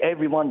 Like,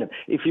 every one of them.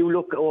 If you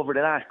look over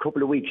the last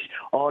couple of weeks,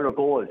 all our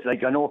goals,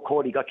 like, I know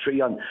Cody got 3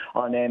 on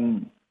what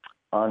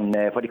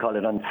do you call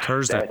it, on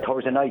Thursday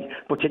night.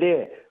 But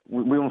today,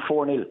 we won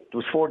 4-0. There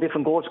was 4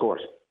 different goal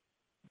scorers.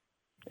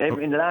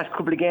 In the last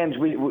couple of games,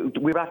 we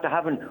were after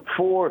having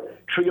 3 or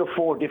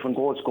 4 different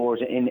goal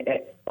scorers in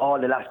all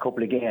the last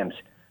couple of games,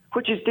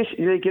 which is this,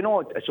 like, you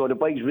know. So the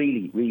boys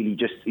really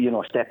just, you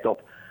know, stepped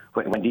up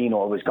when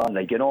Dino was gone,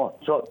 like, you know.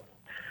 So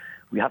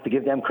we have to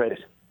give them credit.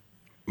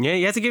 Yeah,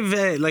 you have to give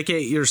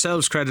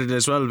yourselves credit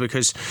as well,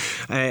 because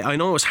I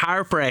know it was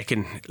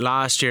heartbreaking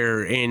last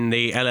year in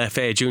the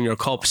LFA Junior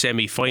Cup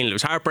semi-final. It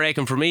was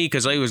heartbreaking for me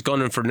because I was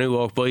gunning for New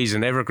Oak Boys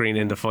and Evergreen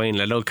in the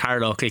final. A little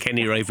Carlow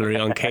Kilkenny rivalry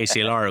on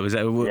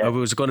KCLR. I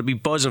was going to be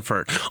buzzing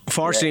for it.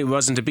 Unfortunately, it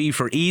wasn't to be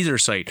for either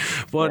side.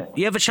 But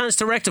you have a chance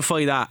to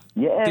rectify that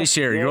this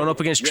year. You're going up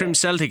against Trim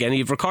Celtic, and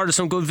you've recorded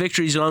some good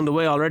victories along the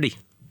way already.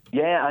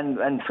 Yeah,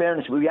 and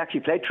fairness, we actually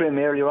played Trim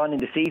earlier on in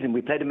the season.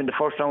 We played them in the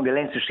first round of the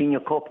Leinster Senior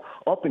Cup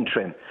up in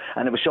Trim,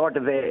 and it was sort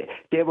of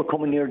they were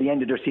coming near the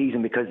end of their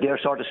season because they're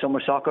sort of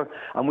summer soccer,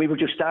 and we were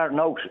just starting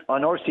out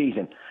on our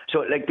season.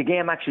 So like the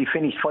game actually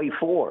finished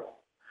 5-4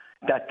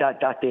 that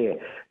day.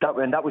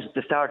 And that was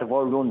the start of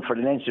our run for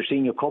the Leinster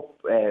Senior Cup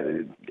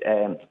run.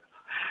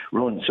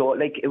 So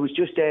like it was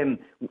just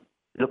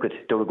look,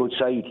 they're a good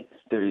side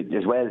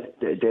as well.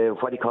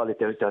 What do you call it?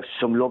 There's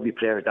some lovely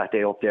players that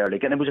day up there.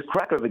 Like, and it was a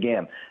cracker of a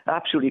game,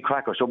 absolutely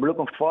cracker. So we're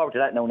looking forward to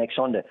that now next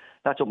Sunday.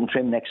 That's up in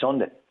Trim next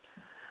Sunday.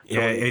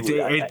 Yeah,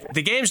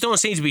 the games don't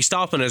seem to be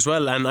stopping as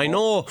well. And I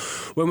know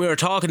when we were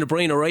talking to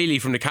Brian O'Reilly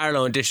from the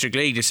Carlow and District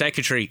League, the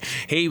secretary,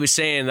 he was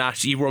saying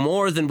that you were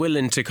more than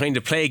willing to kind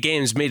of play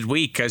games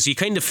midweek because you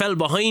kind of fell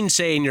behind,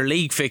 say, in your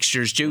league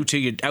fixtures due to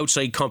your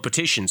outside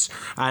competitions.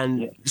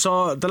 And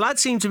so the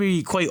lads seem to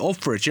be quite up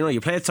for it. You know,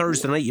 you play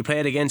Thursday night, you play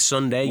it against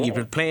Sunday, you've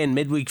been playing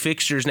midweek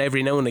fixtures and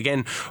every now and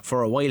again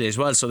for a while as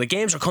well. So the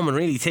games are coming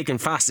really thick and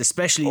fast,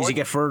 especially as you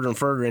get further and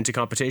further into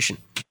competition.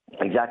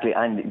 Exactly,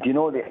 and do you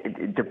know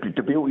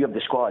the beauty of the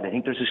squad? I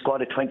think there's a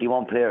squad of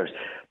 21 players,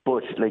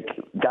 but like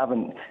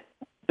Gavin,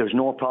 there's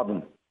no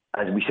problem.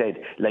 As we said,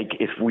 like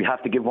if we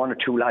have to give 1 or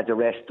 2 lads a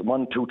rest,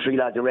 1, 2, 3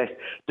 lads a rest,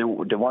 the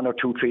 1 or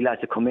 2, 3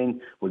 lads that come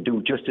in will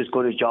do just as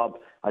good a job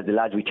as the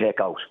lads we take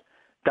out.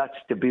 That's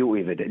the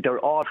beauty of it. They're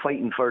all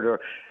fighting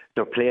for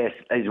their place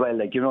as well.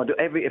 Like, you know,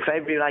 if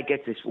every lad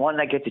gets this, one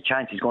lad gets a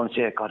chance, he's going to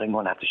say, God, I'm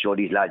going to have to show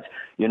these lads,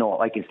 you know,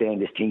 I can stay in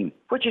this team,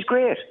 which is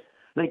great.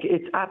 Like,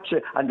 it's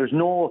absolute, and there's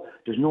no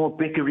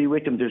bickery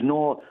with them. There's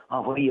no,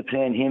 why are you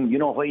playing him? You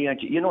know, why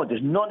aren't you? You know,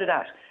 there's none of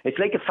that. It's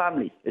like a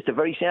family. It's the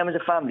very same as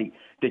a family.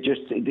 They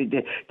just,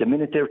 the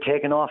minute they're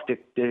taken off, they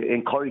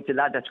encourage the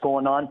lad that's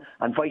going on,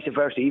 and vice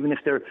versa. Even if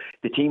they're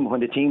when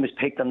the team is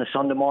picked on the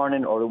Sunday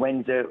morning or a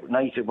Wednesday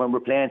night when we're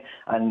playing,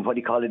 and what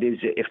do you call it is,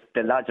 if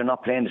the lads are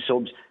not playing the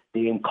subs,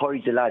 they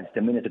encourage the lads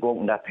the minute they go out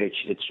on that pitch.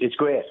 It's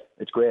great.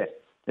 It's great.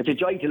 It's a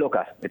joy to look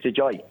at. It's a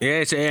joy.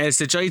 Yeah,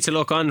 it's a joy to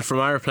look on from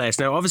our place.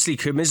 Now, obviously,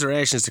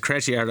 commiserations to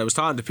Crettyard. I was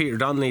talking to Peter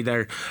Donnelly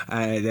there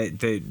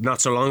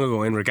not so long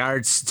ago in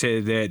regards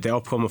to the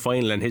upcoming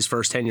final and his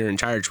first tenure in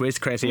charge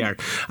with Crettyard.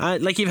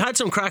 Like, you've had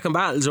some cracking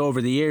battles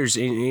over the years,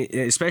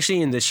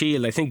 especially in the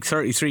Shield. I think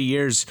 33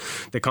 years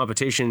the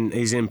competition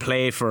is in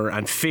play for,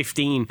 and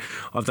 15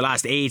 of the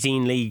last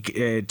 18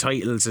 league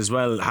titles as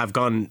well have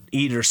gone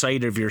either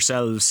side of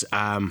yourselves.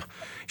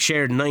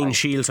 Shared 9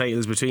 Shield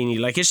titles between you.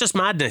 Like, it's just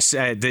madness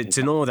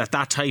to know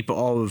that type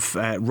of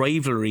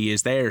rivalry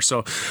is there.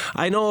 So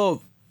I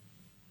know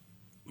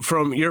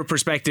from your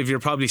perspective you're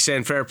probably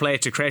saying fair play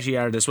to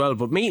Crettyard as well,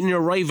 but meeting your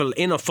rival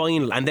in a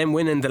final and then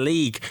winning the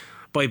league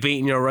by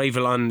beating your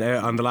rival on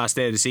the last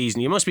day of the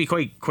season, you must be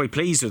quite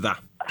pleased with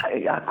that.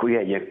 Yeah, of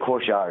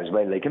course you are as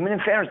well. Like, I mean, in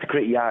fairness to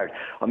Crettyard,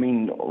 I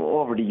mean,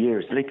 over the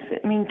years, like,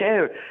 I mean,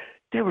 they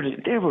were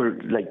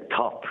like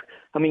top.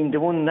 I mean, they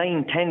won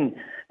 9-10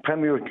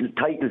 Premier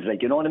titles,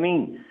 like, you know what I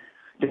mean?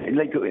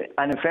 Like,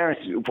 and in fairness,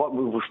 what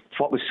was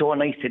so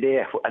nice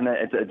today, and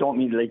I don't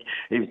mean like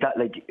it was that,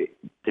 like,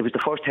 it was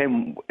the first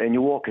time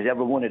New York has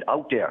ever won it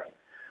out there.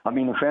 I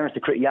mean, in fairness to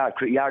Crettyard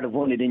have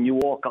won it in New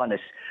York on us.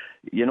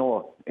 You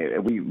know,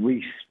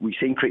 we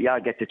seen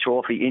Crettyard get the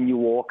trophy in New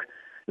York.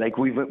 Like,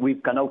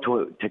 we've gone out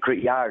to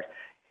Crettyard,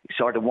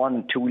 sort of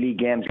 1-2 league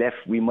games left.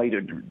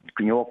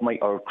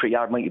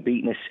 Crettyard might have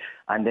beaten us,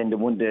 and then they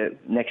won the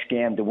next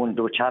game. They won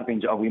the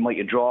champions, or we might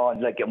have drawn.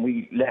 Like, and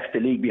we left the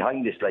league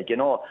behind us. Like, you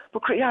know.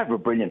 But Crettyard were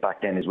brilliant back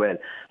then as well.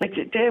 Like,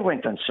 they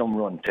went on some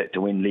run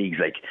to win leagues.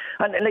 Like,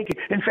 and like,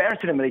 in fairness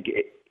to them, like,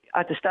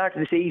 at the start of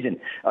the season,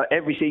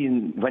 every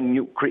season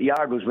when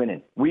Crettyard was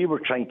winning, we were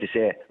trying to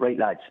say, right,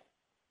 lads,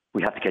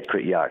 we have to catch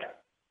Crettyard.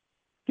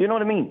 You know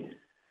what I mean?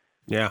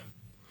 Yeah.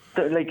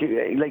 Like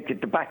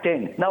back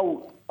then.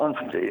 Now, as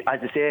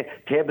I say,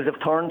 tables have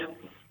turned.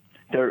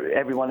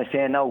 Everyone is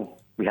saying now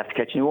we have to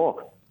catch New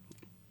York.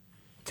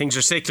 Things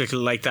are cyclical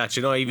like that,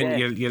 you know. Even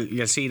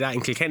you'll see that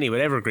in Kilkenny with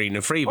Evergreen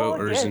and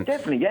Freebooters. Oh, yeah,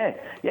 definitely,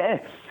 yeah.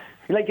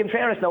 Like, in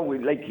fairness, now, we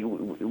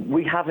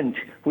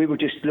were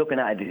just looking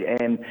at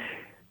it.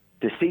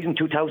 The season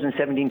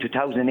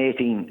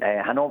 2017-2018,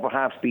 Hanover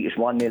Harps beat us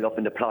 1-0 up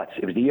in the Plots.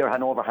 It was the year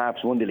Hanover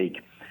Harps won the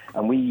league,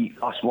 and we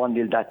lost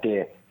 1-0 that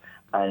day.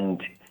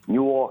 And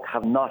New York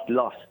have not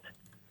lost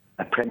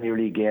a Premier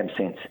League game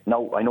since.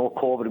 Now, I know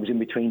COVID was in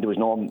between, there was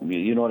no,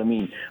 you know what I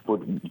mean, but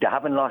they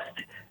haven't lost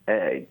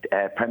a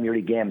Premier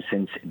League game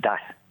since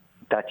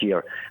that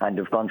year, and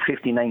they've gone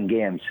 59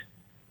 games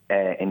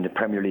in the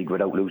Premier League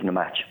without losing a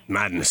match.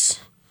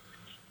 Madness.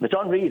 It's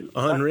unreal.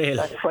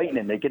 That's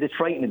frightening. Like, it is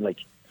frightening, like,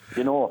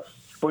 you know.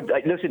 But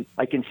listen,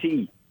 I can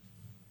see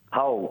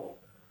how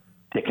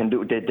they can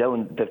do. They've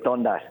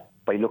done that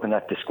by looking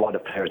at the squad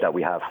of players that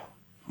we have.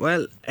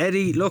 Well,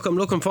 Eddie, look, I'm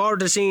looking forward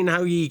to seeing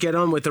how you get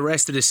on with the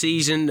rest of the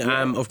season.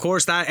 Of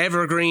course, that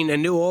Evergreen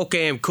and New Oak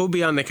game could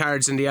be on the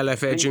cards in the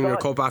LFA Junior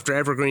Cup after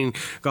Evergreen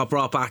got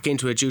brought back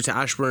into it due to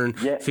Ashburn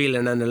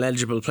feeling an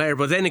ineligible player.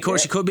 But then, of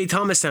course, you could beat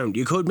Thomastown,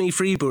 you could meet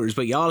Freebooters,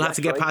 but you all have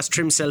to get past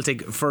Trim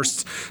Celtic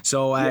first.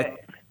 So,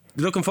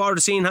 looking forward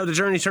to seeing how the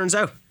journey turns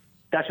out.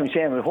 That's what I'm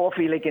saying. Well,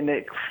 hopefully, like in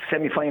the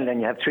semi-final, then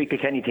you have 3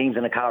 Kilkenny teams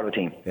and a Carlow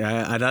team.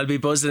 Yeah, and I'll be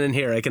buzzing in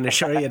here, I can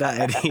assure you that,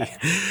 Eddie.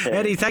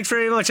 Eddie, thanks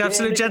very much.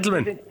 Absolute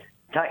gentleman.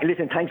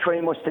 Listen, thanks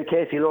very much to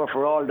KCLR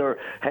for all their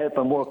help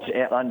and work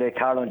on the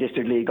Carlow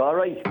District League. All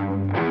right.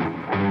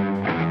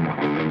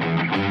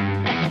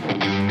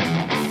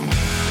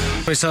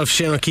 Myself,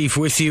 Shane O'Keefe,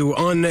 with you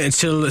on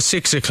until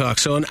 6 o'clock,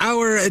 so an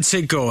hour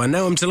to go. And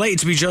now I'm delighted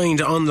to be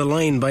joined on the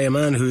line by a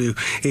man who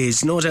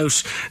is no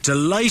doubt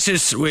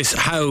delighted with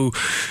how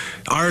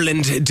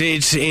Ireland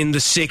did in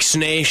the Six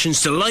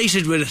Nations,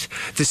 delighted with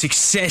the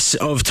success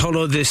of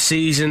Tullow this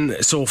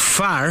season so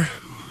far.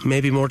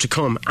 Maybe more to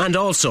come, and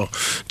also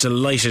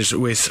delighted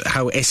with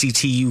how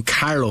SETU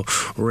Carlow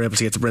were able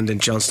to get the Brendan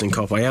Johnston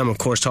Cup. I am, of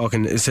course,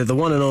 talking to the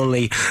one and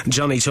only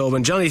Johnny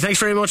Tobin. Johnny, thanks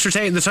very much for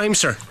taking the time,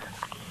 sir.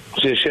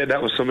 Shane,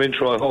 that was some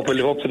intro. I hope I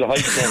live up to the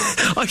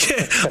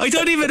hype. I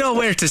don't even know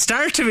where to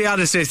start, to be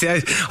honest with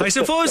you. I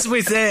suppose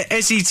with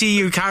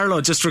SETU Carlow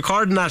just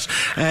recording that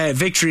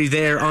victory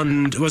there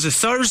on, was it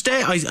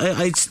Thursday?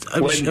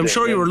 I'm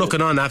sure you were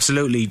looking on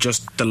absolutely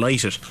just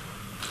delighted.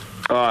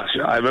 Oh,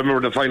 I remember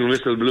when the final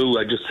whistle blew.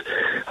 I just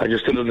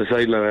stood on the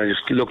sideline. I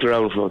just looked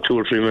around for 2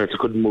 or 3 minutes. I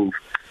couldn't move.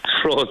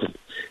 Just frozen.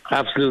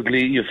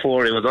 Absolutely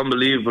euphoria. It was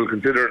unbelievable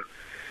considering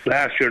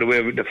last year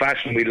the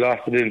fashion we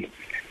lost it in.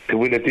 To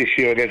win it this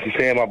year against the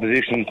same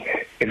opposition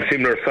in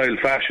similar style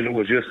fashion, it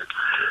was just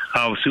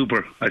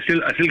super. I still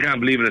can't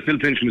believe it. I still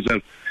pinch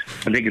myself.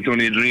 I think it's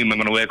only a dream. I'm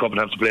going to wake up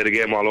and have to play the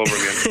game all over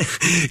again.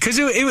 Because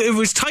it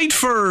was tight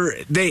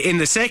in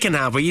the second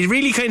half, but you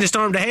really kind of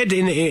stormed ahead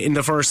in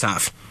the first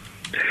half.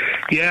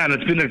 Yeah, and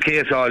it's been the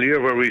case all year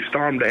where we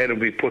stormed ahead and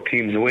we put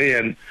teams away,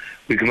 and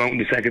we come out in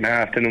the second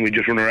half then and we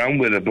just run around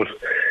with it. But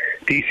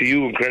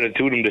DCU, and credit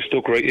to them, they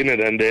stuck right in it,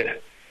 and they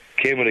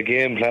came with a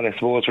game plan, I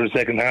suppose, for the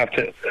second half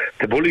to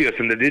bully us,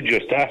 and they did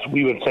just that.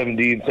 We went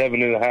 17-7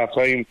 in the half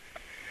time.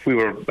 We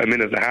were a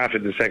minute and a half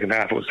in the second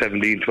half, it was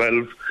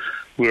 17-12.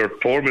 We were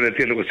 4 minutes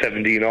in, it was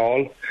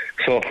 17-all.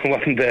 So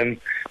it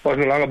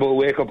wasn't long about a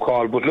wake-up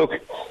call. But look,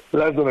 the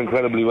lads done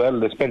incredibly well.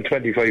 They spent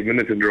 25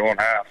 minutes in their own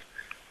half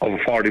of a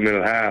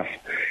 40-minute half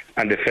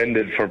and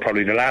defended for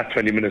probably the last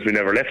 20 minutes we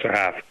never left the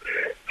half.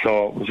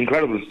 So it was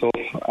incredible stuff.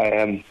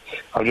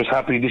 I'm just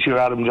happy this year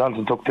Adam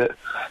Johnson took the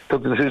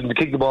decision to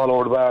kick the ball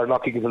over the bar,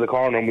 not kick it to the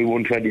corner, and we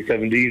won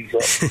 2017. So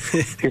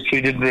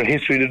history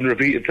didn't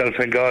repeat itself,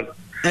 thank God.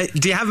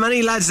 Do you have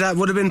many lads that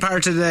would have been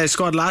part of the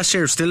squad last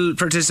year still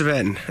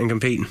participating and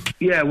competing?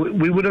 Yeah,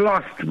 we would have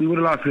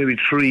lost maybe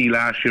 3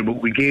 last year,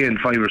 but we gained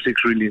 5 or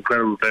 6 really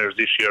incredible players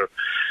this year.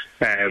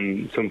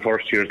 Some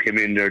first years came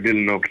in there,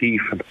 Dylan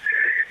O'Keefe and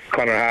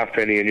Conor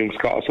Halfpenny and young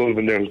Scott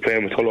O'Sullivan there, who's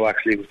playing with Tullow,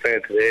 actually was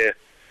playing today.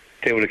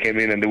 They would have came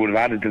in and they would have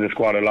added to the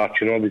squad a lot,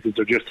 because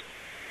they're just,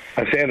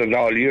 I'm saying it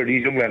all year,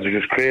 these young lads are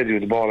just crazy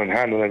with the ball in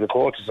hand, and as a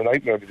coach it's a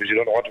nightmare because you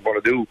don't know what they're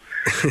going to do.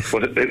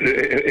 But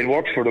it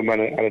works for them,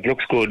 and it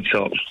looks good,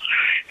 so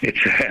it's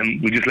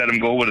we just let them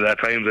go with it at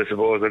times, I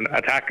suppose. And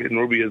attack in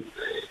rugby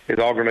is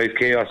organised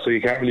chaos, so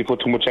you can't really put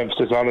too much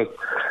emphasis on it.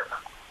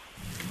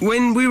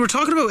 When we were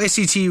talking about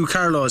SETU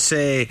Carlow,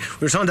 we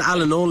were talking to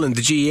Alan Nolan,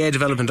 the GEA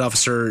Development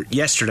Officer,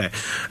 yesterday,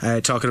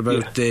 talking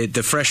about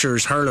the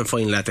Freshers hurling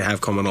final that they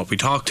have coming up. We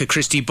talked to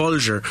Christy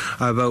Bulger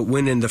about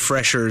winning the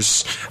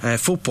Freshers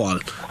football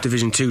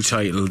Division 2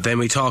 title. Then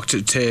we talked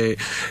to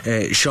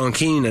Sean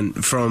Keenan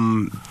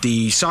from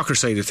the soccer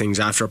side of things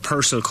after a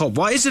Purcell Cup.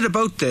 What is it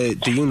about the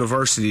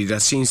university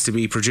that seems to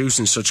be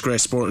producing such great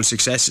sporting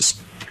successes?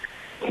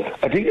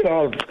 I think it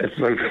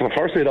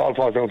all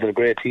falls down to the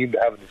great team they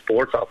have in the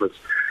sports office,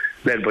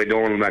 led by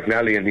Donald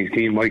McNally and his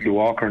team, Michael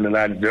Walker and the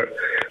lads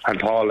and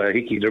Paul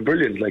Hickey. They're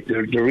brilliant. Like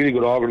they're really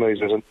good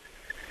organisers, and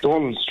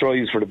Donald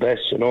strives for the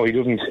best. He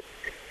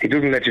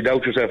doesn't let you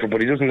doubt yourself, but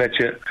he doesn't let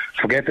you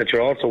forget that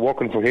you're also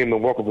working for him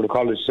and working for the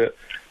college to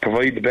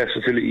provide the best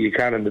facility you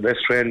can and the best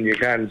training you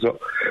can. So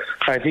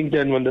I think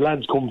then when the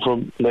lads come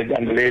from,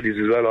 and the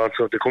ladies as well,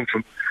 also they come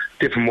from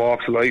different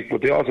walks of life,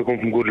 but they also come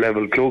from good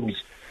level clubs.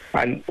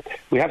 And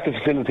we have to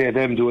facilitate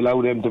them to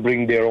allow them to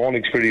bring their own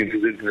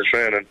experiences into the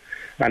training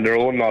and their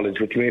own knowledge,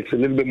 which makes it a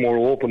little bit more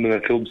open than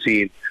a club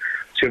scene.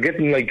 So you're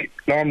getting,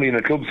 normally in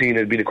a club scene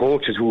it'd be the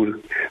coaches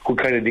who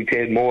kind of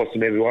dictate most,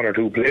 and maybe 1 or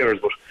 2 players,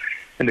 but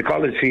in the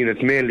college scene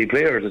it's mainly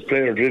players. It's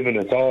player driven.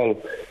 It's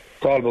all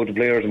It's all about the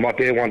players and what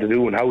they want to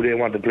do and how they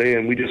want to play,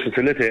 and we just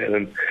facilitate it,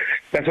 and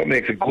that's what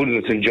makes it good, and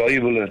it's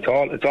enjoyable, and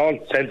it's all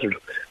centred.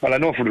 Well, I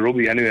know for the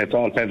rugby anyway, it's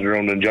all centred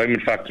around the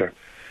enjoyment factor.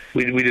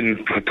 We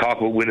didn't talk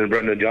about winning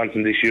Brendan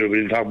Johnson this year. We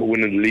didn't talk about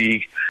winning the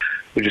league.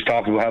 We just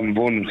talked about having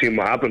fun and seeing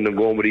what happened and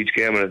going with each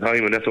game at a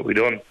time, and that's what we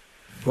done.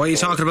 What are you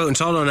talking about in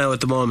Tullow now at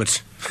the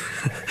moment?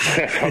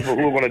 We're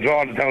going to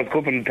draw the Town's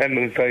Cup in 10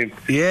 minutes' time.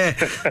 Yeah.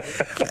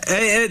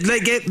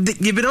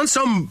 You've been on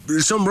some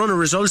run of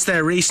results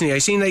there recently. I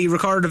seen that you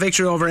recorded a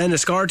victory over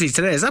Enniscorthy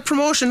today. Is that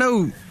promotion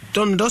now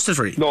done and dusted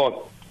for you?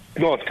 No,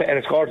 it's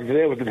Enniscorthy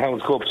today was the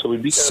Town's Cup, so we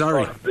beat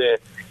Enniscorthy today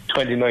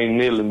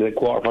 29-0 in the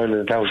quarter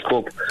final of the Town's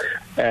Cup.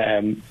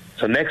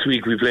 So next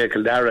week we play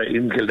Kildare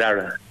in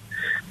Kildare,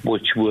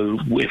 which will,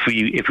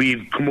 if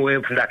we come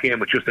away from that game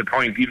with just a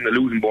point, even a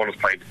losing bonus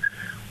point,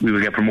 we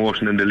will get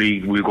promotion in the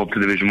league. We'll go up to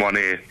Division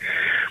 1A.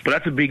 But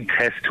that's a big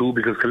test too,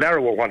 because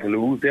Kildare won't want to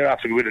lose. They're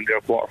after winning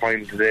their quarter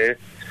final today.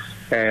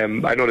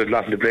 I know they've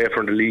nothing to play for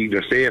in the league.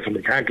 They're safe and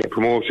they can't get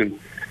promotion,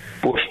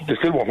 but they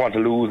still won't want to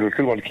lose. They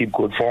still want to keep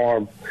good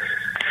form.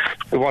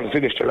 They want to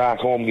finish their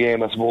last home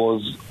game, I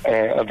suppose,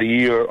 of the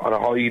year on a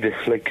high.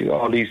 Like,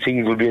 all these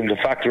things will be in the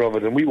factor of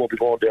it, and we won't be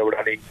going there with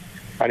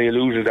any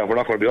illusions that we're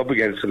not going to be up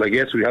against it. Like,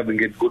 yes, we have been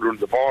getting good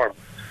runs of form,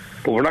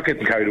 but we're not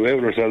getting carried away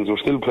with ourselves. We're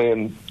still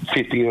playing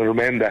 15 other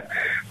men that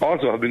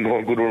also have been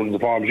going good runs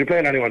of form. If you're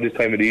playing anyone this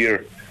time of the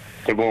year,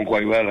 they're going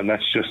quite well, and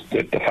that's just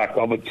the fact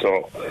of it.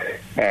 So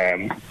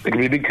it'll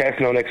be a big test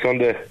now next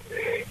Sunday.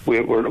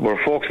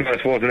 We're focusing, I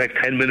suppose, the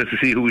next 10 minutes to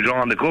see who we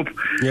draw in the cup,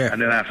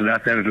 and then after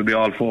that, then it'll be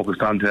all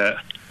focused onto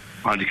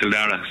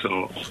Kildare.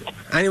 So,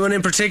 anyone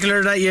in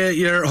particular that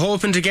you're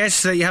hoping to get,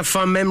 that you have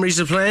fond memories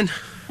of playing?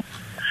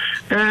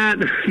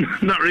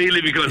 Not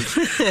really, because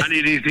any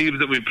of these teams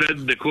that we've played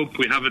in the cup,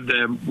 we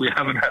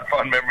haven't had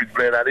fond memories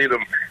playing any of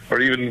them, or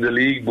even in the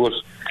league. But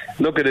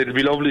look at it, it'd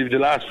be lovely. The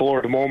last four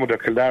at the moment are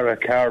Kildare,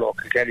 Carlow,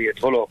 Kilkenny and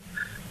Tullow.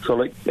 So,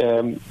 like,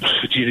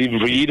 even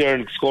for you there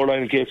in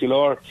Scoreline and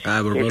KCLR,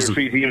 there's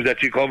three teams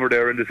that you cover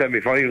there in the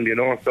semi-final, you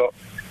know. So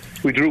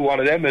we drew one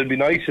of them. It'd be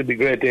nice, it'd be a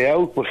great day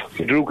out. But if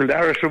we drew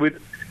Kildare, so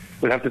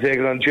we'll have to take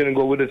it on the chin and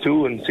go with it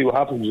too and see what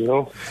happens, you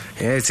know.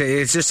 Yeah,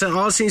 it's just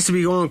all seems to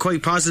be going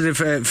quite positive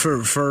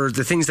for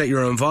the things that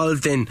you're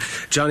involved in.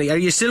 Johnny, are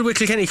you still with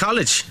Kilkenny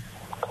College?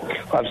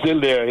 I'm still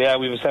there, yeah.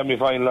 We have a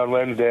semi-final on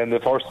Wednesday and the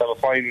first have a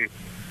final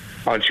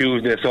on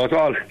Tuesday, so it's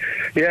all,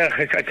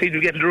 I seem to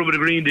be getting the rub of the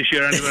green this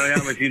year anywhere I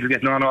am. I seem to be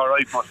getting on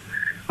alright, but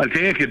I'll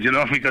take it, you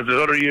know, because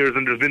there's other years,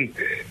 and there's been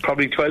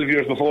probably 12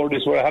 years before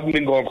this where I haven't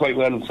been going quite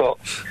well, so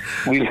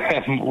we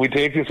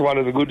take this one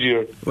as a good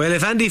year. Well,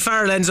 if Andy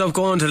Farrell ends up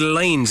going to the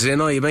lines, you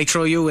know, you might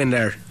throw you in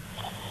there.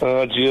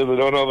 Oh, Jim, I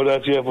don't know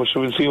about that yet, but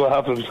we'll see what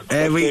happens.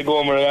 We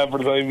go where I am for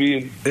the time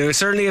being. There was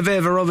certainly a bit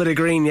of a rub of the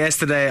green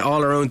yesterday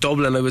all around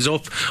Dublin. I was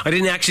up. I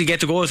didn't actually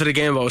get to go to the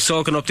game, but I was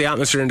soaking up the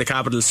atmosphere in the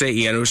capital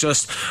city, and it was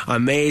just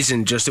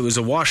amazing. It was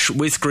a wash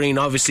with green.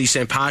 Obviously,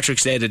 St.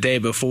 Patrick's Day the day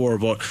before,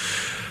 but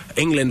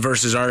England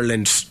versus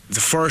Ireland,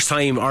 the first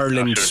time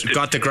Ireland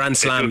got the Grand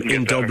Slam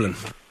in Dublin.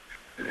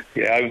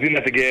 Yeah, I was in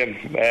at the game.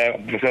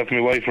 Myself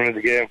and my wife were in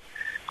the game.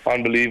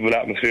 Unbelievable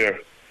atmosphere.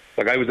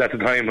 Like, I was at the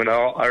time when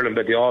Ireland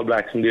beat the All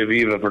Blacks in the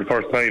Aviva for the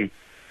first time.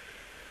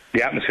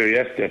 The atmosphere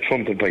yesterday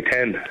trumped it by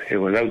 10. It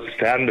was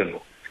outstanding.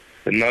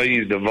 The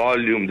noise, the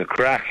volume, the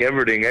crack,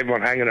 everything,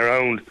 everyone hanging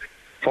around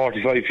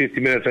 45, 50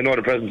 minutes. I know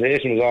the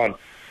presentation was on,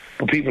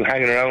 but people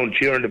hanging around,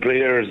 cheering the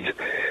players,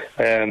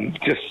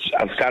 just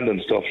outstanding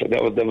stuff.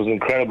 That was an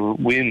incredible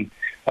win.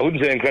 I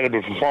wouldn't say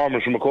incredible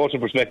performance from a coaching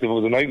perspective. It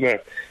was a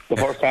nightmare. The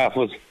first half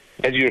was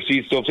edge of your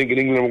seat stuff, thinking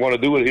England were going to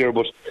do it here,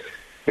 but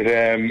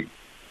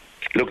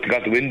look, they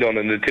got the win done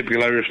in the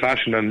typical Irish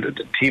fashion, and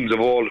the teams of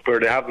old, where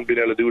they haven't been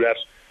able to do that,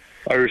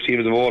 Irish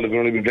teams of old have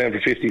only been playing for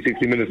 50,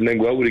 60 minutes and then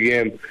go out with a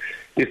game.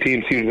 This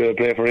team seems to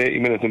play for 80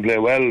 minutes and play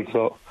well,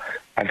 so,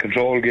 and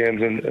control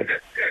games, and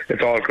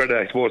it's all credit,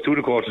 I suppose, to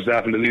the coaching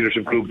staff and the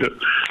leadership group that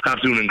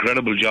have to do an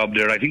incredible job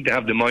there. I think they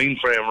have the mind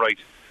frame right,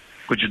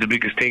 which is the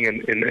biggest thing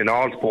in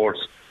all sports.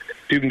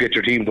 If you can get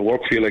your team to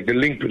work for you, like the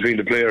link between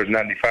the players and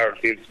Andy Farrell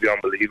seems to be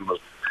unbelievable.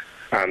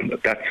 And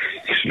that's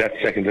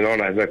second to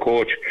none as a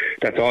coach.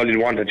 That's all you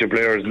want at your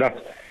players. Not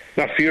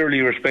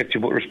fearfully respect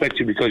you, but respect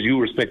you because you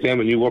respect them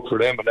and you work for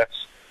them, and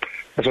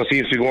that's what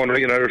seems to be going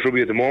right in Irish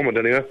rugby at the moment,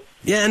 anyway.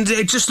 Yeah, and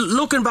just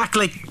looking back,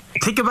 like,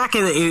 thinking back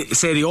in,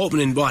 say, the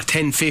opening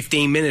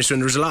 10-15 minutes when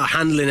there was a lot of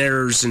handling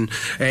errors and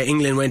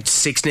England went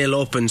 6-0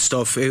 up and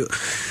stuff, it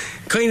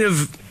kind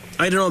of,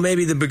 I don't know,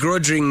 maybe the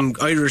begrudging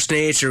Irish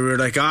nature, we're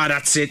like,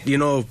 that's it, you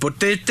know. But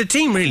the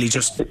team really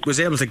just was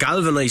able to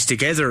galvanise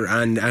together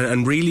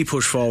and really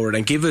push forward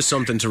and give us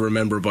something to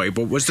remember by.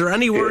 But was there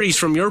any worries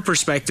from your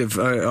perspective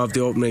of the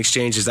opening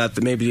exchanges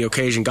that maybe the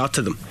occasion got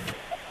to them?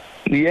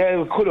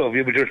 Yeah, it could have.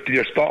 Yeah, but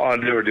you're spot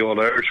on there, the old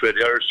Irish way.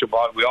 The Irish jump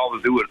on, we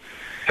always do it.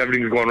 If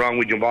everything's going wrong,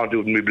 we jump onto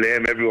it and we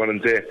blame everyone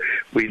and say,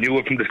 we knew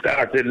it from the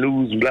start, they'd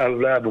lose and blah, blah,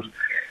 blah. But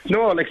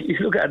no, like, if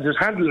you look at it, there's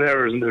handling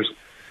errors and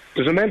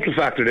there's a mental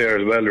factor there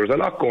as well. There was a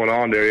lot going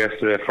on there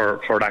yesterday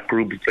for that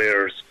group of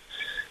players.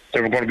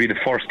 They were going to be the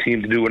first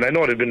team to do, and I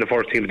know they've been the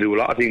first team to do a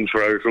lot of things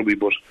for Irish rugby,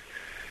 but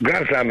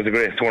Grand Slam is the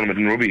greatest tournament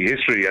in rugby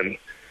history, and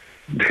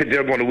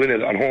they're going to win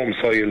it on home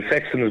soil.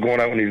 Sexton is going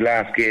out in his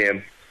last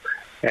game.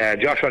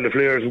 Josh Van der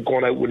Fleer is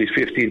going out with his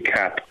 15th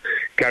cap.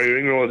 Gary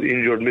Ringrose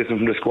injured, missing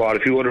from the squad. A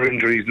few other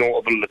injuries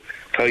notable: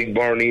 Tyke,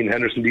 Burney and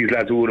Henderson, these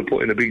lads who would have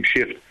put in a big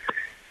shift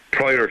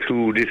prior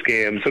to this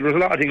game. So there's a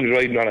lot of things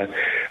riding on it.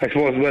 I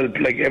suppose, well,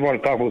 like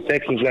everyone's talking about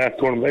Sexton's last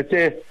tournament, I'd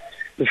say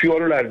a few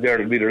other lads there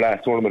will be their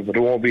last tournament, but they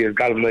won't be as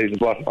galvanised as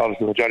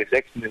what Johnny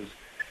Sexton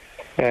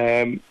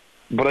is.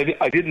 But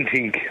I didn't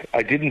think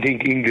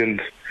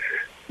England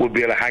would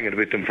be able to hang it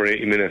with them for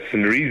 80 minutes.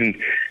 And the reason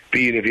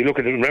being, if you look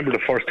at it, remember the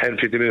first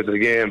 10-15 minutes of the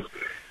game,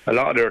 a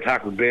lot of their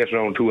attack was based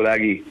around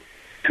Tuilagi.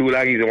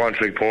 Tuilagi's a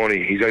one-trick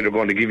pony. He's either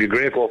going to give you a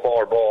great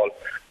go-forward ball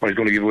or he's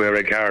going to give away a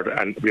red card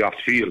and be off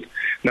the field.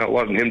 Now, it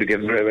wasn't him to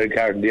give a red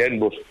card in the end,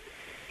 but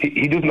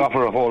he doesn't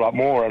offer a whole lot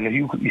more. And if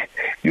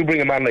you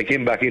bring a man like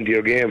him back into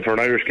your game for an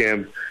Irish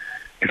game,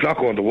 it's not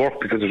going to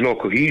work because there's no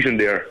cohesion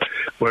there.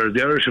 Whereas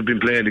the Irish have been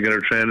playing together,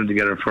 training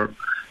together for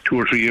 2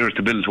 or 3 years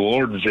to build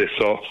towards this.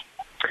 So,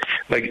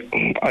 like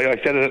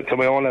I said it to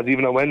my own lads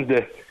even on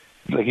Wednesday,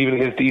 like even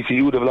against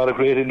ECU, they have a lot of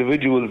great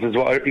individuals, is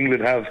what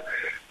England have.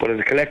 But as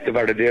a collective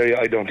are they there?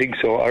 I don't think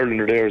so.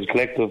 Ireland are there as a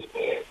collective,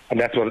 and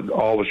that's what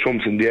always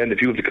trumps in the end.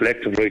 If you have the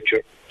collective right,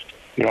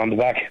 you're on the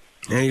back.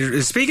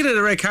 Speaking of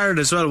the red card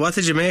as well, what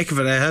did you make of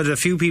it? I had a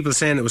few people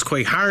saying it was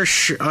quite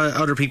harsh,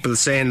 other people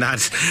saying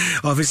that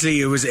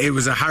obviously it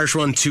was a harsh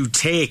one to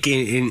take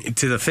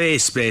to the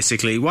face,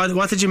 basically.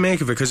 What did you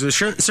make of it? Because it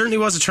certainly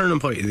was a turning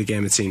point in the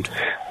game, it seemed.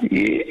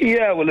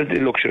 Yeah, well, it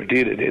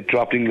did. It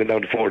dropped England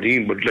down to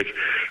 14, but like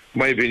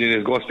my opinion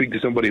is go speak to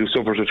somebody who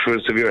suffers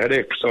with severe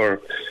headaches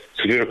or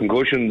severe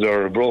concussions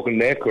or a broken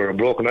neck or a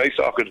broken eye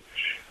socket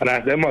and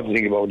ask them what to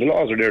think about it. The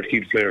laws are there to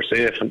keep the players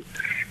safe, and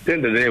at the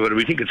end of the day, whether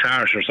we think it's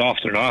harsh or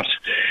soft or not,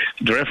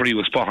 the referee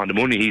was spot on the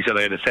money. He said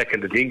I had a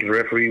second to think. The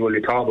referee, well,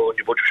 you talk about when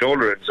you put your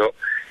shoulder in, so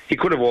he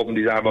could have opened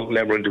his arm out and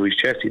lever into his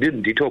chest. He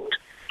didn't. He tucked.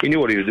 He knew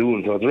what he was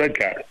doing, so it's a red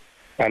card.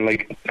 And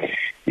like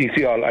you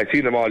see, I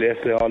seen them all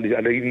yesterday. All these,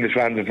 and the English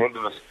fans in front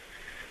of us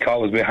thought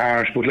it was a bit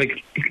harsh, but like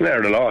you can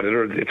learn a lot.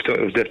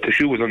 If the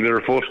shoe was on their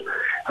foot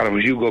and it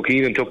was Hugo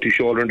Keenan tucked his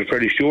shoulder into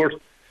Freddie Stewart,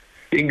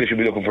 the English would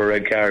be looking for a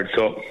red card.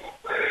 So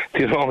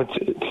you know,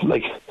 it's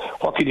like,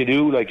 what can you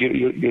do? Like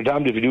you're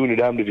damned if you do and you're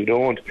damned if you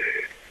don't.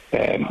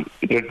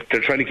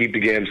 They're trying to keep the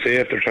game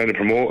safe. They're trying to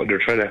promote it. They're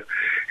trying to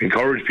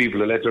encourage people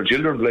to let their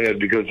children play it,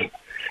 because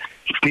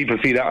people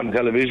see that on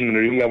television and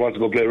they're young, wants to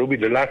go play rugby.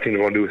 The last thing they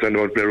want to do is send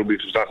them out to play rugby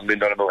if it's not been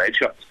done about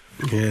headshots.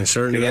 Yeah,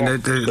 certainly. You know?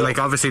 And like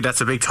obviously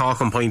that's a big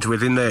talking point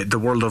within the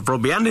world of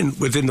rugby and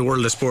within the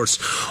world of sports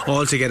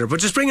altogether. But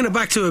just bringing it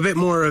back to a bit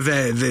more of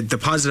the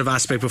positive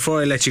aspect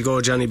before I let you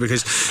go, Johnny,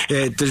 because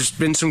there's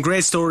been some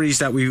great stories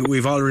that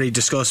we've already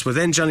discussed. But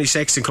then Johnny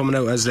Sexton coming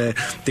out as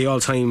the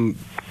all-time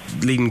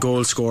leading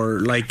goal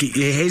scorer, like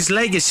his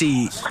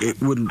legacy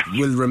will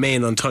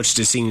remain untouched,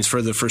 it seems,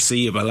 for the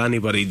foreseeable.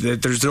 Anybody,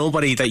 there's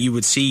nobody that you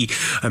would see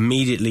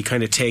immediately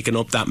kind of taking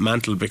up that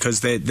mantle,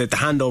 because the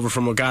handover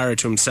from O'Gara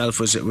to himself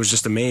was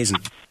just amazing.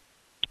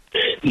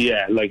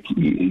 Yeah, like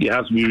you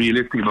have to be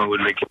realistic about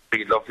it. Like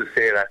I'd love to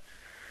say that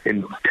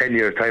in 10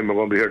 years' time we're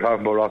going to be here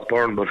talking about Ross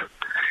Byrne, but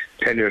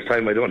 10 years'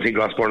 time I don't think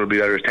Ross Byrne will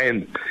be Irish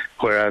 10.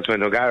 Whereas when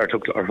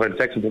when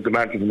Sexton took the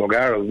mantle from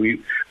O'Gara,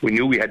 we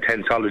knew we had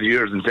 10 solid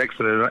years in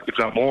Sexton, if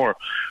not more.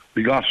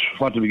 We got,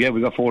 what did we get?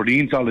 We got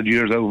 14 solid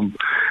years out of him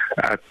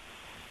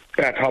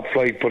at top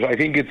flight. But I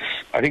think it's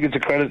a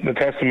credit and a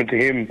testament to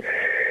him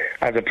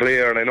as a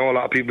player. And I know a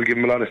lot of people give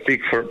him a lot of stick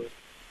for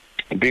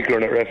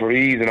bickering at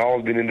referees and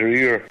all been in their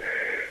ear,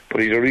 but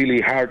he's a really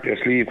heart your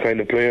sleeve kind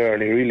of player,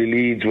 and he really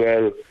leads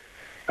well.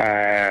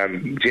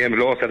 James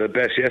Lowe said it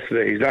best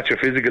yesterday. He's not your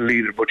physical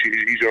leader, but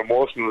he's your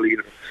emotional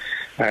leader.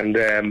 And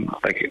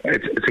like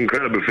it's an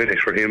incredible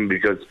finish for him,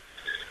 because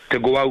to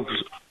go out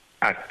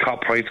at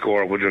top point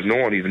scorer, which there's no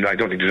one even, I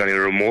don't think there's any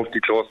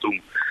remotely close to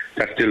him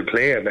that's still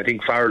playing. I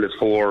think Farrell is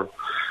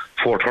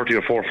 430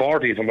 or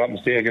 440 if I'm not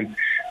mistaken,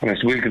 and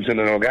it's Wilkinson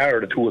and O'Gara,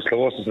 the two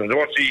closest. And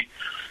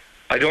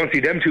I don't see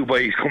them two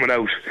boys coming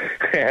out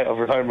of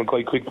retirement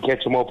quite quick to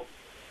catch them up.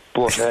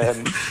 But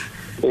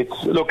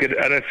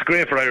it's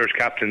great for Irish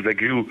captains.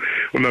 Like you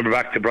remember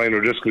back to Brian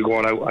O'Driscoll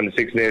going out on the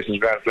Six Nations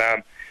Grand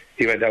Slam.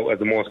 He went out as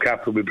the most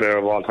capped rugby player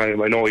of all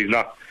time. I know he's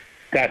not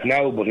that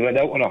now, but he went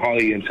out on a high,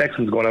 and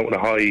Sexton's going out on a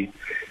high.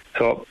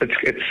 So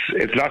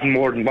it's nothing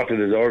more than what they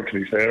deserve, to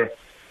be fair.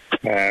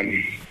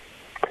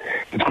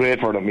 It's great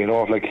for them, you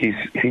know. Like he's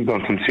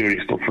done some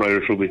serious stuff for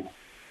Irish rugby.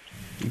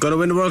 Going to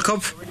win the World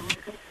Cup?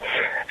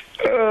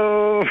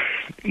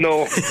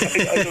 No,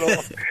 I don't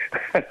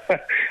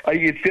know.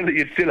 You'd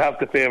still have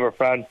to favour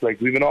France.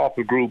 Like we've an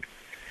awful group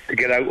to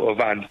get out of,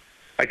 and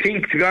I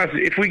think, to be honest,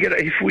 if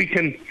we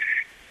can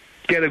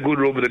get a good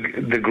rub of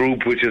the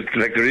group, which is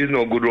like there is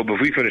no good rub. If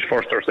we finish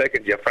first or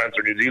second, you have France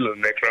or New Zealand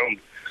in the next round.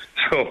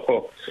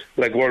 So,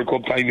 like World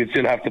Cup time, you'd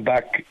still have to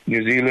back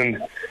New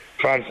Zealand.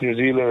 France, New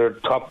Zealand are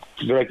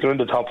they're in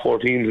the top 4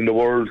 teams in the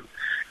world.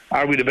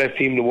 Are we the best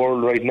team in the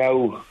world right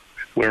now?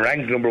 We're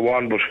ranked number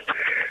 1, but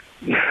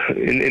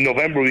in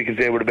November we can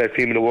say we're the best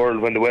team in the world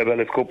when the Webb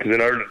Ellis Cup is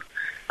in Ireland.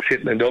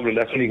 sitting in Dublin,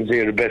 that's when you can say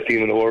you're the best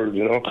team in the world,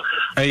 you know.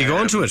 Are you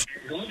going to it?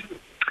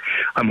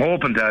 I'm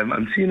hoping to.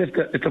 I'm seeing if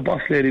the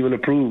boss lady will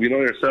approve, you know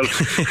yourself.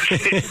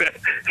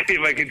 See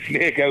if I can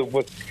snake out.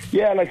 But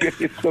yeah, like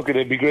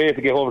it'd be great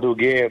to get over to a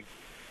game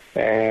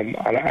and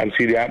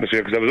see the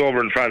atmosphere, because I was over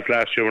in France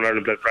last year when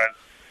Ireland played France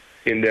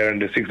in there in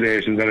the Six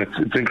Nations, and it's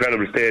an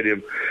incredible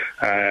stadium,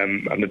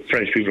 and the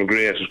French people are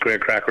great. There's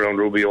great crack around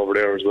rugby over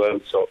there as well.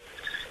 So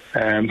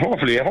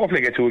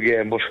hopefully get to a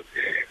game. But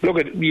look,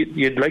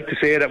 you'd like to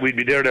say that we'd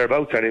be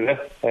thereabouts anyway.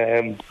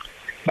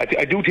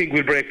 I do think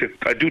we'll break the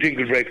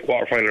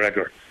quarter-final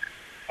record.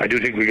 I do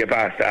think we'll get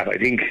past that. I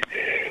think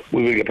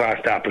we will get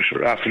past that. But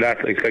sure, after that,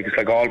 it's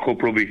like all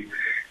cup rugby.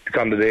 It's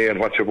on the day and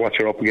what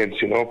you're up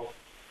against, you know.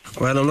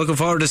 Well, I'm looking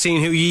forward to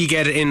seeing who ye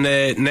get in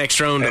the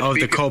next round of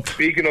the cup.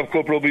 Speaking of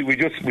cup rugby, we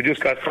just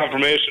got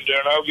confirmation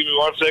there now. Give me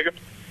 1 second.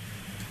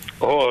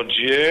 Oh,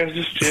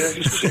 Jesus.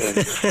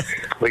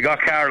 We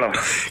got Carlow.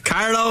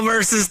 Carlow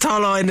versus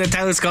Tullow in the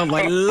Towns Cup.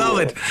 I love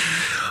it.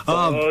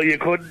 You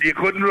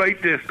couldn't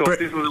write this stuff.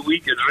 This was a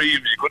week of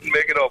dreams. You couldn't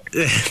make it up.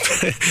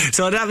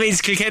 So that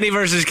means Kilkenny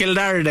versus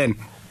Kildare then?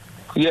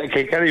 Yeah,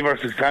 Kilkenny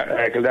versus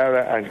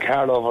Kildare and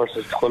Carlow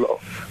versus Tullow.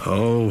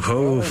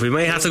 Oh, we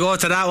may have to go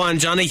to that one,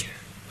 Johnny.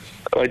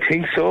 I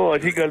think so. I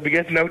think I'll be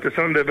getting out the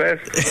Sunday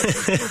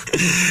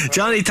best.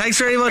 Johnny, thanks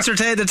very much for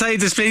taking the time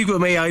to speak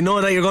with me. I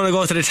know that you're going to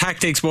go to the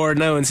tactics board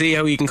now and see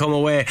how you can come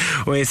away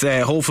with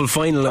a hopeful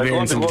final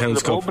appearance in the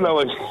Towns Cup.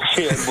 But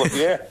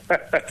yeah.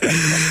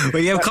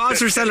 Well, you have cause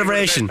for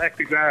celebration.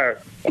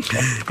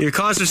 You have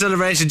cause for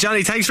celebration.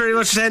 Johnny, thanks very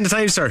much for taking the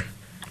time, sir.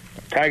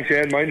 Thanks,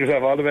 Ian. Mind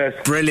yourself. All the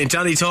best. Brilliant.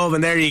 Johnny Tobin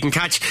there. You can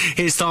catch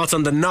his thoughts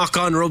on the Knock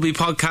On Rugby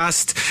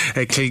podcast.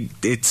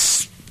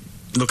 It's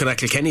looking at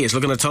Kilkenny, it's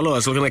looking at Tullow,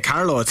 it's looking at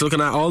Carlow, it's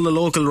looking at all the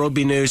local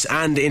rugby news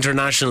and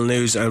international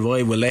news, and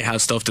boy will they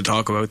have stuff to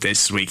talk about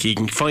this week. You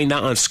can find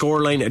that on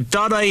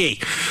scoreline.ie.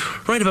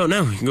 Right about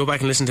now you can go back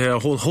and listen to a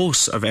whole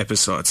host of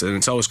episodes, and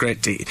it's always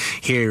great to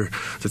hear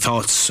the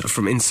thoughts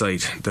from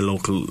inside the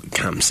local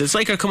camps. It's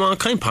like a Come On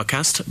Kind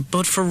podcast,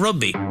 but for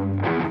rugby.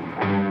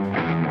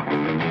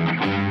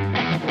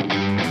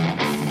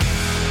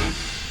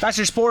 That's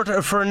your sport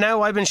for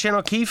now. I've been Shane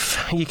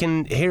O'Keefe. You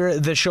can hear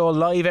the show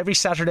live every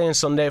Saturday and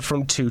Sunday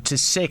from 2 to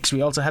 6.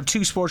 We also have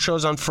 2 sports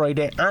shows on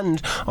Friday and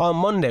on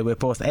Monday with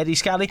both Eddie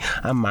Scally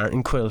and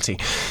Martin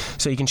Quilty.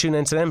 So you can tune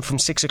in to them from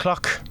 6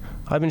 o'clock.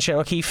 I've been Shane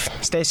O'Keefe.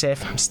 Stay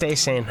safe, stay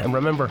sane, and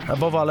remember,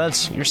 above all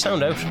else, you're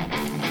sound out.